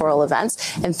electoral events,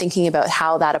 and thinking about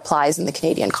how that applies in the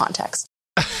Canadian context.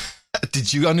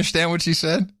 Did you understand what she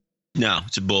said? No,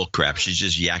 it's a bull crap. She's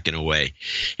just yakking away.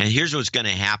 And here's what's going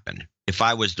to happen. If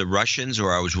I was the Russians,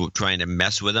 or I was trying to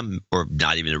mess with them, or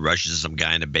not even the Russians, some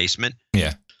guy in the basement,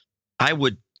 I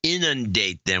would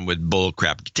inundate them with bull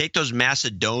crap. Take those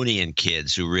Macedonian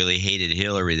kids who really hated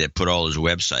Hillary that put all those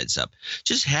websites up.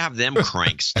 Just have them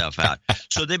crank stuff out.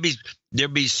 So they'd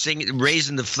be singing,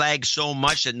 raising the flag so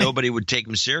much that nobody would take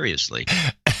them seriously.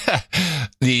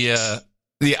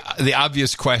 The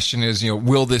obvious question is,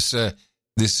 will this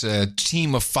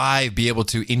team of 5 be able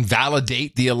to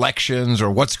invalidate the elections,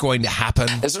 or what's going to happen?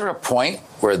 Is there a point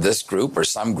where this group or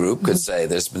some group could say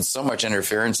there's been so much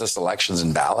interference this election's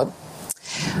invalid?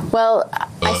 Well,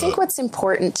 I think what's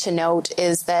important to note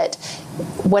is that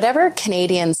whatever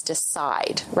Canadians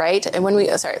decide, right? And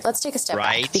let's take a step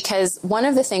back, because one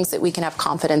of the things that we can have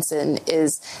confidence in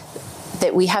is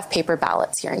that we have paper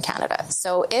ballots here in Canada.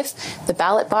 So if the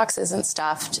ballot box isn't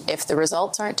stuffed, if the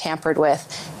results aren't tampered with,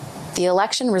 the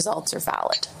election results are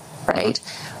valid, right?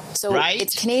 So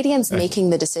it's Canadians making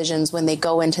the decisions when they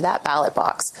go into that ballot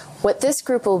box. What this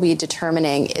group will be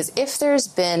determining is if there's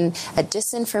been a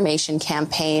disinformation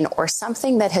campaign or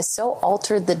something that has so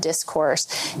altered the discourse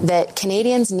that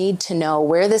Canadians need to know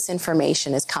where this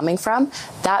information is coming from.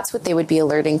 That's what they would be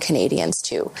alerting Canadians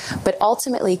to. But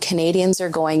ultimately, Canadians are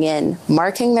going in,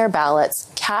 marking their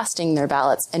ballots, casting their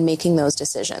ballots, and making those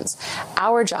decisions.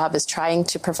 Our job is trying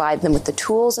to provide them with the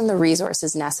tools and the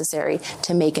resources necessary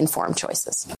to make informed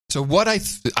choices. So what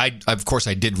of course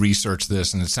I did research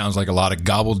this, and it sounds like a lot of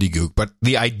gobbledygook, but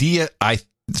the idea,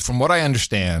 from what I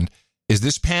understand, is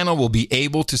this panel will be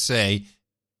able to say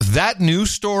that news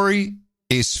story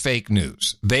is fake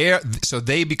news. So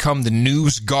they become the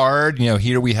news guard.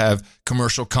 Here we have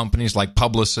commercial companies like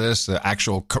Publicis, the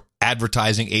actual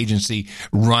advertising agency,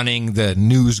 running the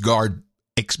news guard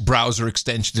browser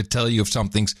extension to tell you if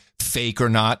something's fake or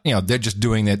not. They're just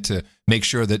doing it to make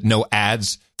sure that no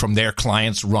ads from their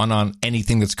clients run on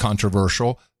anything that's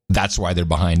controversial. That's why they're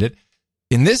behind it.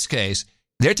 In this case,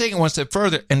 they're taking one step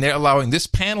further, and they're allowing this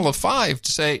panel of 5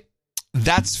 to say,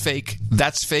 that's fake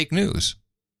news.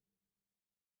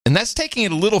 And that's taking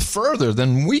it a little further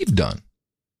than we've done.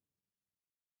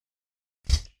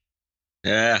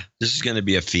 Yeah, this is going to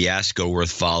be a fiasco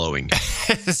worth following.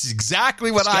 That's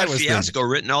exactly what I was thinking. Fiasco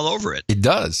written all over it. It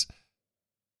does.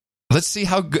 Let's see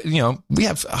how good,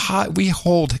 we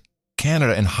hold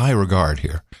Canada in high regard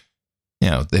here.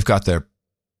 They've got their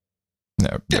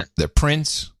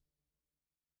prince.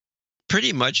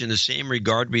 Pretty much in the same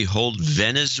regard we hold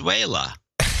Venezuela.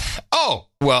 Oh,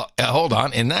 well, hold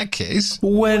on. In that case,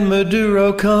 when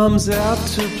Maduro comes out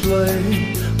to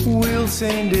play, we'll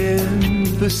send in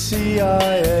the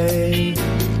CIA.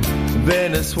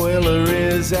 Venezuela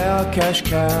is our cash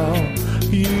cow.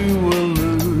 You will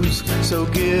lose, so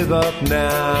give up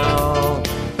now.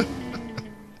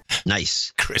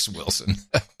 Nice. Chris Wilson.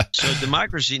 So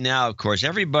Democracy Now!, of course,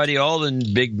 everybody, all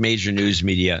the big major news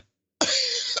media,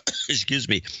 excuse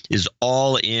me, is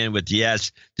all in with,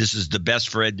 yes, this is the best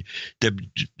for it.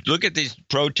 Look at these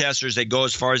protesters. They go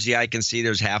as far as the eye can see.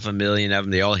 There's 500,000 of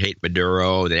them. They all hate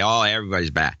Maduro.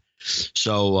 Everybody's bad.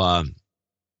 So, and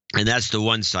that's the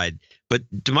one side. But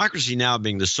Democracy Now!,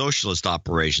 being the socialist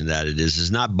operation that it is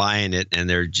not buying it. And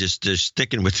they're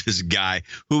sticking with this guy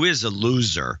who is a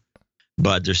loser.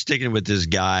 But they're sticking with this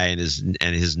guy and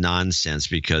his nonsense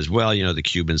because, well, the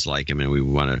Cubans like him, and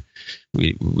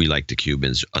we like the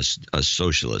Cubans as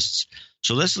socialists.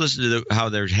 So let's listen to how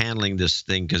they're handling this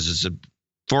thing, because it's a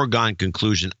foregone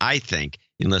conclusion, I think,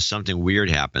 unless something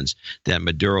weird happens, that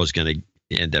Maduro is going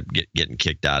to end up getting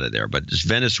kicked out of there. But this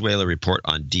Venezuela report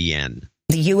on DN.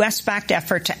 The U.S.-backed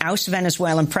effort to oust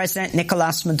Venezuelan President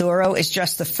Nicolas Maduro is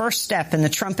just the first step in the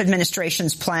Trump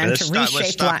administration's plan to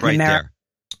reshape Latin America.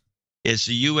 It's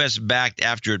the U.S. backed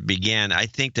after it began. I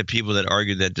think the people that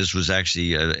argued that this was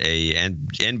actually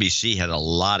and NBC had a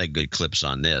lot of good clips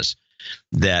on this,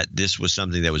 that this was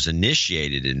something that was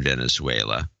initiated in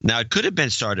Venezuela. Now, it could have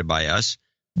been started by us,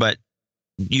 but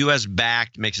U.S.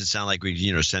 backed makes it sound like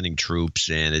we're sending troops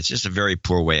in. It's just a very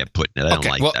poor way of putting it. I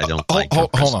don't like.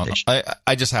 Hold on.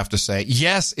 I just have to say,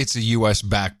 yes, it's a U.S.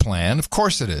 backed plan. Of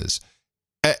course it is.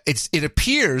 It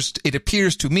appears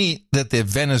to me that the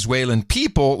Venezuelan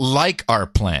people like our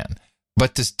plan,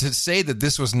 but to say that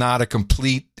this was not a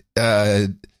complete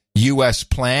U.S.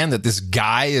 plan, that this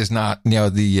guy is not,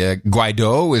 the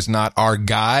Guaido is not our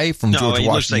guy from George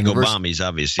Washington University. Looks like Obama's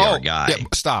obviously our guy. Yeah,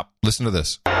 stop. Listen to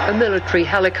this. A military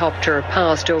helicopter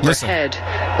passed overhead,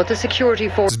 but the security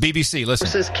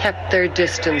forces kept their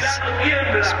distance.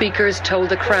 Speakers told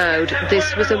the crowd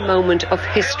this was a moment of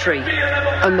history,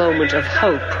 a moment of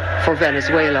hope for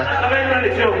Venezuela.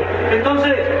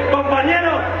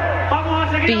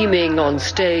 Beaming on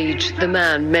stage, the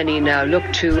man many now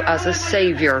look to as a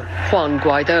savior, Juan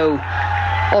Guaido,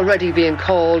 already being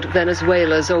called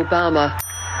Venezuela's Obama.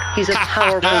 He's a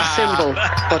powerful symbol,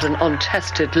 but an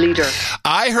untested leader.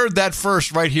 I heard that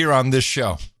first right here on this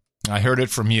show. I heard it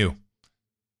from you.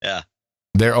 Yeah.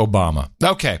 They're Obama.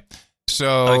 Okay.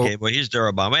 Okay, well, here's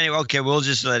their Obama. Anyway, okay, we'll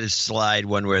just let it slide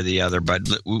one way or the other. But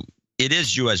it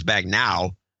is U.S. back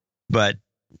now, but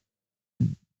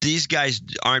these guys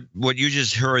aren't. What you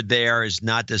just heard there is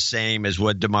not the same as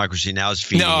what Democracy Now! Is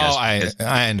feeding us. No, I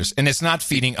understand. And it's not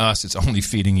feeding us. It's only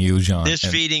feeding you, John. It's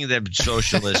feeding the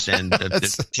socialists and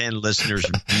the 10 listeners.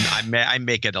 I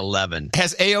make it 11.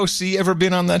 Has AOC ever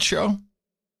been on that show?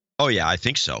 Oh, yeah, I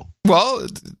think so. Well,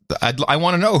 I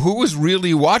want to know who was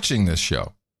really watching this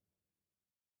show.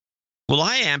 Well,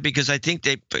 I am, because I think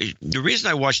the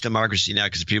reason I watch Democracy Now!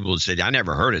 Because people would say, I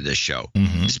never heard of this show.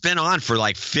 Mm-hmm. It's been on for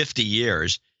like 50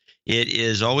 years. It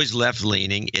is always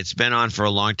left-leaning. It's been on for a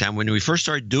long time. When we first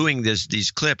started doing these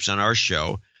clips on our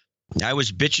show, I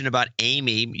was bitching about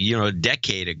Amy, a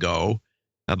decade ago,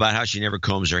 about how she never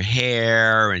combs her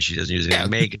hair and she doesn't use any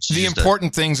makeup. The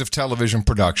important things of television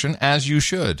production, as you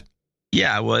should.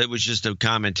 Yeah, well, it was just a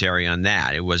commentary on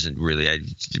that. It wasn't really.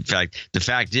 In fact, the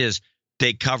fact is,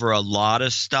 they cover a lot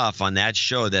of stuff on that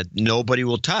show that nobody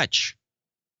will touch.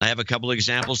 I have a couple of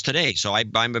examples today. So I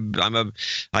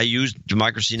use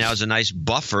Democracy Now! As a nice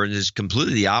buffer, and it's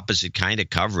completely the opposite kind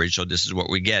of coverage. So this is what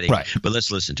we're getting. Right. But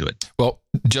let's listen to it. Well,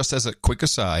 just as a quick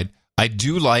aside, I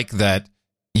do like that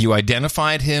you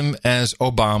identified him as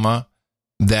Obama,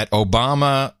 that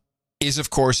Obama is, of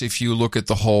course, if you look at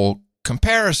the whole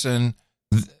comparison,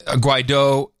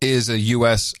 Guaido is a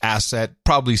U.S. asset,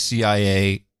 probably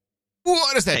CIA.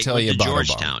 What does that tell you about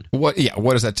Georgetown? Obama?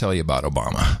 What does that tell you about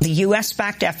Obama? The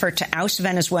U.S.-backed effort to oust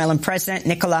Venezuelan President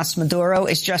Nicolas Maduro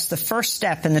is just the first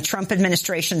step in the Trump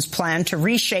administration's plan to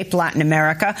reshape Latin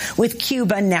America, with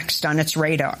Cuba next on its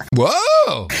radar.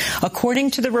 Whoa!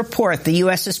 According to the report, the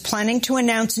U.S. is planning to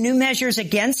announce new measures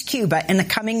against Cuba in the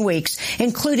coming weeks,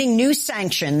 including new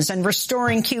sanctions and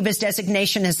restoring Cuba's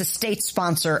designation as a state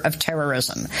sponsor of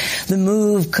terrorism. The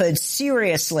move could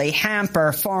seriously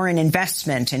hamper foreign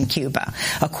investment in Cuba. Cuba.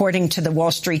 According to the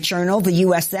Wall Street Journal, the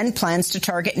U.S. then plans to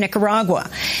target Nicaragua.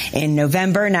 In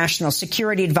November, National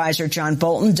Security Advisor John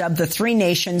Bolton dubbed the three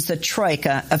nations the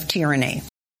Troika of tyranny.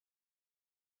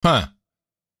 Huh.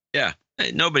 Yeah.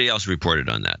 Nobody else reported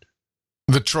on that.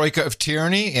 The Troika of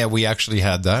tyranny? Yeah, we actually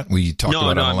had that. We talked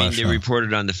about it on the last show. They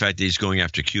reported on the fact that he's going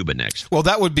after Cuba next. Well,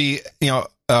 that would be,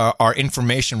 our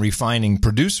information refining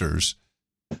producers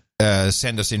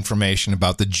send us information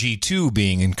about the G2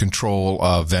 being in control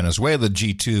of Venezuela.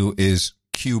 G2 is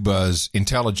Cuba's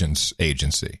intelligence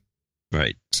agency.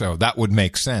 Right. So that would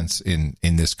make sense in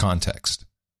this context.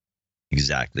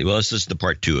 Exactly. Well, this is the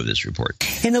part 2 of this report.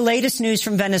 In the latest news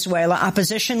from Venezuela,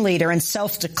 opposition leader and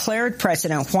self-declared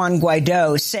President Juan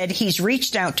Guaido said he's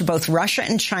reached out to both Russia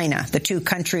and China. The two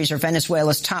countries are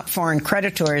Venezuela's top foreign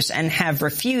creditors and have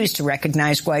refused to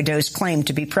recognize Guaido's claim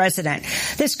to be president.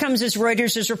 This comes as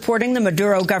Reuters is reporting the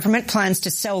Maduro government plans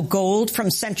to sell gold from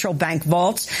central bank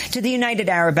vaults to the United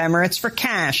Arab Emirates for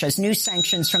cash as new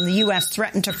sanctions from the U.S.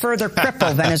 threaten to further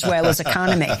cripple Venezuela's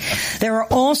economy. There are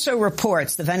also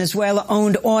reports the Venezuela-owned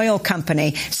oil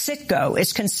company Citgo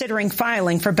is considering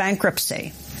filing for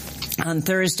bankruptcy. On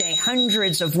Thursday,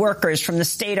 hundreds of workers from the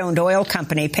state-owned oil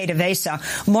company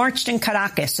PDVSA marched in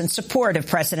Caracas in support of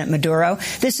President Maduro.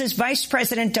 This is Vice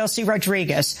President Delcy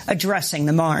Rodriguez addressing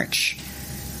the march.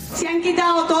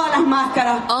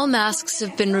 All masks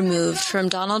have been removed from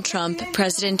Donald Trump,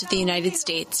 President of the United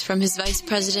States, from his Vice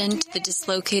President, the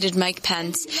dislocated Mike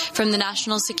Pence, from the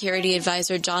National Security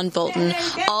Advisor John Bolton.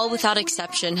 All without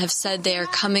exception have said they are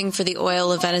coming for the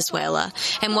oil of Venezuela.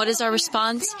 And what is our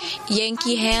response?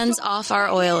 Yankee hands off our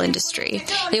oil industry.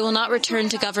 They will not return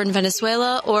to govern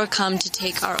Venezuela or come to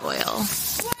take our oil.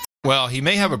 Well, he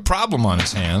may have a problem on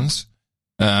his hands.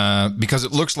 Because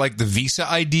it looks like the visa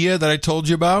idea that I told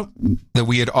you about, that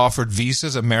we had offered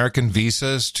visas, American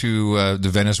visas to the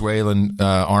Venezuelan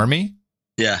army.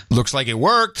 Yeah. Looks like it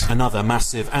worked. Another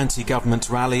massive anti-government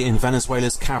rally in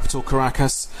Venezuela's capital,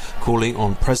 Caracas, calling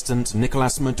on President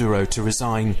Nicolas Maduro to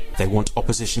resign. They want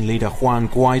opposition leader Juan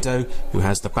Guaido, who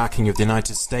has the backing of the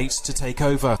United States, to take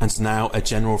over. And now a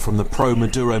general from the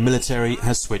pro-Maduro military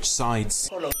has switched sides.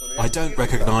 I don't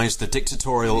recognize the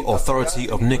dictatorial authority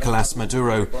of Nicolas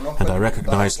Maduro, and I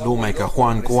recognize lawmaker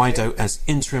Juan Guaido as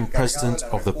interim president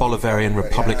of the Bolivarian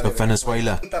Republic of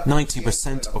Venezuela.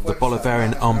 90% of the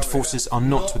Bolivarian armed forces are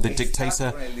not with the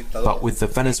dictator, but with the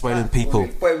Venezuelan people.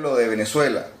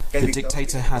 The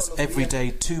dictator has every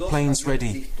day 2 planes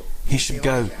ready. He should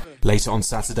go. Later on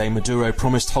Saturday, Maduro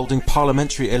promised holding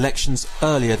parliamentary elections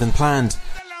earlier than planned.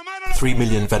 3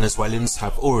 million Venezuelans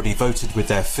have already voted with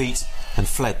their feet and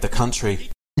fled the country.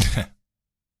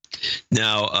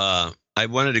 Now, I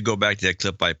wanted to go back to that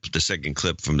clip, the second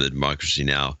clip from the Democracy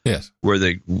Now! Yes, where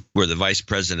the vice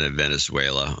president of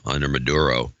Venezuela under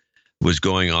Maduro was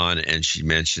going on, and she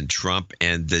mentioned Trump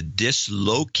and the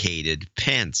dislocated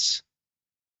Pence.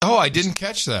 Oh, I didn't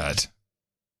catch that.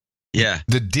 Yeah.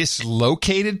 The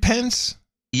dislocated Pence?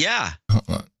 Yeah.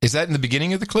 Is that in the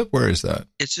beginning of the clip? Where is that?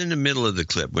 It's in the middle of the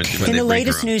clip. When in the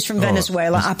latest news from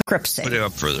Venezuela, Put it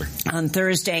up further. On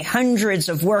Thursday, hundreds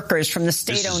of workers from the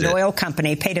state-owned oil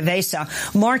company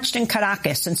PDVSA marched in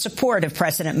Caracas in support of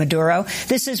President Maduro.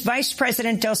 This is Vice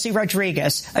President Delcy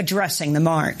Rodriguez addressing the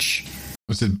march.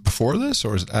 Was it before this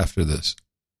or is it after this?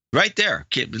 Right there.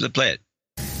 Play it.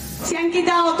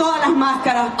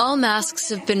 All masks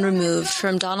have been removed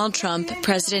from Donald Trump,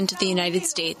 President of the United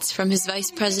States, from his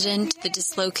Vice President, the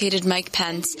dislocated Mike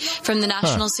Pence, from the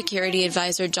National Security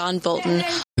Advisor John Bolton.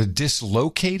 The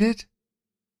dislocated?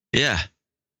 Yeah.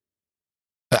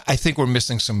 I think we're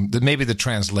missing maybe the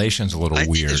translation's a little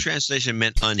weird. The translation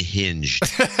meant unhinged.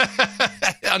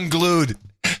 Unglued.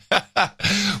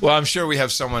 Well, I'm sure we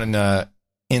have someone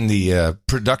in the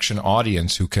production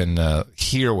audience who can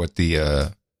hear what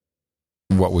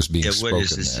was being spoken what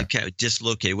is this? there.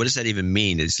 Dislocated. What does that even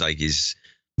mean? It's like he's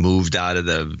moved out of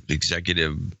the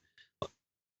executive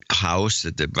house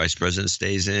that the vice president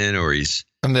stays in, or he's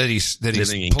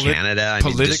living in Canada.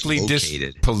 Politically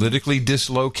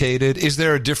dislocated. Is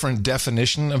there a different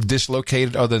definition of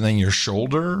dislocated other than your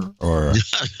shoulder? Or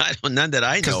none that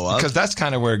I know of. Because that's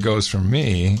kind of where it goes for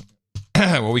me.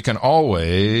 Well, we can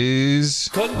always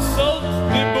consult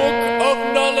the book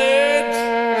of knowledge.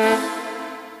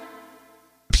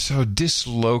 So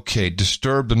dislocate,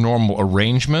 disturb the normal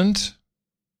arrangement,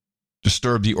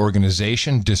 disturb the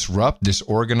organization, disrupt,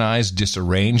 disorganize,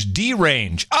 disarrange,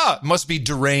 derange. It must be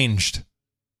deranged.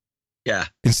 Yeah.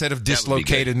 Instead of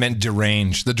dislocated meant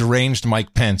deranged. The deranged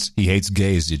Mike Pence. He hates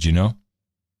gays, did you know?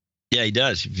 Yeah, he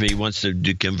does. He wants to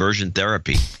do conversion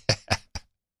therapy.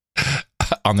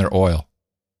 On their oil.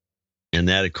 And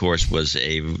that, of course, was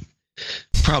a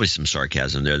Probably some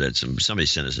sarcasm there. That somebody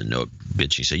sent us a note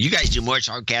bitching. So you guys do more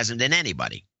sarcasm than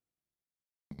anybody.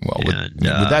 Well, with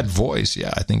that voice,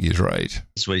 yeah, I think he's right.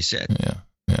 That's what he said.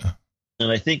 Yeah.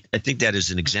 And I think that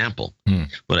is an example.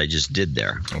 What I just did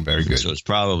there. Oh, very good. So it's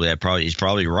probably he's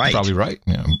probably right. Probably right.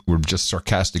 Yeah, we're just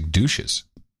sarcastic douches.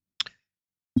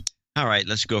 All right,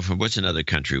 let's go from what's another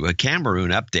country? Well,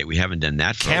 Cameroon update. We haven't done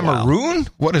that for a while. Cameroon?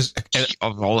 What is...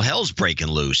 all hell's breaking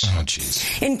loose. Oh,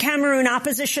 jeez. In Cameroon,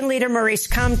 opposition leader Maurice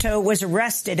Kamto was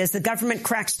arrested as the government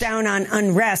cracks down on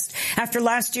unrest after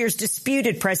last year's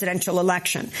disputed presidential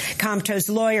election. Kamto's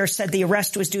lawyer said the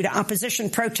arrest was due to opposition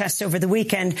protests over the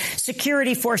weekend.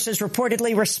 Security forces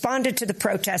reportedly responded to the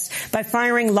protests by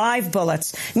firing live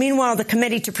bullets. Meanwhile, the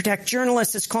Committee to Protect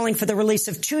Journalists is calling for the release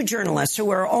of 2 journalists who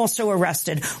were also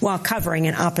arrested while covering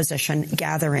an opposition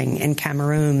gathering in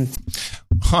Cameroon.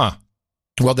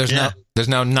 Well, there's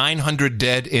now 900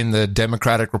 dead in the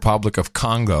Democratic Republic of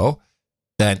Congo,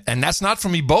 and that's not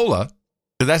from Ebola.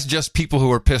 That's just people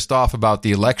who are pissed off about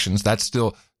the elections. That's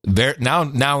still there.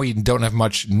 Now we don't have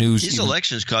much news. These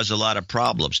elections cause a lot of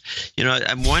problems.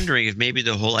 I'm wondering if maybe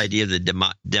the whole idea of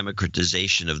the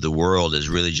democratization of the world is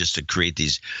really just to create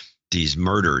these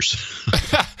murders.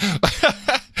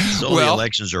 So the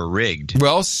elections are rigged.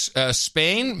 Well,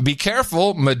 Spain, be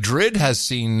careful. Madrid has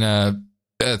seen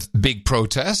big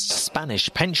protests. Spanish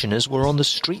pensioners were on the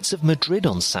streets of Madrid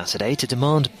on Saturday to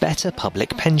demand better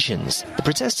public pensions. The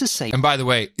protesters say... And by the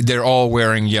way, they're all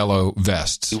wearing yellow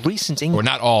vests. Or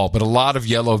not all, but a lot of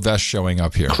yellow vests showing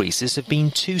up here. Increases have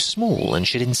been too small and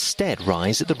should instead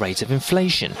rise at the rate of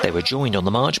inflation. They were joined on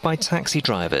the march by taxi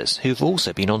drivers, who've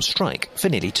also been on strike for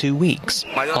nearly 2 weeks.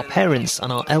 Our parents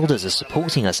and our elders are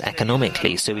supporting us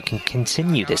economically so we can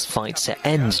continue this fight to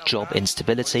end job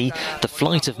instability, the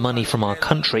flight of money from our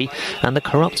country, and the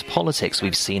corrupt politics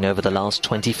we've seen over the last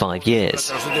 25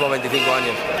 years.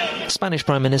 Spanish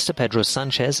Prime Minister Pedro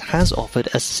Sanchez has offered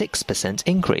a 6%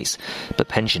 increase, but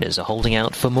pensioners are holding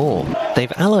out for more.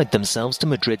 They've allied themselves to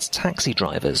Madrid's taxi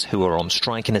drivers, who are on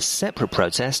strike in a separate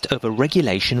protest over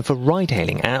regulation for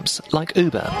ride-hailing apps like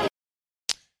Uber.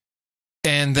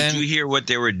 And then, did you hear what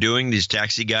they were doing, these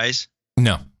taxi guys?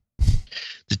 No.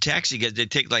 The taxi guys, they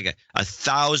take like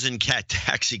 1,000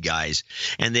 taxi guys,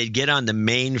 and they'd get on the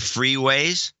main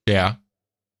freeways. Yeah.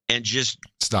 And just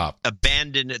stop,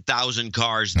 abandon 1,000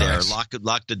 cars there, nice.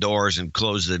 lock the doors, and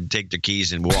close them, take their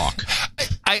keys, and walk.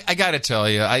 I got to tell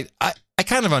you, I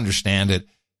kind of understand it.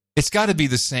 It's got to be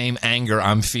the same anger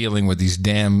I'm feeling with these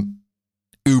damn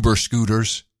Uber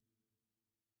scooters.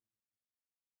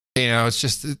 It's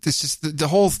just the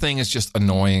whole thing is just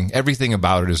annoying. Everything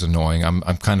about it is annoying. I'm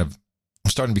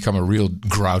starting to become a real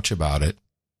grouch about it.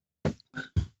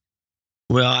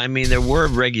 Well, I mean, there were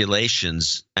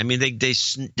regulations. I mean,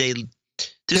 this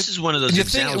is one of those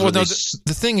examples.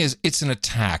 The thing is, it's an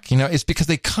attack. It's because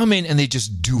they come in and they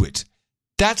just do it.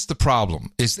 That's the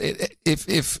problem. It's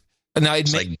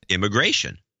like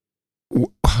immigration.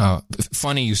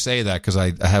 Funny you say that, because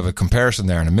I have a comparison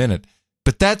there in a minute.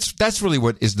 But that's really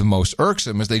what is the most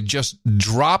irksome, is they just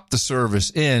drop the service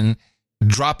in,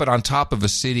 drop it on top of a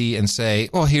city and say,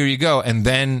 well, here you go. And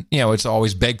then, it's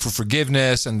always beg for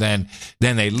forgiveness. And then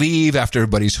they leave after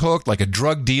everybody's hooked, like a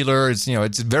drug dealer. It's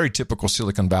a very typical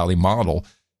Silicon Valley model.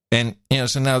 And,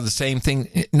 so now the same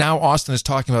thing. Now Austin is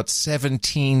talking about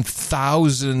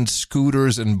 17,000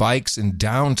 scooters and bikes in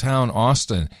downtown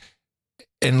Austin.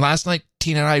 And last night,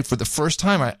 Tina and I, for the first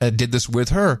time, I did this with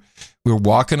her. We were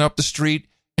walking up the street,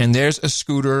 and there's a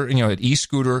scooter, an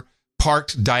e-scooter,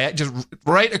 parked just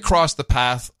right across the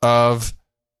path of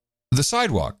the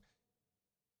sidewalk,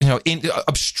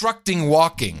 obstructing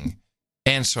walking.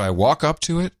 And so I walk up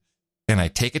to it, and I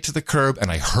take it to the curb, and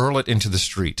I hurl it into the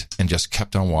street, and just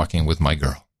kept on walking with my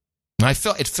girl. And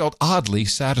it felt oddly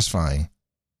satisfying.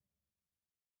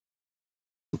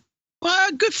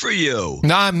 Well, good for you.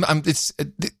 No,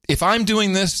 if I'm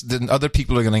doing this, then other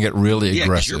people are going to get really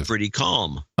aggressive. You're pretty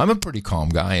calm. I'm a pretty calm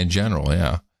guy in general,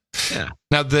 yeah. Yeah.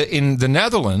 Now, in the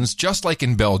Netherlands, just like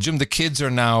in Belgium, the kids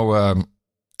are now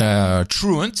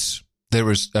truants. There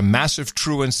was a massive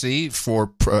truancy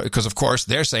because, of course,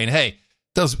 they're saying, hey,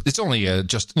 it's only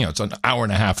it's an hour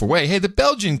and a half away. Hey, the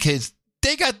Belgian kids,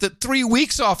 they got the 3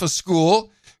 weeks off of school.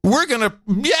 We're going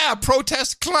to,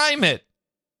 protest climate.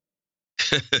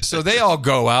 So they all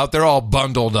go out. They're all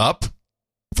bundled up,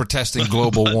 protesting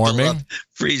global warming.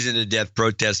 Freezing to death,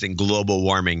 protesting global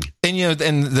warming. And,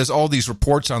 and there's all these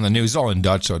reports on the news, all in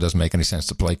Dutch, so it doesn't make any sense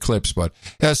to play clips. But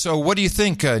so what do you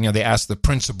think? They asked the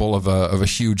principal of a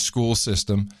huge school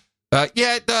system.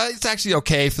 It's actually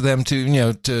okay for them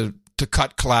to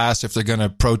cut class if they're going to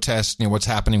protest, what's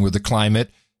happening with the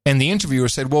climate. And the interviewer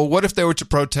said, well, what if they were to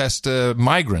protest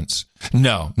migrants?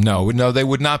 No, they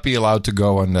would not be allowed to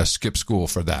go and skip school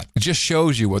for that. It just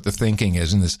shows you what the thinking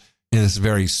is in this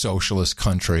very socialist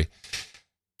country.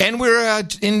 And we're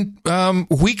in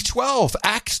week 12,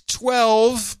 act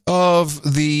 12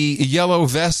 of the yellow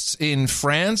vests in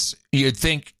France. You'd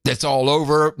think that's all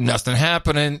over, nothing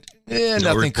happening.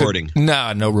 No reporting.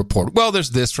 No report. Well, there's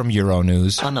this from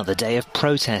Euronews. Another day of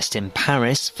protest in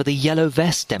Paris for the Yellow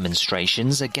Vest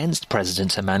demonstrations against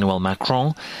President Emmanuel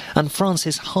Macron and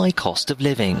France's high cost of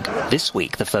living. This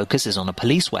week, the focus is on a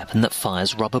police weapon that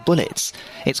fires rubber bullets.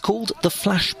 It's called the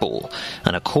flashball,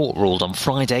 and a court ruled on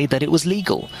Friday that it was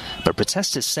legal. But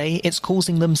protesters say it's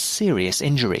causing them serious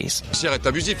injuries.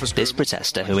 This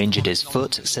protester, who injured his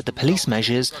foot, said the police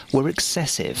measures were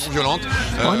excessive.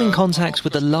 I'm in contact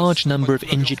with a large number of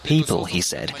injured people, he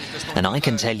said, and I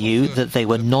can tell you that they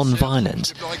were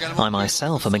non-violent. I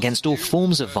myself am against all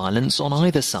forms of violence on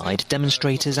either side,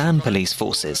 demonstrators and police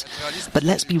forces. But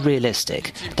let's be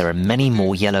realistic, there are many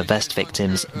more yellow vest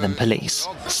victims than police.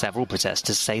 Several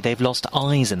protesters say they've lost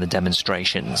eyes in the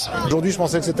demonstrations. I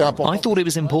thought it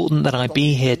was important that I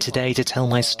be here today to tell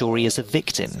my story as a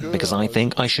victim, because I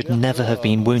think I should never have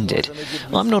been wounded.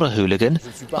 I'm not a hooligan.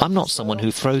 I'm not someone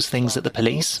who throws things at the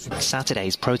police.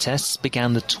 Saturday's protests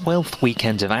began the 12th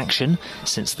weekend of action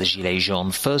since the Gilets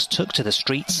jaunes first took to the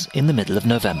streets in the middle of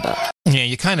November. Yeah,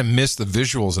 you kind of miss the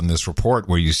visuals in this report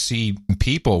where you see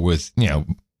people with,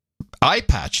 eye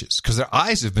patches because their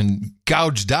eyes have been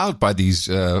gouged out by these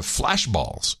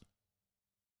flashballs.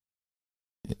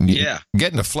 Yeah.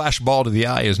 Getting a flashball to the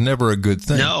eye is never a good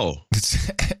thing. No.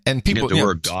 And people,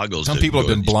 wear goggles. Some people have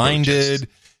been blinded.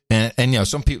 And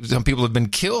some people have been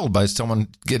killed by someone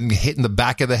getting hit in the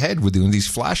back of the head with these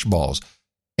flashballs,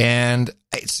 and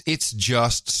it's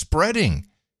just spreading.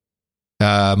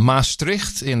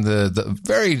 Maastricht in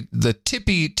the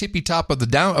tippy top of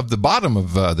the bottom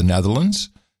of the Netherlands,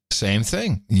 same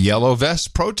thing. Yellow vests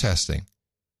protesting.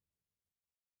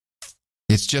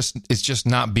 It's just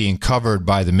not being covered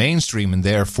by the mainstream, and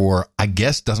therefore, I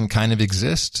guess, doesn't kind of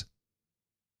exist.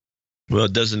 Well,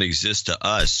 it doesn't exist to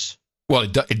us. Well,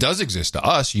 it does exist to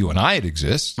us. You and I, it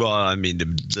exists. Well, I mean,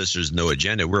 the listeners no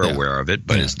agenda. We're aware of it,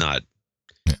 but it's not.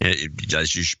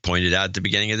 As you pointed out at the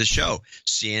beginning of the show,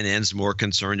 CNN's more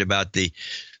concerned about the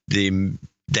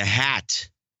hat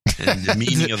and the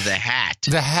meaning of the hat.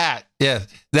 The hat, yeah,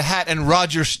 the hat and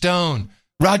Roger Stone.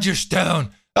 Roger Stone.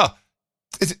 Oh,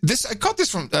 I caught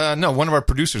this from one of our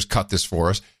producers cut this for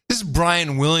us. This is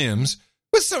Brian Williams.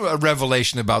 What's a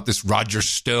revelation about this Roger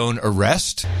Stone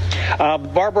arrest?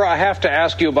 Barbara, I have to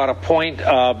ask you about a point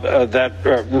that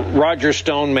Roger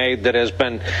Stone made that has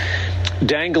been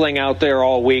dangling out there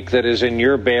all week that is in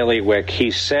your bailiwick.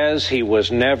 He says he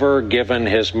was never given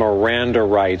his Miranda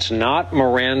rights, not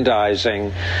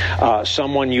Mirandizing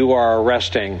someone you are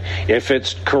arresting. If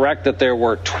it's correct that there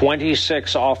were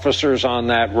 26 officers on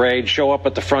that raid, show up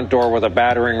at the front door with a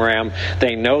battering ram.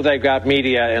 They know they've got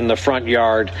media in the front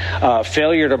yard.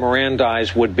 Failure to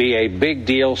Mirandize would be a big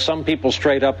deal. Some people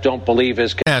straight up don't believe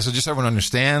his... Yeah, so just so everyone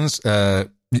understands...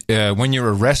 when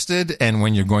you're arrested and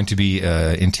when you're going to be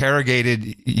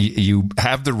interrogated, you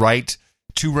have the right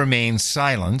to remain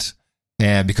silent.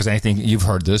 Because anything, you've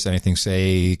heard this, anything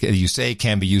you say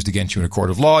can be used against you in a court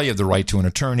of law. You have the right to an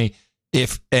attorney.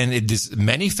 And it is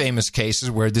many famous cases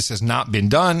where this has not been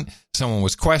done. Someone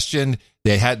was questioned.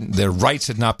 Their rights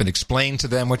had not been explained to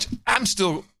them, which I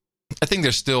think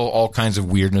there's still all kinds of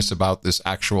weirdness about this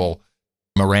actual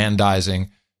Mirandizing.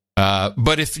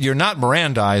 But if you're not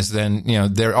Mirandized, then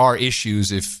there are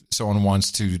issues if someone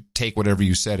wants to take whatever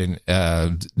you said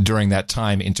during that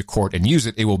time into court and use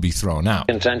it, it will be thrown out.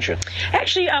 Intention.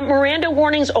 Actually, Miranda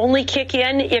warnings only kick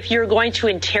in if you're going to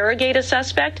interrogate a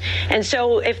suspect. And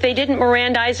so if they didn't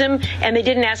Mirandize him and they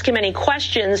didn't ask him any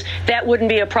questions, that wouldn't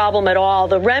be a problem at all.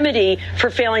 The remedy for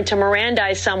failing to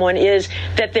Mirandize someone is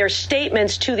that their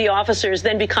statements to the officers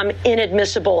then become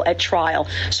inadmissible at trial.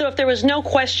 So if there was no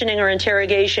questioning or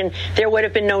interrogation, there would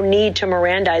have been no need to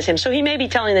Mirandize him. So he may be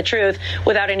telling the truth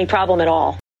without any problem at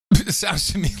all. It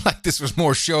sounds to me like this was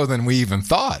more show than we even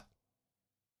thought.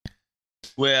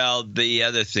 Well, the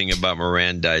other thing about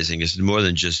Mirandizing is more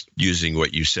than just using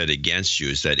what you said against you,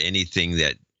 is that anything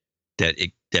that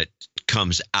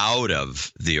comes out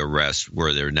of the arrest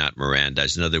where they're not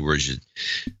Mirandized. In other words,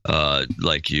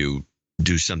 like you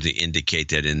do something indicate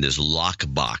that in this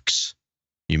lockbox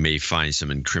you may find some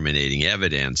incriminating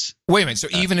evidence. Wait a minute. So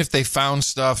even if they found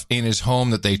stuff in his home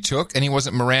that they took and he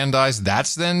wasn't Mirandized,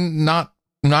 that's then not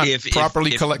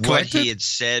properly collected? What he had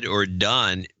said or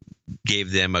done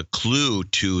gave them a clue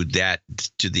to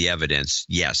the evidence,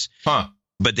 yes. Huh.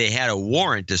 But they had a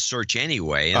warrant to search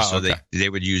anyway, and they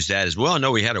would use that as well.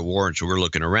 No, we had a warrant, so we're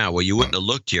looking around. Well, you wouldn't have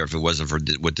looked here if it wasn't for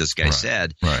what this guy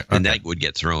said, and that would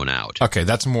get thrown out. Okay,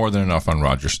 that's more than enough on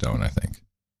Roger Stone, I think.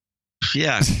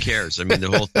 Yeah, who cares? I mean,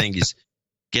 the whole thing is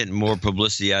getting more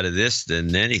publicity out of this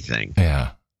than anything.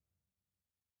 Yeah.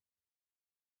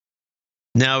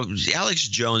 Now, Alex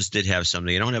Jones did have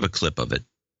something. I don't have a clip of it,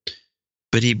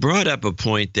 but he brought up a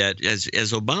point that as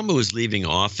Obama was leaving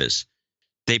office,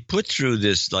 they put through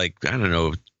this,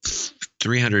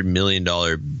 $300 million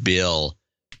bill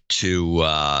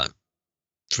for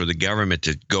the government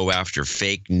to go after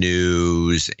fake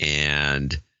news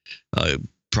and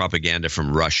propaganda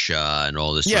from Russia and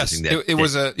all this sort of thing. It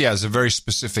was a very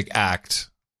specific act.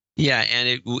 Yeah,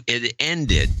 and it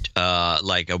ended about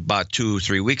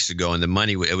 2-3 weeks ago, and the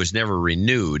money, it was never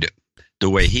renewed, the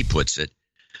way he puts it.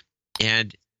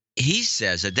 And he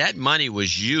says that money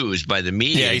was used by the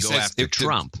media to go after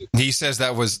Trump. He says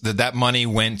that money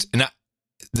went. And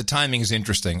the timing is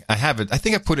interesting. I have it. I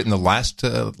think I put it in the last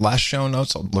show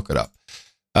notes. I'll look it up.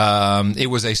 It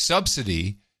was a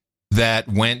subsidy that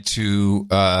went to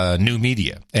new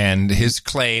media, and his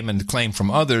claim and the claim from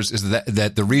others is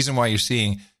that the reason why you're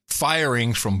seeing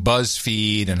firing from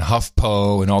BuzzFeed and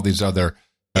HuffPo and all these other,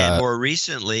 and more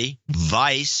recently,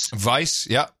 Vice,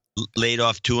 yeah. Laid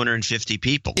off 250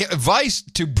 people. Yeah, Vice,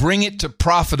 to bring it to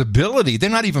profitability, they're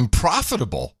not even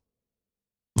profitable.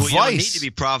 Well, you don't need to be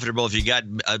profitable if you got,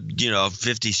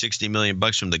 $50-60 million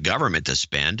from the government to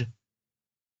spend.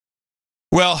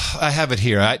 Well, I have it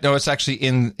here. I know it's actually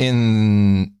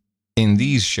in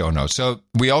these show notes. So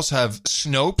we also have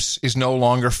Snopes is no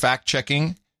longer fact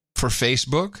checking for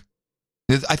Facebook.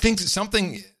 I think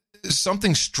something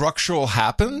structural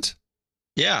happened.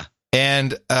 Yeah.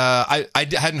 And I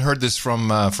hadn't heard this from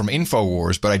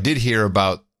InfoWars, but I did hear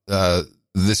about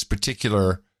this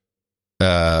particular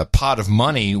pot of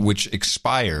money which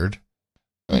expired.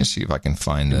 Let me see if I can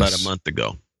find this. About a month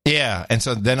ago. Yeah, and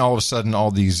so then all of a sudden, all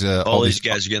these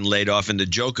guys are getting laid off, and the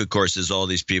joke, of course, is all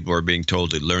these people are being told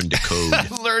to learn to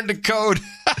code. Learn to code.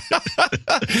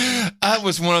 That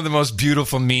was one of the most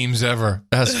beautiful memes ever.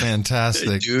 That's fantastic,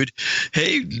 hey, dude.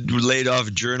 Hey, laid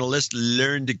off journalist,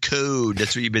 learn to code.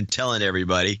 That's what you've been telling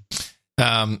everybody.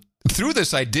 Through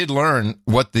this, I did learn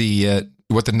what the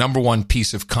number one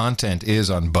piece of content is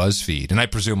on BuzzFeed, and I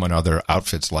presume on other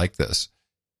outfits like this.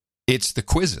 It's the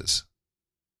quizzes.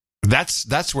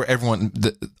 That's where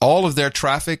all of their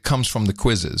traffic comes from, the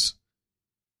quizzes.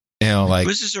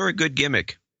 Quizzes are a good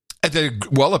gimmick.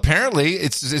 Well, apparently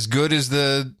it's as good as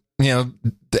the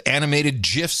animated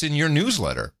GIFs in your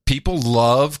newsletter. People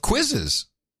love quizzes.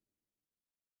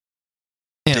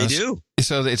 They do.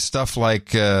 So it's stuff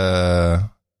like,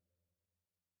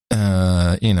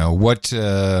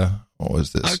 what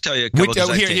was this? I'll tell you a couple.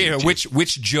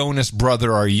 Which Jonas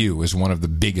brother are you? Is one of the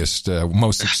biggest,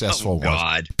 most successful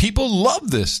ones. People love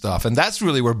this stuff, and that's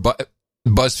really where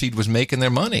BuzzFeed was making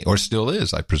their money, or still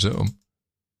is, I presume.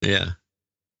 Yeah.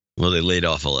 Well, they laid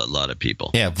off a lot of people.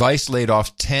 Yeah, Vice laid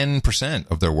off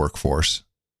 10% of their workforce.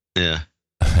 Yeah.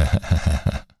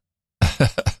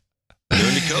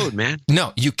 Learn to code, man.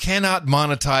 No, you cannot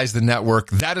monetize the network.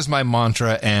 That is my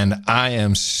mantra, and I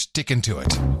am sticking to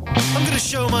it. I'm going to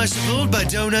show my support by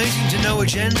donating to No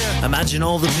Agenda. Imagine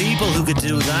all the people who could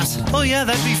do that. Oh, yeah,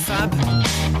 that'd be fab.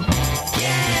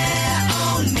 Yeah,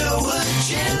 on No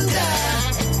Agenda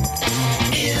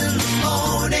in the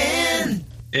morning.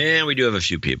 And we do have a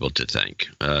few people to thank,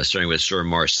 starting with Sir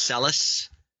Marcellus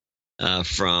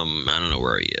from, I don't know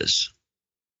where he is.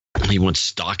 He wants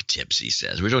stock tips, he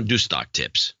says. We don't do stock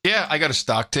tips. Yeah, I got a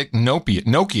stock tip.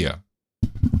 Nokia.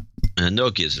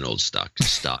 Nokia is an old stock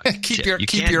keep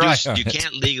tip. your eye on You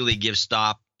can't legally give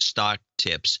stock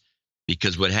tips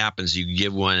because what happens, you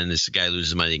give one and this guy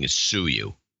loses money, he can sue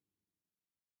you.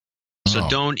 So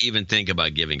don't even think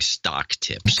about giving stock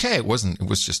tips. Okay, it was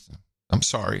just, I'm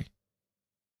sorry.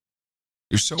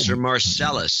 You're so Sir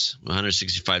Marcellus,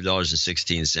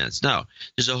 $165.16. No,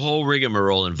 there's a whole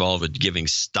rigmarole involved with giving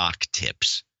stock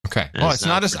tips. Okay. Well,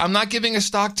 I'm not giving a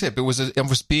stock tip. It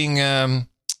was being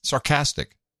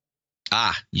sarcastic.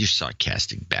 Ah, you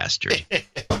sarcastic bastard.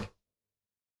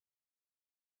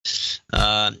 You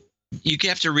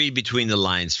have to read between the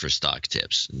lines for stock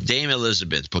tips. Dame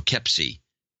Elizabeth, Poughkeepsie,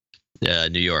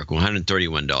 New York,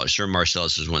 $131. Sir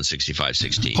Marcellus is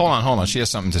 $165.16. Hold on. She has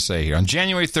something to say here. On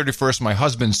January 31st, my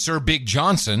husband, Sir Big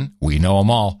Johnson, we know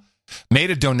them all, made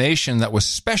a donation that was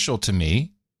special to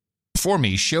me. For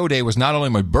me, show day was not only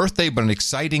my birthday, but an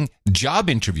exciting job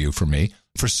interview for me.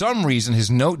 For some reason, his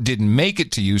note didn't make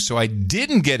it to you, so I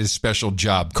didn't get his special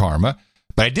job karma.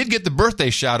 But I did get the birthday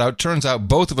shout out. Turns out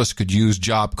both of us could use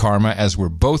job karma as we're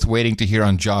both waiting to hear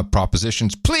on job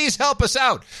propositions. Please help us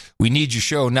out. We need your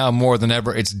show now more than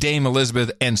ever. It's Dame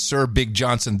Elizabeth and Sir Big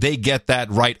Johnson. They get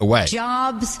that right away.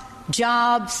 Jobs,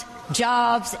 jobs,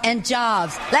 jobs, and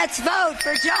jobs. Let's vote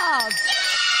for jobs.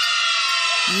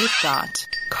 You've got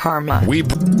karma. We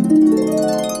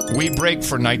break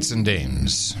for knights and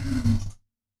dames.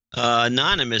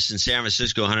 Anonymous in San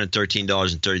Francisco,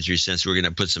 $113.33. We're going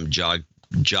to put some job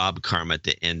karma at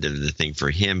the end of the thing for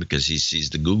him because he sees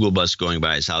the Google bus going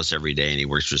by his house every day and he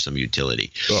works for some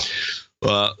utility.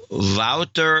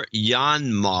 Wouter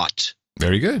Janmot.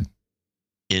 Very good.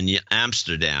 In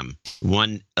Amsterdam,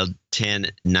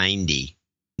 11090.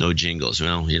 No jingles.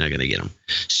 Well, you're not going to get them.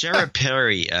 Sarah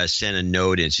Perry sent a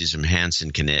note in. She's from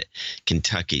Hanson,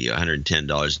 Kentucky,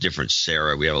 $110. Different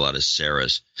Sarah. We have a lot of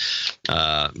Sarahs.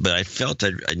 But I felt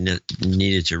that I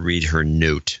needed to read her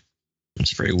note.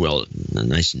 It's very well, a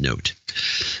nice note.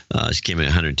 This came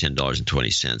in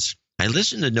 $110.20. I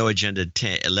listened to No Agenda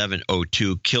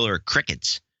 1102, Killer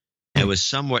Crickets, and was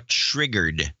somewhat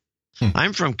triggered.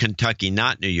 I'm from Kentucky,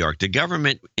 not New York. The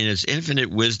government, in its infinite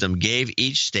wisdom, gave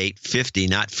each state 50,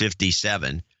 not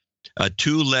 57, a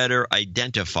two-letter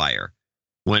identifier.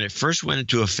 When it first went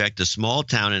into effect, the small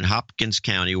town in Hopkins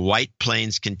County, White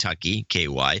Plains, Kentucky,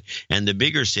 KY, and the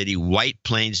bigger city, White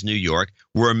Plains, New York,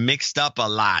 were mixed up a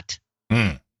lot.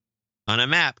 On a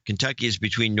map, Kentucky is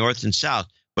between north and south,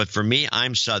 but for me,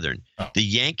 I'm southern. The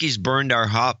Yankees burned our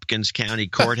Hopkins County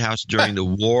courthouse during the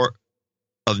War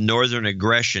of Northern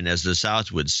Aggression, as the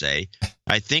South would say.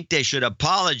 I think they should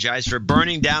apologize for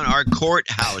burning down our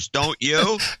courthouse, don't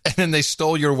you? And then they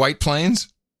stole your White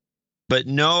Plains? But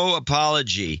no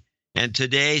apology. And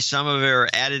today, some of it are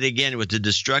at it again with the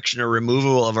destruction or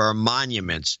removal of our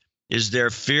monuments. Is there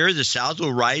fear the South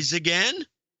will rise again?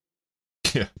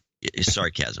 Yeah.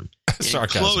 Sarcasm. In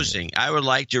closing, I would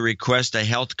like to request a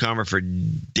health karma for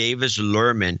Davis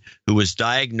Lerman, who was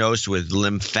diagnosed with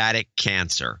lymphatic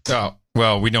cancer. Oh,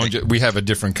 well, we don't. We have a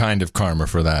different kind of karma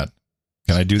for that.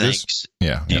 Can I do this?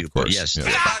 Yeah, of course. Yes.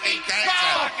 Yeah.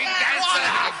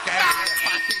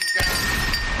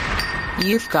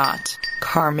 You've got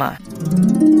karma.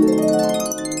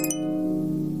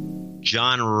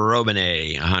 John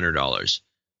Robinet, $100.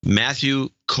 Matthew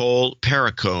Cole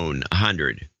Perricone,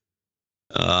 $100.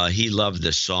 He loved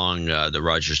the song, the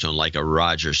Roger Stone, Like a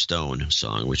Roger Stone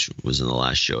song, which was in the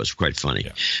last show. It's quite funny.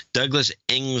 Yeah. Douglas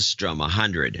Engstrom,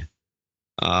 $100.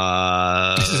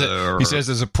 He says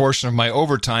there's a portion of my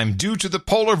overtime due to the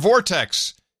polar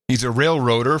vortex. He's a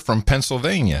railroader from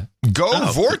Pennsylvania.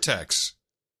 Go Vortex.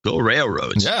 Go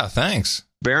Railroads. Yeah, thanks.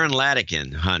 Baron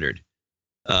Latikin, $100.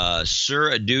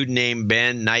 Sir, a dude named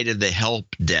Ben, Knight of the Help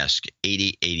Desk,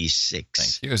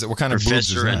 8086. Thank you. What kind of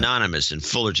Professor Anonymous in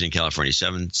Fullerton, California,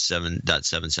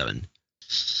 77.77.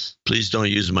 Please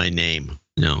don't use my name.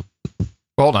 No.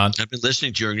 Hold on. I've been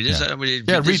listening to your... read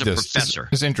this. Professor.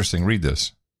 It's interesting. Read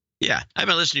this. Yeah, I've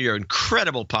been listening to your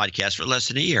incredible podcast for less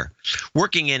than a year.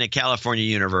 Working in a California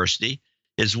university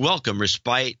is welcome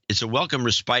respite. It's a welcome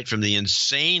respite from the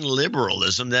insane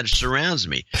liberalism that surrounds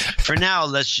me. For now,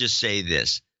 let's just say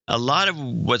this. A lot of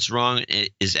what's wrong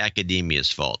is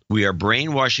academia's fault. We are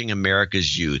brainwashing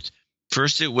America's youth.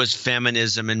 First, it was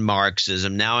feminism and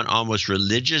Marxism, now an almost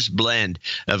religious blend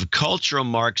of cultural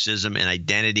Marxism and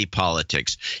identity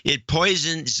politics. It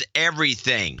poisons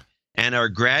everything, and our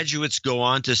graduates go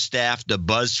on to staff the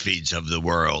BuzzFeeds of the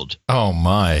world. Oh,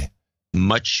 my.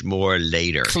 Much more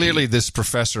later. Clearly, this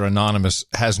Professor Anonymous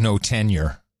has no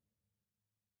tenure.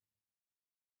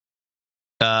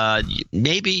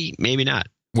 Maybe not.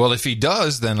 Well, if he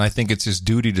does, then I think it's his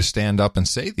duty to stand up and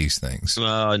say these things.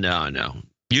 No.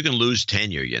 You can lose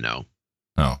tenure, you know.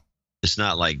 Oh. It's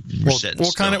not like we're set in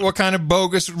stone. What kind of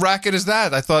bogus racket is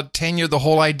that? I thought tenure, the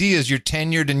whole idea is you're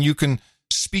tenured and you can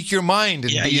speak your mind.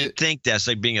 And you'd think that's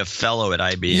like being a fellow at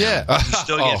IBM. Yeah. You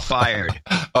still get fired.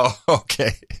 Oh,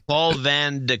 okay. Paul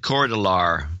van de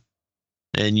Cordelaar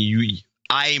and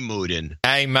IJmuiden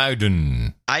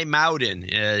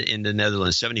in the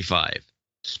Netherlands, 75.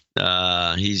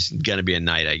 He's going to be a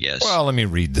knight, I guess. Well, let me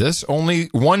read this. Only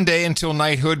one day until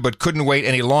knighthood, but couldn't wait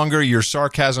any longer. Your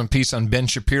sarcasm piece on Ben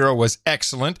Shapiro was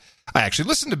excellent. I actually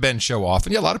listen to Ben's show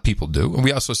often. Yeah, a lot of people do. And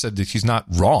we also said that he's not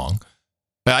wrong.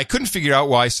 I couldn't figure out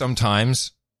why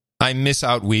sometimes I miss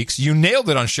out weeks. You nailed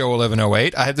it on show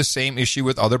 1108. I had the same issue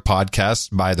with other podcasts,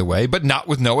 by the way, but not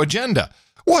with No Agenda.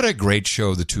 What a great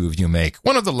show the two of you make.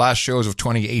 One of the last shows of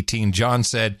 2018, John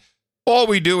said, all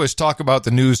we do is talk about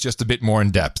the news just a bit more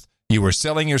in depth. You were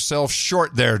selling yourself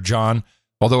short there, John.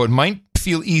 Although it might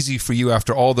feel easy for you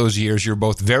after all those years. You're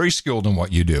both very skilled in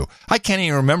what you do. I can't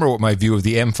even remember what my view of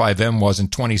the M5M was in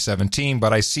 2017,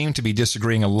 but I seem to be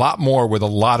disagreeing a lot more with a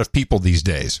lot of people these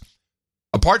days.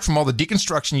 Apart from all the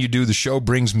deconstruction you do, the show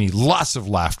brings me lots of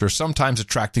laughter, sometimes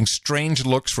attracting strange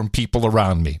looks from people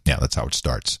around me. Yeah, that's how it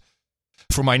starts.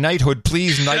 For my knighthood,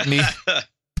 please knight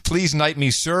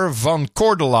me, Sir von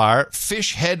Cordelaar,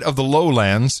 fish head of the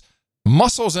lowlands.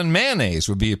 Mussels and mayonnaise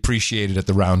would be appreciated at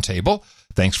the round table.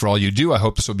 Thanks for all you do. I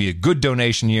hope this will be a good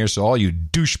donation year, so all you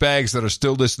douchebags that are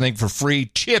still listening for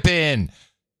free, chip in.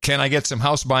 Can I get some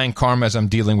house buying karma as I'm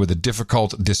dealing with a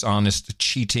difficult, dishonest,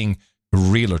 cheating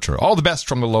realtor? All the best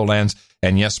from the lowlands.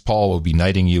 And yes, Paul will be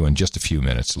knighting you in just a few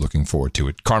minutes. Looking forward to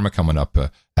it. Karma coming up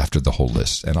after the whole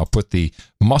list. And I'll put the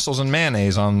mussels and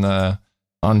mayonnaise on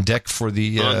deck for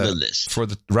the list for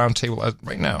the round table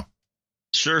right now.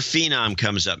 Sir Phenom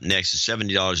comes up next at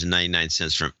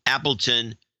 $70.99 from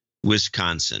Appleton,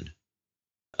 Wisconsin.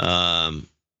 Nice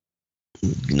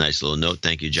little note.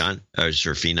 Thank you, John.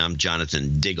 Sir Phenom,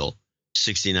 Jonathan Diggle,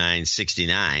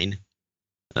 $69.69.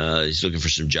 He's looking for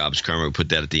some jobs. Karma, we'll put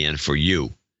that at the end for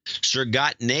you. Sir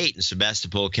Gott Nate in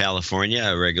Sebastopol, California,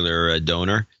 a regular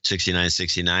donor,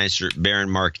 $69.69. Sir Baron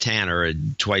Mark Tanner, a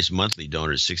twice monthly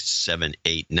donor,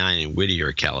 $67.89 in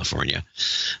Whittier, California.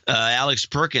 Alex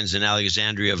Perkins in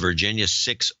Alexandria, Virginia,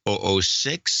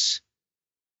 $6,006.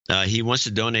 He wants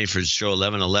to donate for show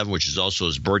 1111, which is also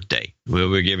his birthday.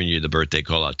 We're giving you the birthday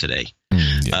call out today.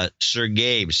 Yeah. Sir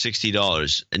Gabe,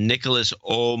 $60. Nicholas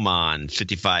Oman,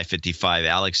 $55.55.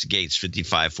 Alex Gates,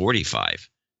 $55.45.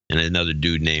 And another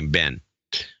dude named Ben.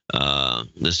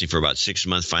 Listening for about 6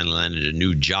 months, finally landed a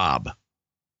new job.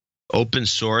 Open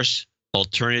source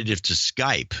alternative to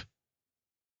Skype.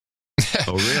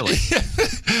 Oh, really?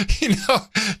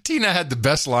 Tina had the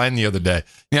best line the other day.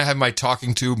 I have my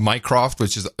talking tube, Mycroft,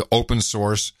 which is the open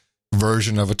source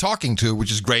version of a talking tube,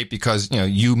 which is great because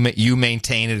you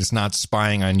maintain it. It's not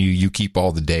spying on you. You keep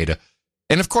all the data.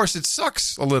 And of course, it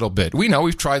sucks a little bit. We know,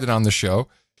 we've tried it on the show.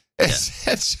 Yeah,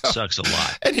 sucks a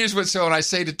lot. And here's when I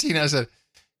say to Tina, I said,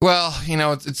 well,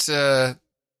 it's a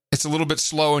little bit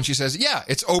slow. And she says, yeah,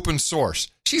 it's open source.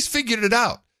 She's figured it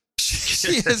out.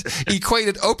 She has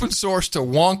equated open source to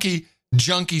wonky,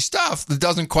 junky stuff that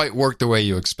doesn't quite work the way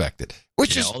you expect it,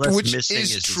 which is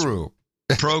true.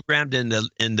 Programmed in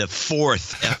the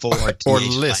fourth FORT or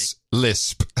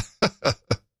Lisp.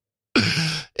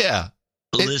 Yeah.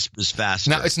 Lisp is faster.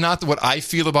 Now, it's not what I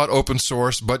feel about open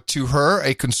source, but to her,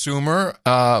 a consumer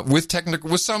with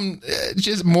some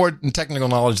just more technical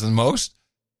knowledge than most,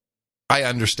 I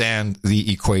understand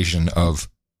the equation of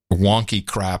wonky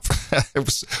crap. It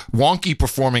was wonky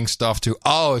performing stuff to,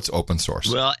 it's open source.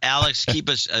 Well, Alex, keep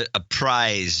us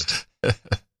apprised.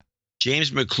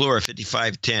 James McClure,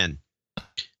 5510.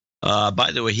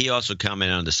 By the way, he also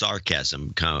commented on the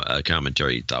sarcasm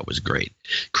commentary he thought was great.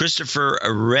 Christopher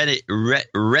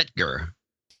Retger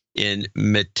in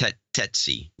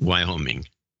Metetesi, Wyoming.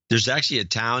 There's actually a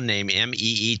town named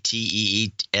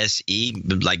Meeteese,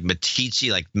 like Meteetse,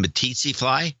 like Meteetse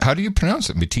fly. How do you pronounce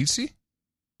it? Meteetse?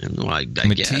 Well, I guess.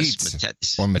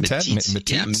 Meteetse. Or Meteetse.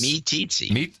 Yeah, Meteetse.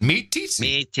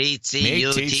 Meteetse.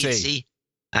 Meteetse.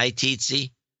 I-Teetse.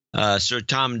 Sir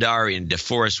Tom Dari in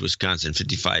DeForest, Wisconsin,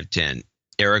 5510.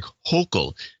 Eric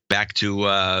Hokel, back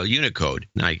to Unicode.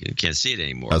 Now I can't see it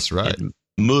anymore. That's right.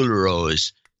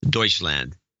 Mulrose,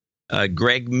 Deutschland.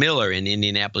 Greg Miller in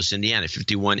Indianapolis, Indiana,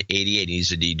 5188.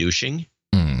 He's a de-douching.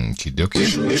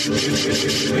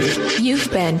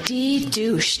 You've been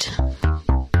de-douched.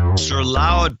 Sir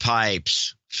Loud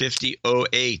Pipes,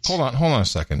 5008. Hold on a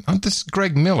second. This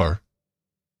Greg Miller.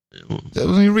 Let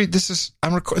me read. This is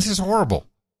horrible.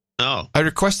 Oh. I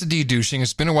requested de-douching.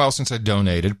 It's been a while since I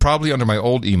donated, probably under my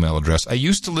old email address. I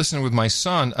used to listen with my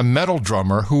son, a metal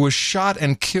drummer, who was shot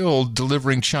and killed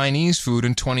delivering Chinese food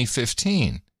in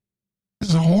 2015. This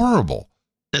is horrible.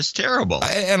 That's terrible.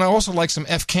 And I also like some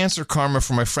cancer karma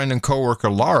for my friend and coworker,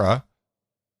 Lara.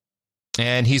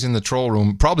 And he's in the troll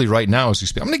room, probably right now as we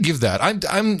speak. I'm going to give that.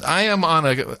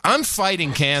 I'm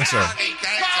fighting cancer.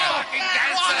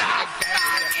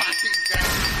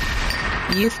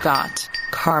 You've got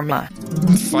karma.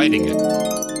 I'm fighting it.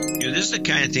 This is the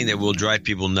kind of thing that will drive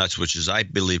people nuts, which is, I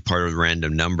believe, part of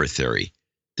random number theory.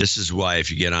 This is why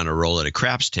if you get on a roll at a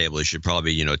craps table, you should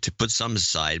probably, to put some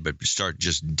aside, but start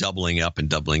just doubling up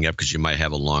because you might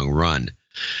have a long run.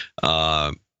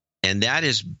 And that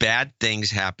is bad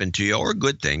things happen to you, or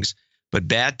good things, but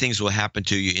bad things will happen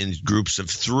to you in groups of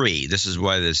three. This is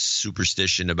why this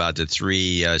superstition about the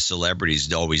three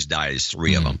celebrities always dies,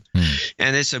 three of them.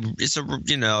 And it's a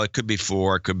it could be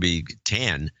 4, it could be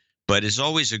 10, but it's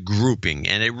always a grouping.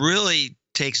 And it really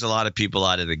takes a lot of people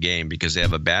out of the game because they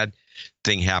have a bad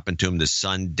thing happen to him. The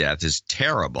son death is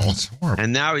terrible. That's horrible.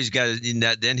 And now he's got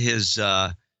then his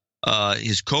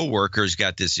co-worker's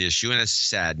got this issue, and it's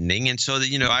saddening. And so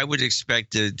that, I would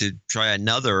expect to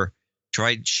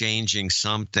try changing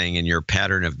something in your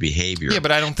pattern of behavior. Yeah,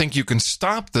 but I don't think you can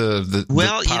stop the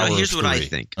Well, power here's of what I three.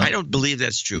 think. I don't believe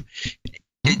that's true.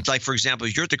 It's like, for example,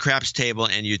 if you're at the craps table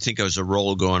and you think there's a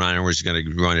roll going on and we're just going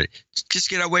to run it, just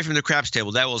get away from the craps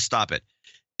table. That will stop it.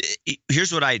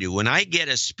 Here's what I do. When I get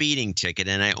a speeding ticket,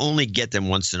 and I only get them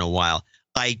once in a while,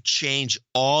 I change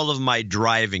all of my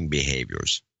driving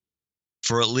behaviors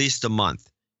for at least a month.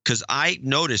 Because I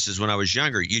noticed is when I was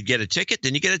younger, you'd get a ticket,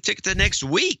 then you get a ticket the next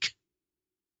week.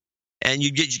 And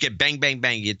you get bang, bang,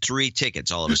 bang. You get 3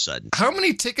 tickets all of a sudden. How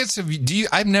many tickets have you?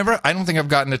 I don't think I've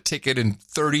gotten a ticket in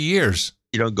 30 years.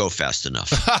 You don't go fast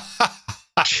enough.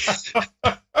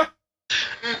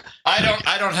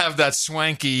 I don't have that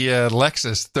swanky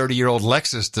Lexus, 30-year-old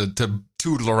Lexus to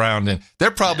tootle around in.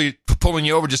 They're probably pulling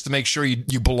you over just to make sure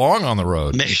you belong on the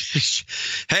road.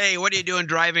 Hey, what are you doing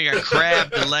driving a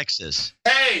crabbed Lexus?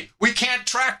 Hey, we can't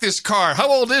track this car. How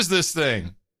old is this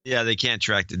thing? Yeah, they can't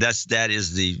track it. That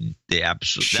is the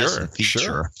absolute that's the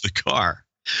feature of the car.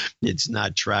 It's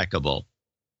not trackable.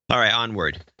 All right,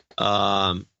 onward.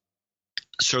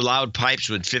 Sir Loud Pipes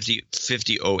with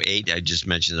 5008. I just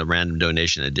mentioned the random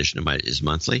donation addition to is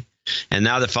monthly. And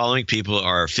now the following people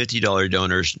are $50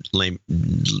 donors,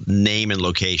 name and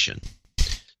location.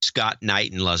 Scott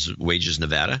Knight in Las Vegas,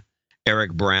 Nevada.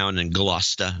 Eric Brown in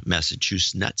Gloucester,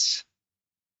 Massachusetts.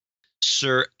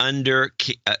 Sir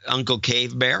Uncle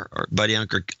Cave Bear, or Buddy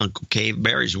Uncle Cave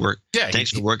Bear. Thanks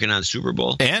for working on Super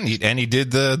Bowl. And he did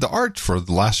the art for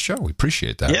the last show. We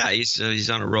appreciate that. Yeah, he's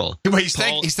on a roll. He's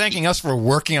thanking us for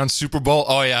working on Super Bowl.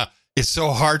 Oh yeah, it's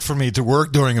so hard for me to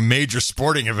work during a major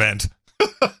sporting event.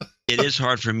 It is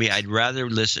hard for me. I'd rather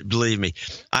listen. Believe me,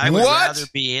 I would rather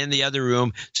be in the other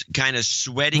room, kind of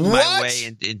sweating my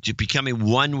way into becoming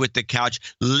one with the couch,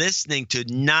 listening to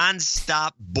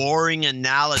nonstop boring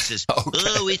analysis. Okay.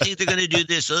 Oh, we think they're going to do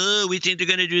this. Oh, we think they're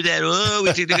going to do that. Oh,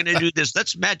 we think they're going to do this.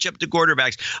 Let's match up the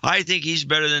quarterbacks. I think he's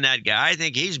better than that guy. I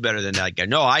think he's better than that guy.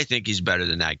 No, I think he's better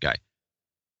than that guy.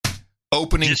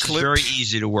 Opening This clip. is very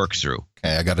easy to work through.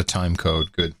 Okay, I got a time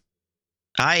code. Good.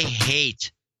 I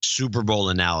hate Super Bowl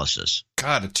analysis.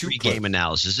 God, game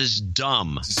analysis is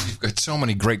dumb. You've got so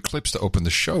many great clips to open the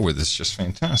show with. It's just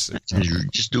fantastic.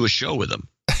 Just do a show with them.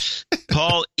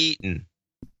 Paul Eaton,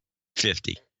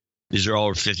 50. These are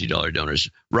all $50 donors.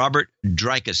 Robert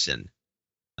Drykeson,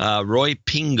 Roy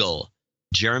Pingle,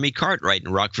 Jeremy Cartwright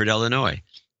in Rockford, Illinois,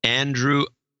 Andrew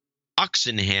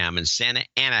Oxenham in Santa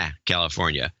Ana,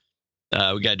 California.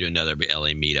 We got to do another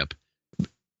LA meetup.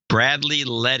 Bradley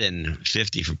Ledden,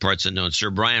 50 from Parts Unknown. Sir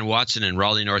Brian Watson in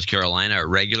Raleigh, North Carolina, a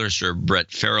regular. Sir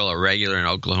Brett Farrell, a regular in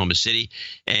Oklahoma City.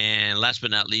 And last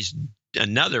but not least,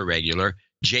 another regular,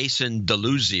 Jason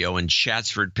Deluzio in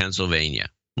Chatsford, Pennsylvania.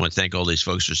 I want to thank all these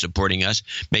folks for supporting us,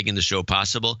 making the show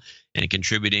possible, and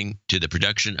contributing to the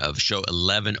production of show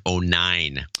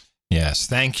 1109. Yes,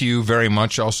 thank you very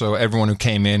much. Also, everyone who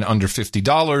came in under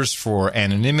 $50 for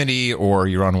anonymity, or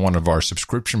you're on one of our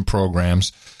subscription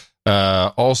programs.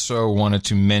 Also wanted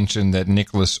to mention that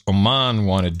Nicholas Oman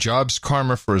wanted jobs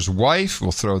karma for his wife.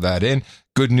 We'll throw that in.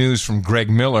 Good news from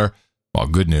Greg Miller. Well,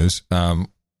 good news.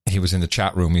 He was in the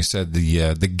chat room. He said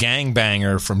the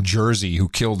gangbanger from Jersey who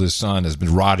killed his son has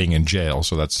been rotting in jail.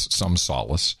 So that's some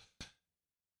solace.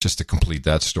 Just to complete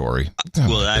that story.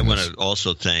 Well, I want to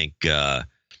also thank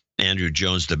Andrew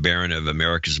Jones, the Baron of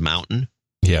America's Mountain.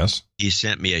 Yes. He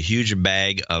sent me a huge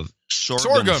bag of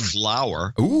sorghum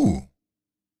flour. Ooh.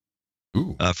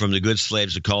 From the Good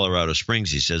Slaves of Colorado Springs.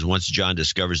 He says, once John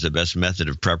discovers the best method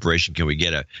of preparation, can we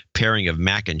get a pairing of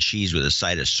mac and cheese with a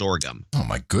side of sorghum? Oh,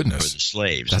 my goodness. For the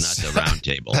slaves, not the round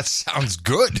table. That sounds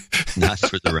good. Not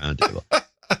for the round table.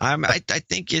 I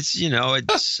think it's,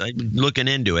 I'm looking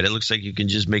into it. It looks like you can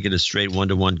just make it a straight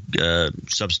one-to-one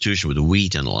substitution with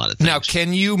wheat and a lot of things. Now,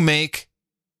 can you make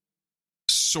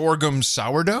sorghum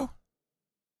sourdough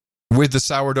with the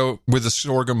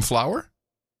sorghum flour?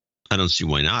 I don't see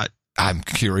why not. I'm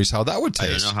curious how that would taste.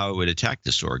 I don't know how it would attack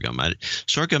the sorghum.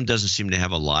 Sorghum doesn't seem to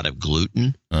have a lot of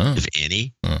gluten, if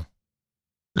any. And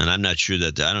I'm not sure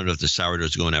that I don't know if the sourdough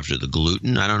is going after the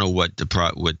gluten. I don't know what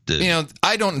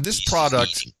this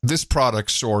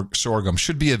product sorghum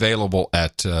should be available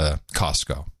at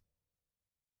Costco.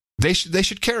 They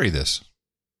should carry this.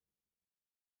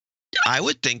 I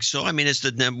would think so. I mean, it's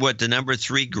the number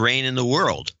 3 grain in the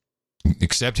world.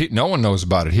 Except no one knows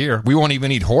about it here. We won't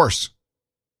even eat horse.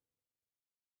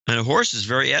 And a horse is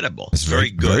very edible. It's very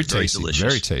good, very tasty, delicious.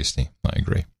 Very tasty. I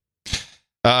agree.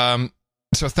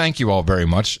 So thank you all very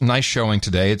much. Nice showing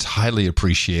today. It's highly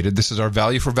appreciated. This is our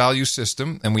value for value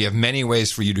system, and we have many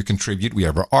ways for you to contribute. We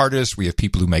have our artists. We have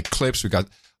people who make clips. We've got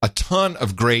a ton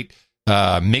of great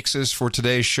mixes for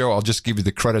today's show. I'll just give you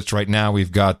the credits right now.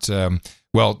 We've got, Sir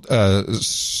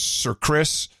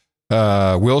Chris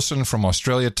Wilson from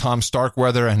Australia, Tom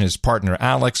Starkweather and his partner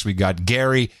Alex. We got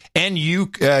Gary, and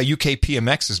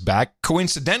UKPMX is back,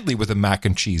 coincidentally with a mac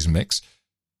and cheese mix.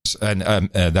 And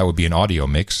that would be an audio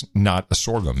mix, not a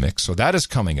sorghum mix. So that is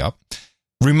coming up.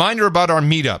 Reminder about our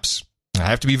meetups. I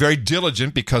have to be very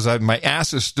diligent because my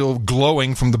ass is still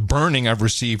glowing from the burning I've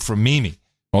received from Mimi.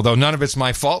 Although none of it's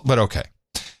my fault, but okay.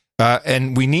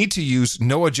 And we need to use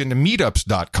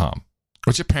noagendameetups.com,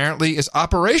 which apparently is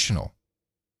operational.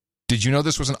 Did you know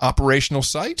this was an operational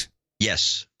site?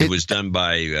 Yes. It was done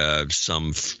by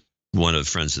one of the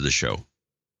friends of the show.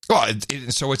 Well,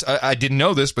 I didn't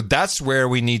know this, but that's where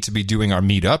we need to be doing our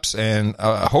meetups, and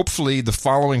hopefully the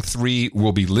following 3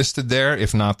 will be listed there.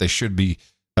 If not, they should be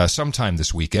sometime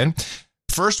this weekend.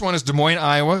 First one is Des Moines,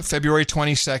 Iowa, February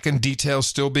 22nd. Details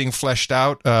still being fleshed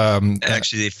out.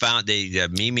 Actually,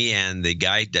 Mimi and the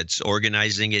guy that's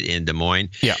organizing it in Des Moines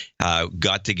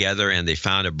got together, and they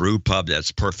found a brew pub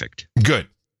that's perfect. Good.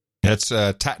 That's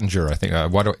Tattinger, I think.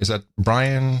 Is that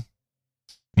Brian?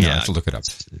 No, I have to look it up.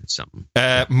 Something.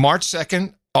 March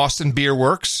 2nd, Austin Beer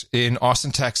Works in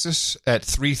Austin, Texas at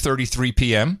 3:33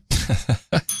 p.m.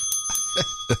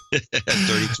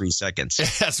 33 seconds.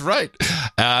 That's right.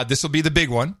 This will be the big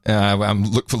one. I'm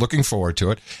looking forward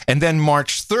to it. And then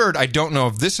March 3rd, I don't know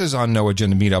if this is on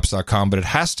noagendameetups.com, but it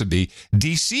has to be.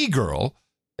 DC Girl,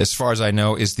 as far as I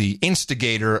know, is the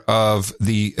instigator of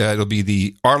it'll be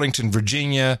the Arlington,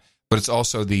 Virginia, but it's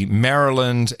also the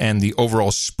Maryland and the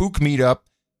overall Spook Meetup.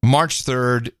 March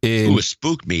 3rd in... a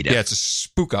spook meetup. Yeah, it's a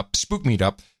spook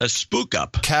meetup. A spook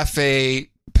up. Cafe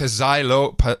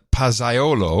Pazaiolo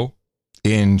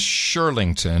in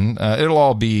Shirlington. It'll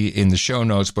all be in the show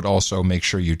notes, but also make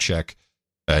sure you check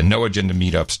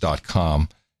noagendameetups.com.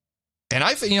 And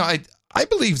I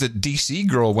believe that DC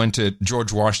Girl went to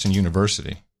George Washington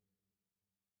University.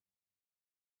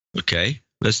 Okay.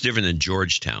 That's different than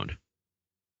Georgetown.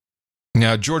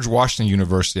 Now, George Washington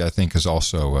University, I think, is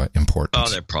also important. Oh,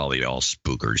 they're probably all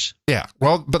spookers. Yeah,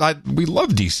 well, but we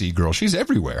love DC Girl. She's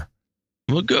everywhere.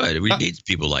 Well, good. We need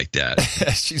people like that.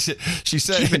 she said,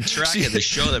 keeping track of the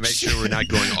show to make sure we're not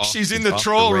going off. She's in the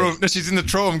troll room. She's in the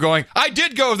troll room going, I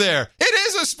did go there. It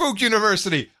is a spook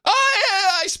university.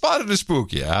 I spotted a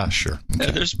spook. Yeah, sure. Okay.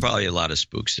 Yeah, there's probably a lot of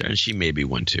spooks there, and she may be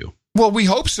one too. Well, we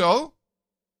hope so.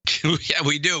 Yeah,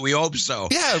 we do. We hope so.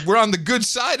 Yeah, we're on the good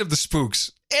side of the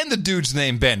spooks. And the dude's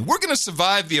name, Ben. We're going to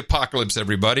survive the apocalypse,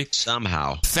 everybody.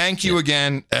 Somehow. Thank you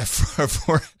again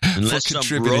for Unless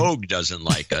contributing. Some rogue doesn't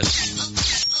like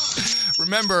us.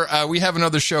 Remember, we have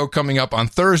another show coming up on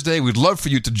Thursday. We'd love for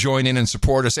you to join in and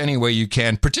support us any way you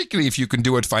can, particularly if you can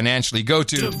do it financially. Go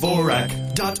to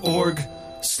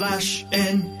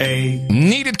Dvorak.org/NA.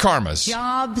 Needed Karmas.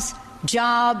 Jobs,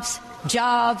 jobs,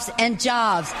 jobs, and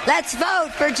jobs. Let's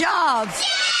vote for jobs.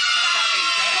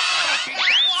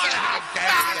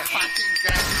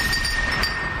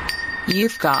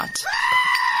 You've got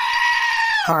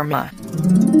karma.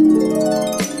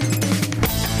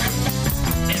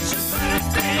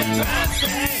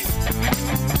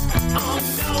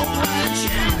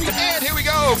 And here we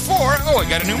go I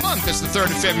got a new month. It's the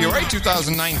 3rd of February,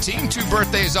 2019. 2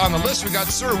 birthdays on the list. We got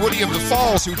Sir Woody of the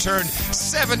Falls, who turned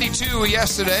 72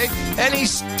 yesterday, and he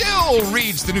still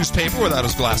reads the newspaper without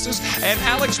his glasses. And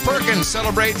Alex Perkins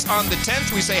celebrates on the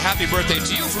 10th. We say happy birthday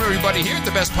to you from everybody here at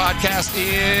the best podcast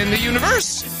in the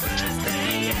universe.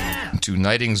 2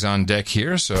 knightings on deck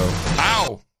here, so...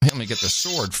 Ow! Let me get the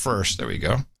sword first. There we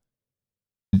go.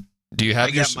 Do you have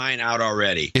I got mine out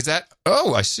already. Is that...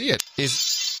 Oh, I see it.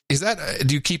 Is that...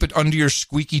 do you keep it under your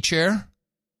squeaky chair?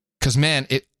 Because, man,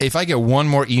 if I get one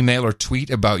more email or tweet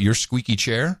about your squeaky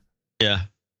chair... Yeah.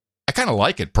 I kind of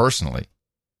like it, personally.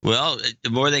 Well, the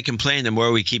more they complain, the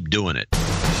more we keep doing it.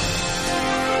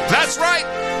 That's right!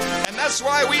 And that's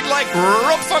why we like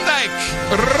Rob van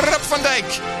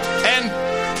Dijk, and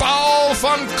Paul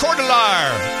van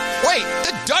Cordelaar. Wait,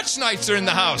 the Dutch Knights are in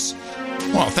the house.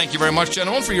 Well, thank you very much,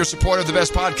 gentlemen, for your support of the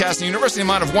best podcast in the universe. The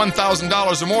amount of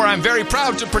 $1,000 or more. I'm very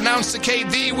proud to pronounce the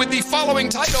KD with the following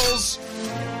titles.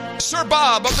 Sir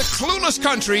Bob of the Clueless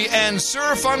Country and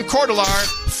Sir Van Cordelaar,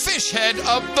 Fishhead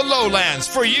of the Lowlands.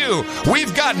 For you,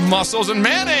 we've got mussels and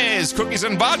mayonnaise, cookies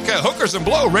and vodka, hookers and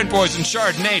blow, rent boys and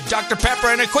Chardonnay, Dr. Pepper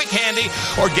and a quick handy,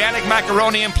 organic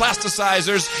macaroni and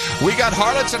plasticizers. We got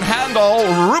harlots and handall,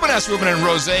 Rubenesque women and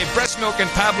rosé, breast milk and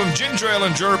pablum, ginger ale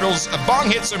and gerbils, bong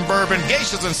hits and bourbon,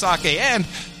 geishas and sake, and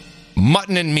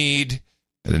mutton and mead.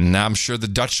 And I'm sure the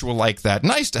Dutch will like that.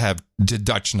 Nice to have the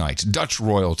Dutch Knights, Dutch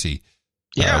royalty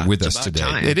with us today.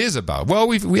 Time. It is about. Well,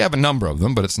 we have a number of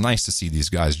them, but it's nice to see these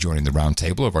guys joining the round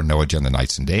table of our No Agenda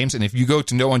Knights and Dames. And if you go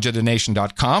to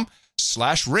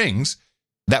noagendanation.com/rings,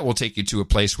 that will take you to a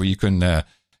place where you can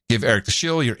give Eric the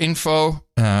Shill your info,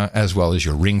 as well as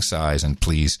your ring size. And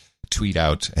please tweet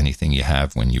out anything you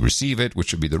have when you receive it,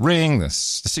 which would be the ring, the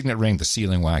signet ring, the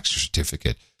sealing wax, your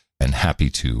certificate, and happy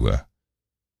to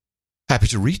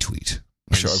retweet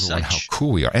and show everyone how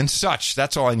cool we are. And such.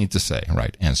 That's all I need to say,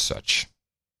 right? And such.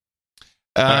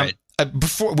 Right.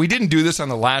 Before we didn't do this on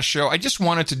the last show, I just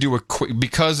wanted to do a quick,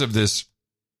 because of this.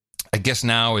 I guess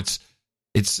now it's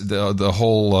the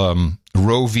whole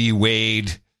Roe v.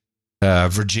 Wade,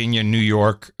 Virginia, New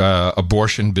York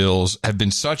abortion bills have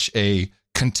been such a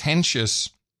contentious,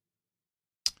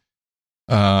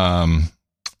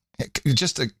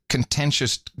 just a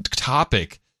contentious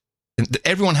topic.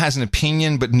 Everyone has an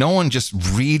opinion, but no one just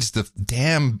reads the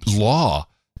damn law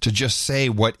to just say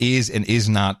what is and is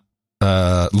not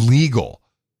legal.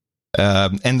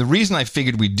 And the reason I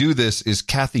figured we'd do this is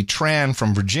Kathy Tran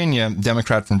from Virginia,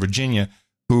 Democrat from Virginia,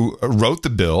 who wrote the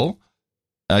bill.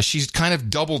 She's kind of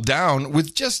doubled down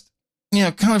with just,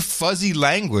 kind of fuzzy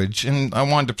language, and I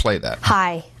wanted to play that.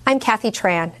 Hi, I'm Kathy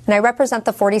Tran, and I represent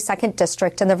the 42nd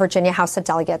District in the Virginia House of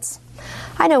Delegates.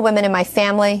 I know women in my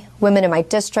family, women in my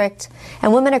district,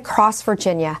 and women across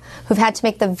Virginia who've had to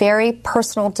make the very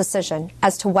personal decision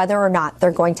as to whether or not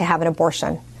they're going to have an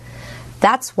abortion.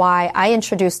 That's why I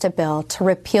introduced a bill to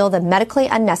repeal the medically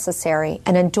unnecessary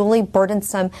and unduly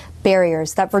burdensome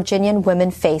barriers that Virginian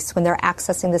women face when they're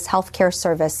accessing this health care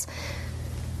service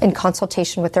in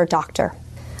consultation with their doctor.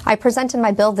 I presented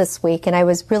my bill this week, and I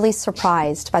was really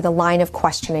surprised by the line of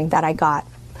questioning that I got.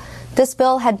 This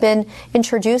bill had been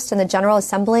introduced in the General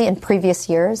Assembly in previous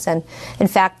years, and in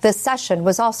fact, this session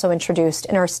was also introduced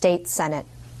in our state Senate.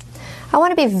 I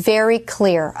want to be very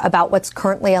clear about what's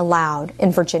currently allowed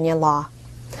in Virginia law.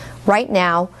 Right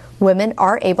now, women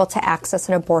are able to access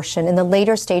an abortion in the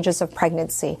later stages of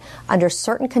pregnancy under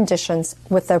certain conditions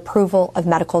with the approval of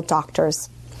medical doctors.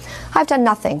 I've done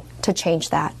nothing to change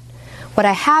that. What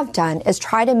I have done is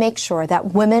try to make sure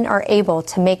that women are able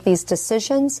to make these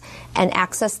decisions and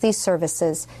access these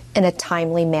services in a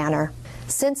timely manner.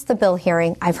 Since the bill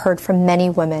hearing, I've heard from many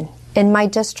women in my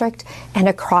district and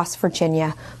across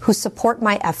Virginia who support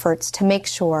my efforts to make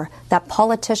sure that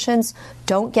politicians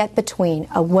don't get between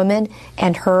a woman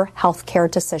and her health care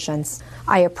decisions.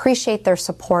 I appreciate their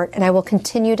support, and I will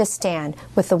continue to stand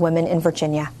with the women in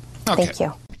Virginia. Okay. Thank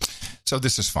you. So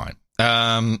this is fine.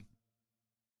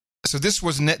 So this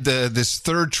was this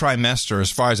third trimester,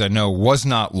 as far as I know, was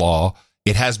not law.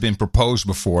 It has been proposed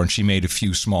before, and she made a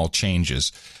few small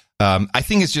changes. I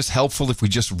think it's just helpful if we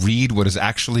just read what is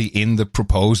actually in the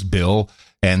proposed bill,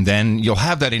 and then you'll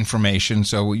have that information.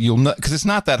 So you'll know, because it's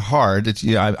not that hard. It's,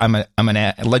 I'm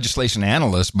a legislation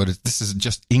analyst, but this is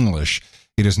just English.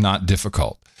 It is not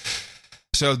difficult.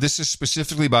 So this is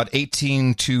specifically about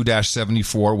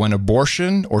 18.2-74, when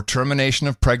abortion or termination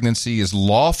of pregnancy is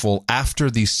lawful after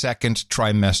the second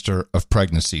trimester of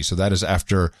pregnancy. So that is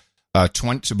after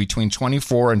between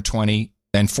 24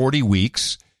 and 40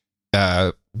 weeks,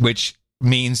 which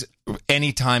means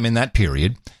any time in that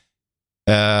period.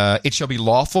 It shall be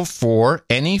lawful for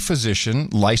any physician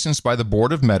licensed by the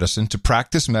Board of Medicine to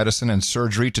practice medicine and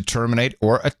surgery to terminate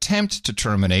or attempt to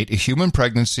terminate a human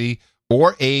pregnancy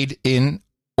or aid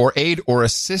or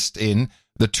assist in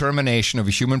the termination of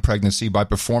a human pregnancy by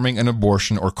performing an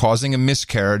abortion or causing a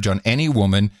miscarriage on any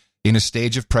woman in a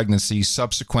stage of pregnancy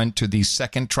subsequent to the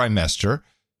second trimester,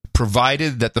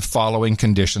 provided that the following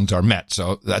conditions are met.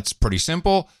 So that's pretty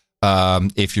simple.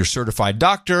 If you're a certified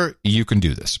doctor, you can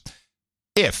do this.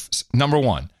 If, number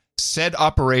one, said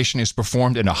operation is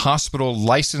performed in a hospital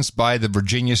licensed by the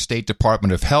Virginia State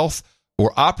Department of Health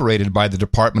or operated by the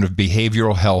Department of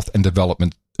Behavioral Health and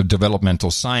Developmental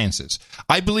Sciences.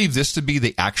 I believe this to be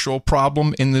the actual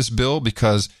problem in this bill,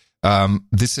 because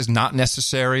this is not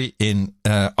necessary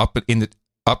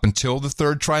up until the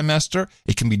third trimester.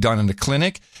 It can be done in a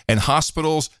clinic, and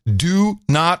hospitals do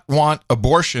not want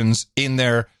abortions in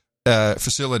their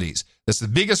facilities. That's the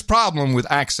biggest problem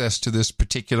with access to this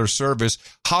particular service.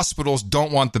 Hospitals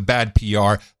don't want the bad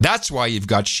PR. That's why you've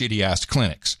got shitty-ass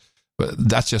clinics. But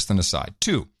that's just an aside.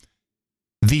 2,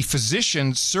 the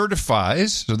physician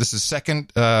certifies, so this is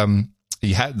second,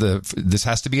 this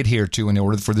has to be adhered to in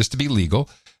order for this to be legal.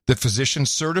 The physician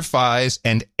certifies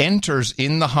and enters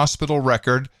in the hospital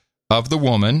record of the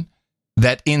woman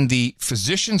that in the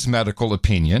physician's medical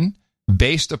opinion,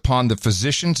 based upon the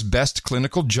physician's best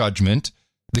clinical judgment,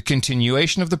 the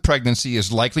continuation of the pregnancy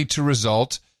is likely to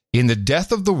result in the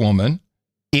death of the woman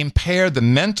impair the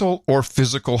mental or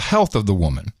physical health of the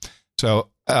woman. So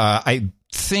I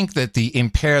think that the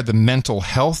impair the mental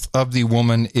health of the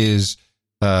woman is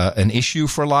an issue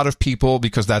for a lot of people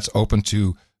because that's open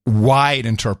to wide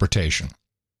interpretation.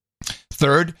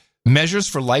 Third, measures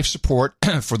for life support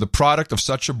for the product of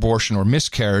such abortion or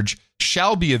miscarriage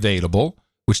shall be available,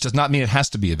 which does not mean it has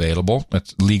to be available.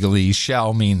 That's legally,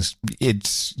 shall means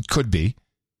it could be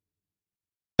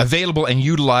available and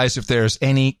utilized if there is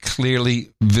any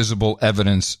clearly visible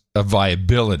evidence of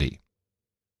viability.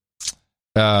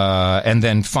 And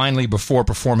then finally, before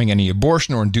performing any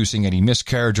abortion or inducing any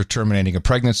miscarriage or terminating a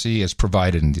pregnancy as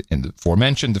provided in the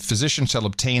aforementioned, the physician shall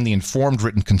obtain the informed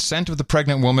written consent of the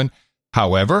pregnant woman.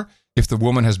 However, if the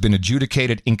woman has been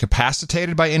adjudicated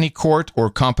incapacitated by any court or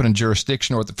competent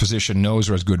jurisdiction, or the physician knows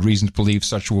or has good reason to believe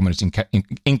such a woman is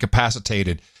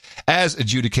incapacitated as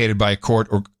adjudicated by a court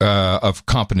or of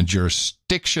competent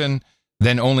jurisdiction,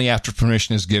 then only after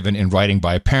permission is given in writing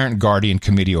by a parent, guardian,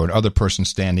 committee, or another person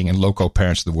standing in loco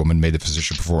parents of the woman may the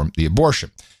physician perform the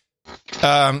abortion.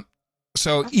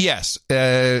 So, yes,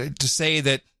 to say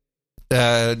that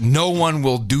no one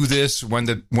will do this when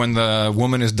the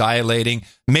woman is dilating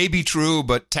may be true,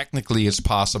 but technically it's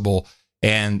possible.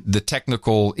 And the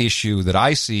technical issue that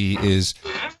I see is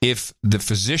if the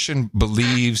physician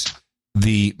believes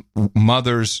the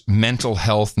mother's mental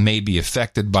health may be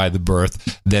affected by the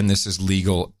birth, then this is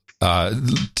legal,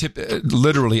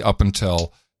 literally up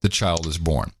until the child is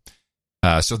born.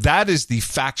 So that is the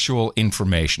factual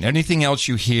information. Anything else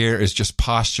you hear is just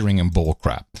posturing and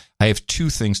bullcrap. I have two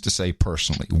things to say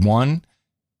personally. One,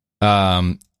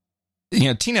 Tina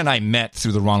and I met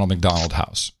through the Ronald McDonald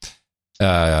House.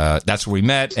 That's where we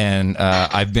met, and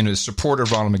I've been a supporter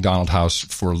of Ronald McDonald House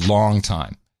for a long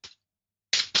time.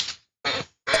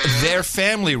 Their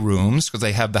family rooms, because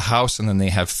they have the house and then they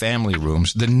have family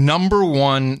rooms, the number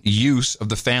one use of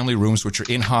the family rooms, which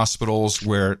are in hospitals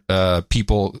where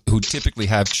people who typically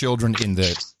have children in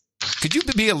the... Could you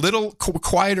be a little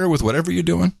quieter with whatever you're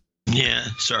doing? Yeah,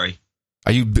 sorry.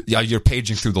 You're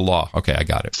paging through the law. Okay, I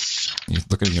got it. You're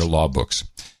looking in your law books.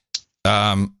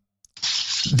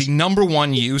 The number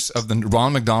one use of the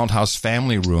Ronald McDonald House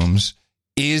family rooms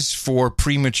is for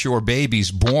premature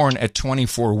babies born at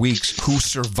 24 weeks who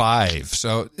survive.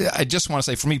 So I just want to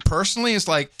say, for me personally, it's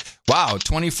like, wow,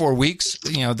 24 weeks,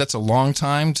 that's a long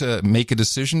time to make a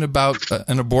decision about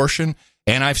an abortion.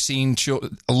 And I've seen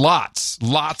lots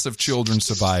of children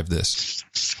survive this.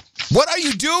 What are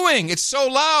you doing? It's so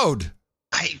loud.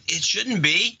 It shouldn't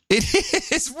be.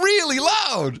 It is really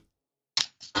loud.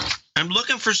 I'm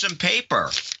looking for some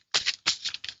paper.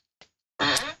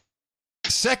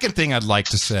 Second thing I'd like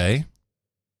to say,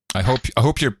 I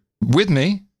hope you're with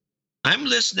me. I'm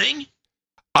listening.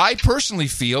 I personally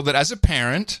feel that as a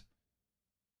parent,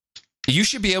 you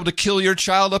should be able to kill your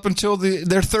child up until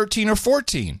they're 13 or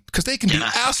 14 because they can be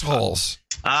assholes.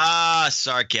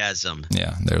 Sarcasm.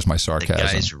 Yeah, there's my sarcasm.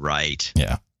 The guy's right.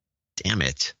 Yeah. Damn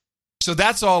it. So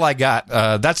that's all I got.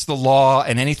 That's the law,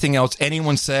 and anything else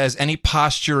anyone says, any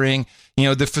posturing,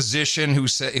 the physician who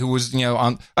was,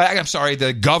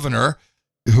 the governor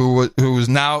who was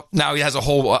now he has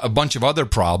a bunch of other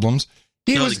problems.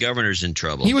 The governor's in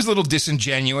trouble. He was a little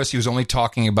disingenuous. He was only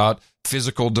talking about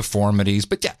physical deformities.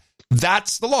 But yeah,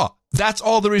 that's the law. That's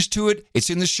all there is to it. It's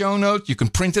in the show notes. You can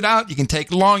print it out. You can take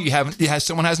it along.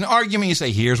 Someone has an argument. You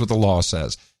say, here's what the law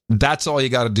says. That's all you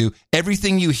got to do.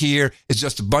 Everything you hear is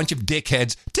just a bunch of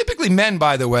dickheads, typically men,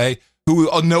 by the way, who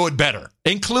know it better,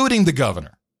 including the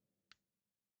governor.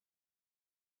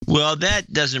 Well,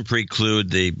 that doesn't preclude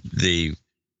the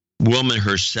woman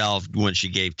herself when she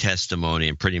gave testimony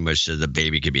and pretty much said the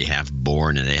baby could be half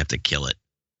born and they have to kill it.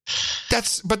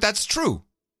 That's true.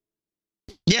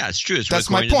 Yeah, it's true. That's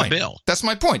my point. That's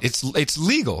my point. It's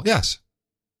legal. Yes.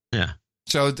 Yeah.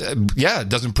 So it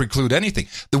doesn't preclude anything.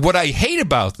 What I hate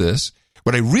about this,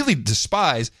 what I really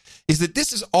despise, is that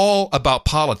this is all about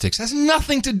politics. It has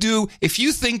nothing to do, if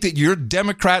you think that your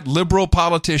Democrat liberal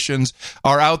politicians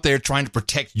are out there trying to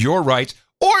protect your rights,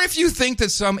 or if you think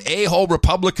that some a-hole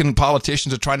Republican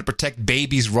politicians are trying to protect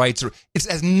babies' rights, it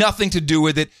has nothing to do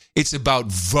with it. It's about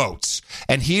votes.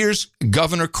 And here's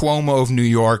Governor Cuomo of New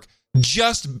York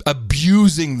just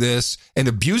abusing this and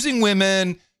abusing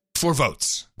women for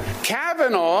votes.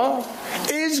 Kavanaugh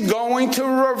is going to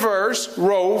reverse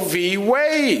Roe v.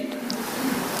 Wade.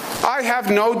 I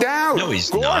have no doubt. No, he's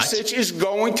Gorsuch is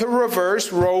going to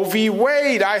reverse Roe v.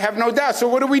 Wade. I have no doubt. So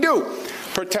what do?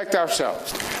 Protect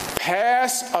ourselves.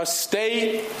 Pass a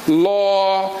state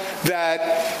law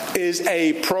that is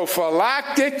a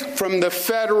prophylactic from the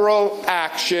federal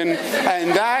action, and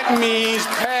that means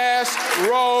pass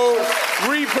Roe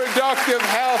Reproductive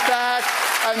Health Act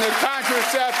and the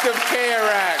Contraceptive Care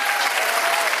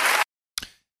Act.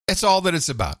 It's all that it's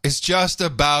about. It's just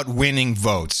about winning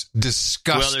votes.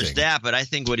 Disgusting. Well, there's that, but I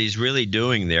think what he's really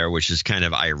doing there, which is kind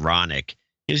of ironic,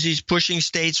 is he's pushing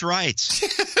states' rights.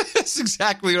 That's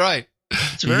exactly right.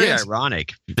 It's very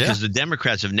ironic because the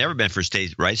Democrats have never been for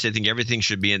states' rights. They think everything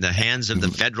should be in the hands of the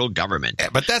federal government. Yeah,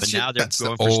 but now they're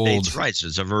going for states' rights.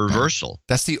 It's a reversal.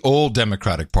 That's the old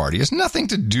Democratic Party. It has nothing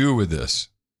to do with this.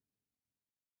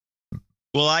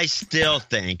 Well, I still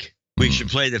think we should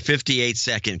play the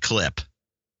 58-second clip.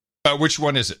 Which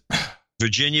one is it?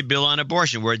 Virginia bill on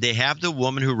abortion, where they have the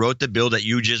woman who wrote the bill that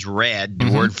you just read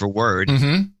word for word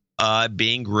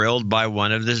being grilled by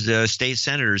one of the state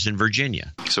senators in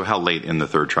Virginia. So how late in the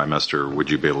third trimester would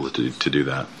you be able to do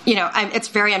that? It's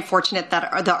very unfortunate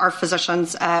that our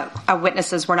physicians,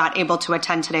 witnesses, were not able to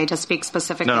attend today to speak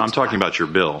specifically. No, I'm talking about your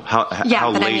bill.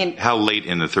 How late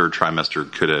in the third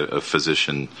trimester could a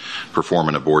physician perform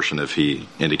an abortion if he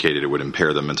indicated it would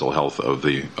impair the mental health of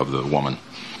the woman?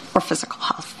 Or physical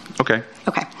health. Okay.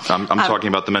 I'm talking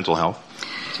about the mental health.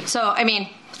 So,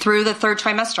 through the third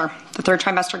trimester. The third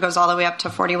trimester goes all the way up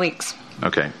to 40 weeks.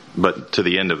 Okay. But to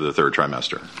the end of the third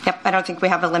trimester. Yep. I don't think we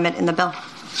have a limit in the bill.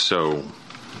 So,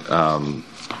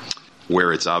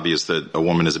 where it's obvious that a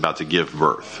woman is about to give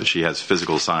birth, she has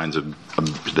physical signs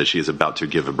that she is about to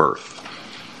give a birth,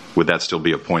 would that still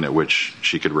be a point at which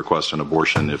she could request an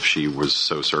abortion if she was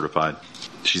so certified?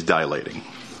 She's dilating.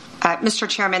 Mr.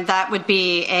 Chairman, that would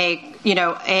be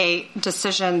a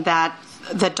decision that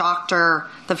the doctor,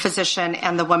 the physician,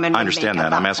 and the woman would I understand make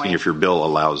that. I'm asking if your bill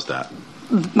allows that.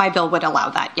 My bill would allow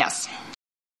that, yes.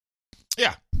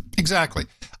 Yeah, exactly.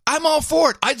 I'm all for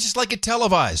it. I just like it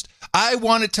televised. I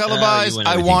want it televised.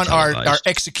 I want our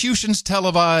executions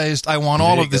televised. I want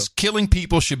all of this killing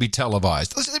people should be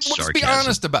televised. Let's be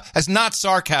honest about it. It's not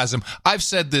sarcasm. I've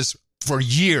said this for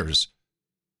years.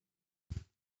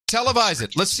 Televise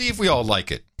it. Let's see if we all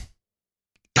like it.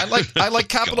 I like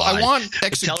capital. I want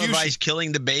execution. Televised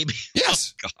killing the baby.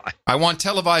 Yes. Oh, God. I want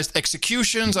televised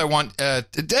executions. I want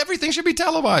everything should be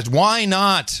televised. Why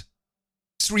not?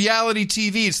 It's reality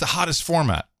TV. It's the hottest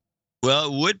format. Well,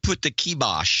 it would put the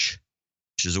kibosh,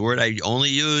 which is a word I only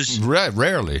use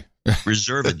rarely,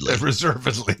 reservedly.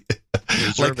 Reservedly.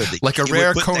 Like a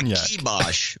rare cognac. The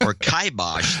kibosh or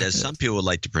kibosh, as some people would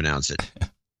like to pronounce it.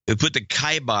 It put the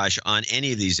kibosh on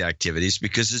any of these activities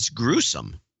because it's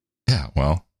gruesome. Yeah,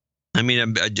 well. An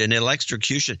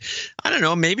electrocution. I don't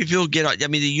know. Maybe people get.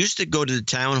 They used to go to the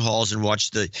town halls and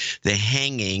watch the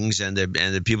hangings and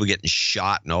the people getting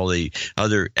shot and all the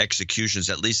other executions.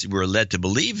 At least we were led to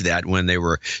believe that when they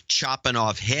were chopping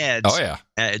off heads. Oh,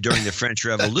 yeah. During the French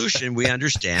Revolution, we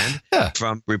understand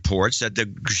from reports that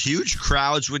the huge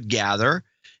crowds would gather.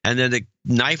 And then the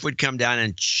knife would come down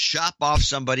and chop off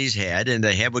somebody's head, and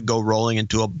the head would go rolling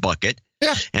into a bucket,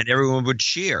 and everyone would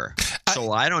cheer.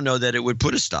 So I don't know that it would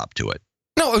put a stop to it.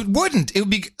 No, it wouldn't. It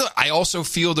would be. I also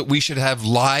feel that we should have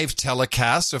live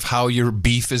telecasts of how your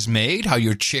beef is made, how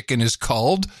your chicken is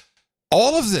culled.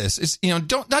 All of this is,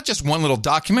 not just one little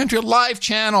documentary, a live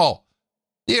channel.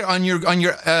 Yeah, on your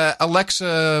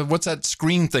Alexa, what's that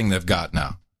screen thing they've got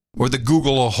now, or the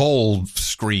Google Hole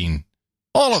screen.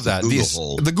 All of that.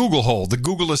 The Google Hole, the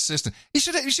Google Assistant. You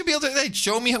should be able to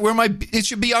show me where it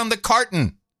should be on the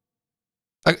carton.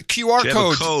 A QR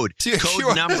code.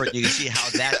 Code number. You can see how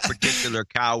that particular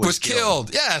cow was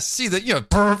killed. Yes. See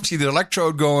the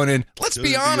electrode going in. Let's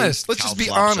be honest. Let's just be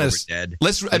honest.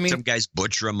 Some guys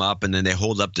butcher them up, and then they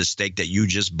hold up the steak that you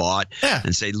just bought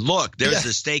and say, "Look, there's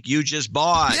the steak you just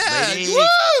bought." Yeah. Lady.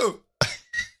 Woo!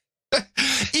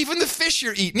 Even the fish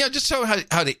you're eating, just so how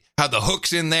the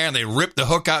hook's in there and they rip the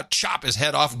hook out, chop his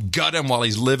head off, gut him while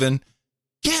he's living.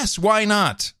 Yes, why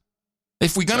not?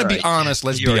 If we're going to be honest,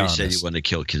 let's be honest. You already said you want to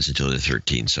kill kids until they're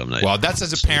 13, so I'm not. Well, that's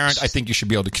as a parent. I think you should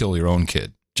be able to kill your own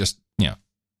kid. Just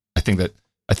I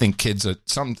think kids are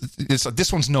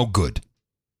this one's no good.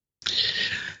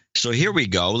 So here we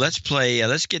go. Let's play.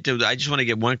 Let's get to. I just want to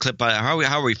get one clip. How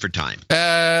are we for time?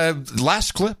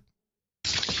 Last clip.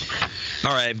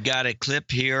 All right, I've got a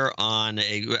clip here on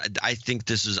I think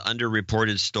this is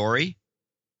underreported story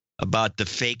about the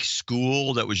fake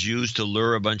school that was used to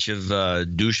lure a bunch of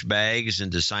douchebags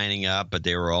into signing up, but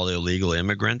they were all illegal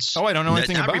immigrants. Oh, I don't know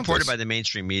anything about this. Not reported by the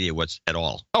mainstream media at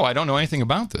all. Oh, I don't know anything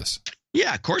about this.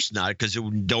 Yeah, of course not, because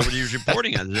nobody was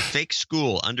reporting on it. The fake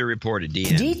school, underreported.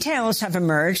 DN. Details have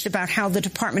emerged about how the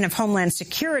Department of Homeland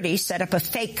Security set up a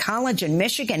fake college in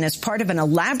Michigan as part of an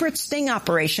elaborate sting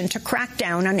operation to crack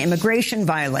down on immigration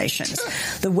violations.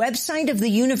 The website of the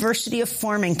University of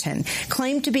Farmington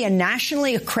claimed to be a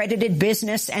nationally accredited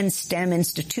business and STEM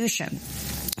institution.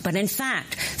 But in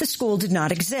fact, the school did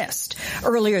not exist.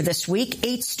 Earlier this week,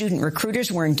 8 student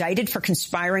recruiters were indicted for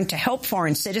conspiring to help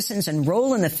foreign citizens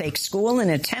enroll in the fake school in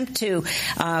an attempt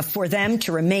for them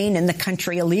to remain in the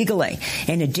country illegally.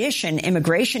 In addition,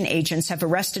 immigration agents have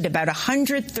arrested about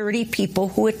 130 people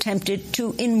who attempted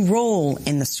to enroll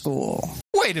in the school.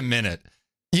 Wait a minute.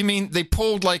 You mean they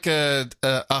pulled like a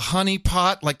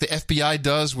honeypot like the FBI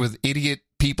does with idiot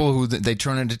people who they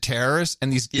turn into terrorists,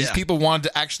 and these people wanted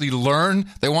to actually learn.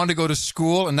 They wanted to go to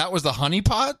school, and that was the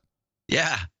honeypot?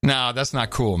 Yeah. No, that's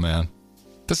not cool, man.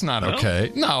 That's not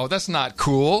okay. No, that's not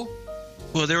cool.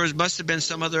 Well, must have been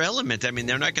some other element. I mean,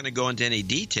 they're not going to go into any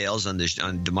details on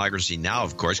Democracy Now!,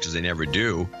 of course, because they never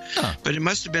do. Huh. But it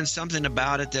must have been something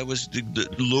about it that was the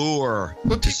lure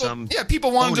to some. Yeah,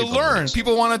 people wanted to learn.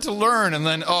 People wanted to learn, and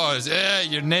then,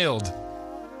 you're nailed.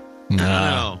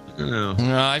 No.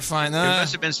 I find that there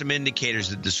must have been some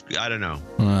indicators that this. I don't know.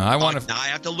 I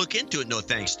have to look into it. No,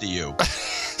 thanks to you.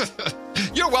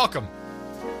 You're welcome.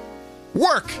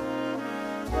 Work.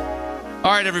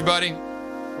 All right, everybody.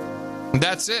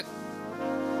 That's it.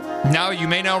 Now you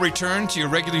may now return to your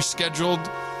regularly scheduled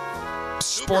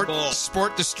sport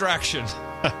distraction.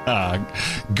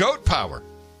 Goat Power.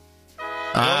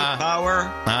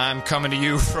 I'm coming to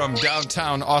you from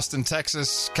downtown Austin,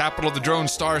 Texas, capital of the Drone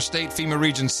Star State, FEMA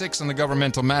Region 6 on the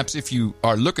governmental maps if you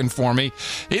are looking for me,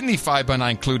 in the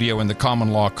 5x9 Cludio in the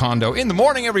common law condo. In the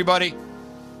morning, everybody,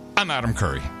 I'm Adam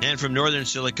Curry. And from northern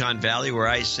Silicon Valley, where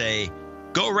I say,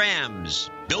 go Rams,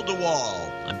 build a wall,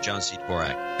 I'm John C.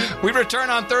 Dvorak. We return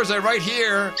on Thursday right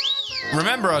here.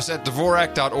 Remember us at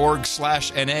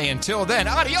Dvorak.org/NA. Until then,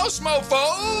 adios,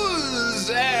 mofos,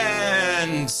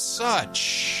 and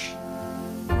such.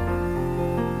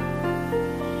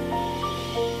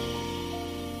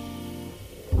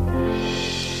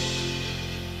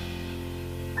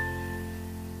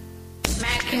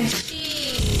 Mac and cheese.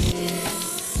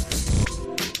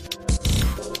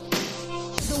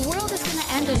 The world is going to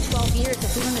end in 12 years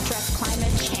if we don't address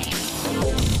climate change.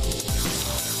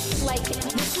 Like,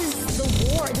 this is the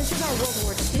war. This is our World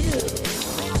War II.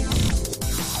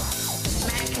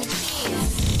 Mac and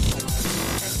cheese.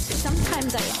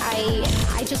 Sometimes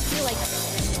I just feel like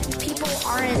people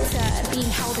aren't being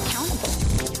held accountable.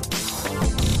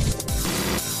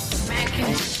 Mac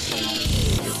and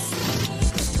cheese.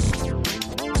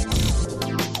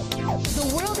 The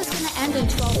world is going to end in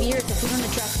 12 years if we don't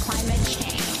address climate change.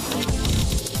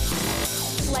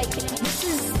 Like, this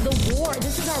is the war.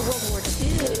 This is our World War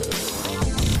II.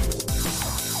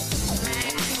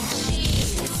 Mac and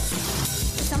cheese.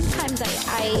 Sometimes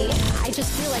I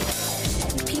just feel like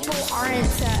people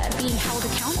aren't being held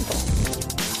accountable.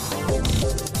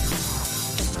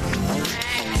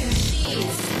 Mac and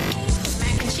cheese.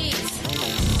 Mac and cheese.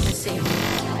 Let's see.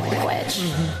 Wedge.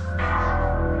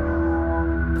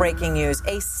 Breaking news.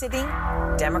 A sitting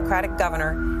Democratic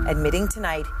governor admitting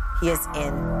tonight he is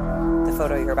in the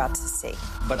photo you're about to see.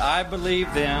 But I believe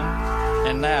then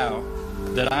and now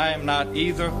that I am not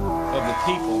either of the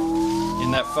people in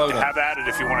that photo. Have at it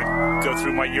if you want to go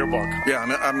through my yearbook. Yeah,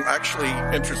 I'm actually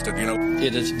interested,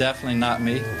 It is definitely not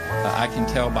me. I can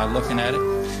tell by looking at it.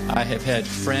 I have had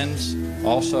friends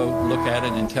also look at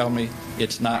it and tell me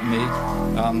it's not me.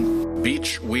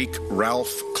 Beach Week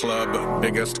Ralph Club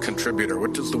biggest contributor.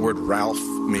 What does the word Ralph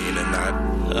mean in that?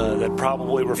 That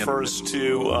probably refers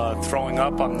to throwing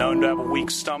up. I'm known to have a weak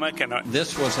stomach. And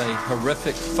this was a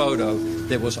horrific photo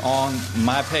that was on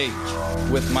my page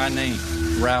with my name,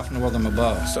 Ralph Northam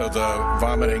above. So the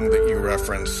vomiting that you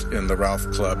reference in the Ralph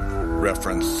Club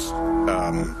reference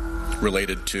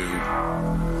related to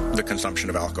the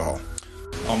consumption of alcohol.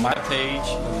 On my page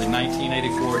of the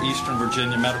 1984 Eastern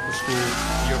Virginia Medical School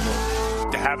yearbook.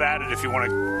 Have at it if you want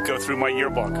to go through my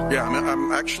yearbook. Yeah,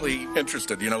 I'm actually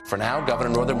interested, For now, Governor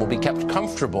Northam will be kept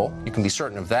comfortable. You can be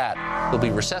certain of that. He'll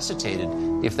be resuscitated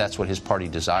if that's what his party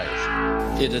desires.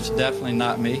 It is definitely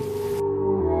not me.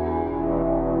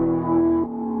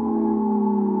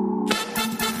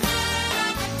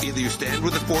 Either you stand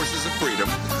with the forces of freedom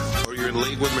or you're in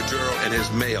league with Maduro and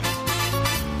his mayhem.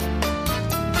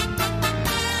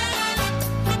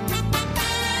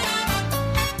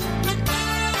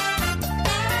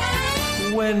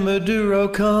 When Maduro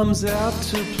comes out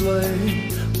to play,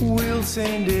 we'll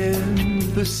send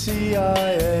in the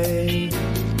CIA.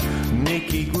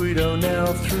 Nicky Guido now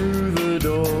through the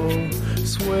door,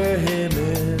 swear him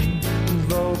in,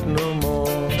 vote no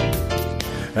more.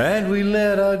 And we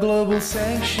let our global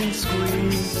sanctions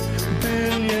squeeze, $1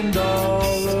 billion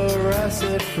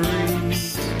asset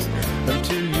freeze,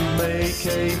 until you make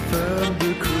a firm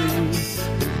decree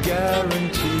that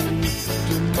guarantees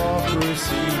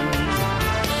democracy.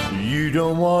 You You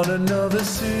don't want another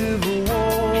civil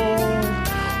war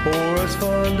or us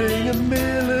funding a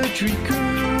military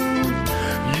coup.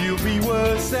 You'll be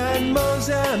worse than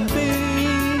Mozambique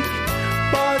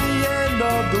by the end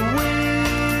of the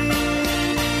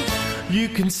week. You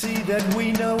can see that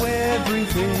we know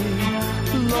everything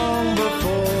long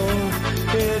before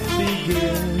it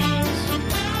begins.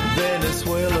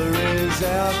 Venezuela is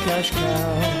our cash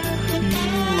cow. You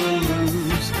will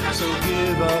lose, so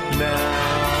give up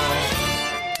now.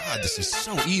 God, this is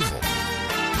so evil.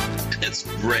 It's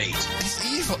great. It's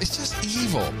evil. It's just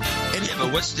evil. And yeah,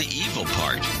 but what's the evil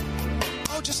part?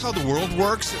 Oh, just how the world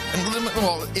works.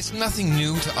 Well, it's nothing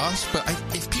new to us, but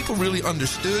if people really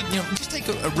understood, just take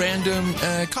a random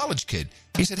college kid.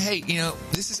 He said, hey,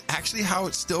 this is actually how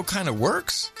it still kind of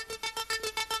works.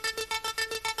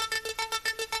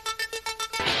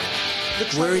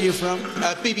 Where are you from?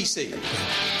 BBC.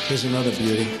 Here's another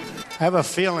beauty. I have a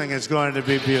feeling it's going to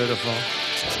be beautiful.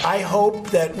 I hope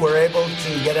that we're able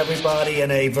to get everybody in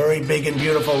a very big and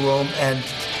beautiful room and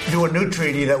do a new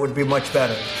treaty that would be much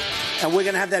better. And we're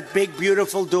going to have that big,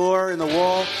 beautiful door in the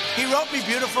wall. He wrote me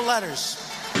beautiful letters.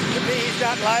 To me, he's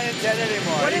not lying Ted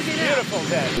anymore. What is he beautiful,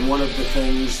 Ted? One of the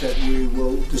things that we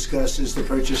will discuss is the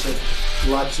purchase of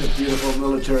lots of beautiful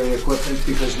military equipment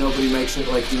because nobody makes it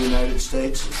like the United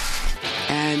States.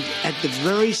 And at the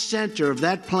very center of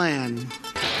that plan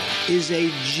is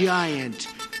a giant,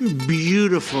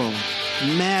 beautiful,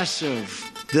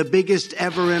 massive, the biggest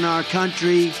ever in our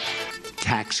country,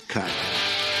 tax cut.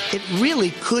 It really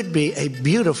could be a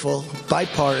beautiful,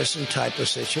 bipartisan type of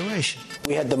situation.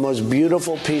 We had the most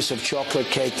beautiful piece of chocolate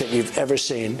cake that you've ever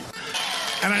seen.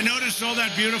 And I noticed all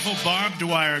that beautiful barbed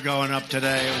wire going up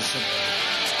today. It was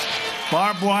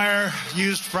barbed wire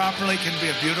used properly can be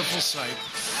a beautiful sight.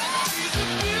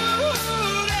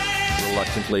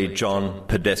 Reluctantly, John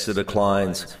Podesta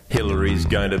declines. Hillary's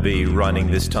going to be running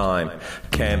this time.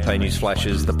 Campaign news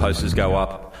flashes, the posters go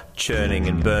up. Churning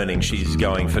and burning, she's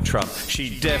going for Trump.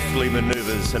 She deftly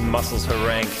maneuvers and muscles her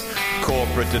rank.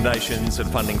 Corporate donations and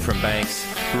funding from banks.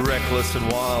 Reckless and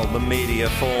wild, the media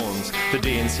fawns. The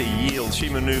DNC yields, she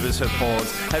maneuvers her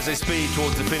pawns. As they speed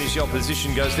towards the finish, the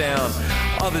opposition goes down.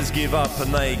 Others give up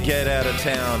and they get out of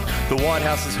town. The White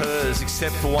House is hers,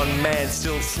 except for one man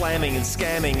still slamming and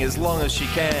scamming as long as she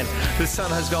can. The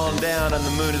sun has gone down and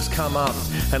the moon has come up.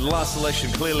 And last election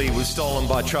clearly was stolen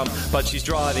by Trump. But she's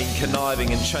driving,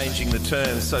 conniving and changing the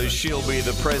terms. So she'll be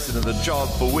the president, a job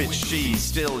for which she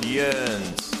still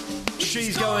yearns.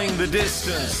 She's going the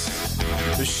distance.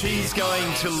 She's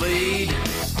going to lead.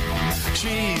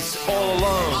 She's all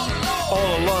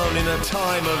alone in a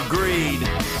time of greed.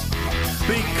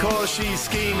 Because she's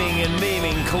scheming and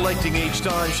memeing, collecting each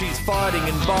dime. She's fighting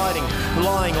and biting,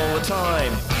 lying all the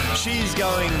time. She's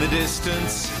going the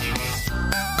distance.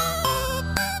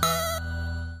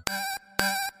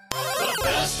 The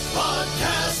best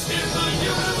podcast in the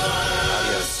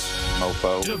universe.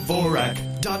 Mofo.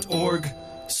 Dvorak.org/NA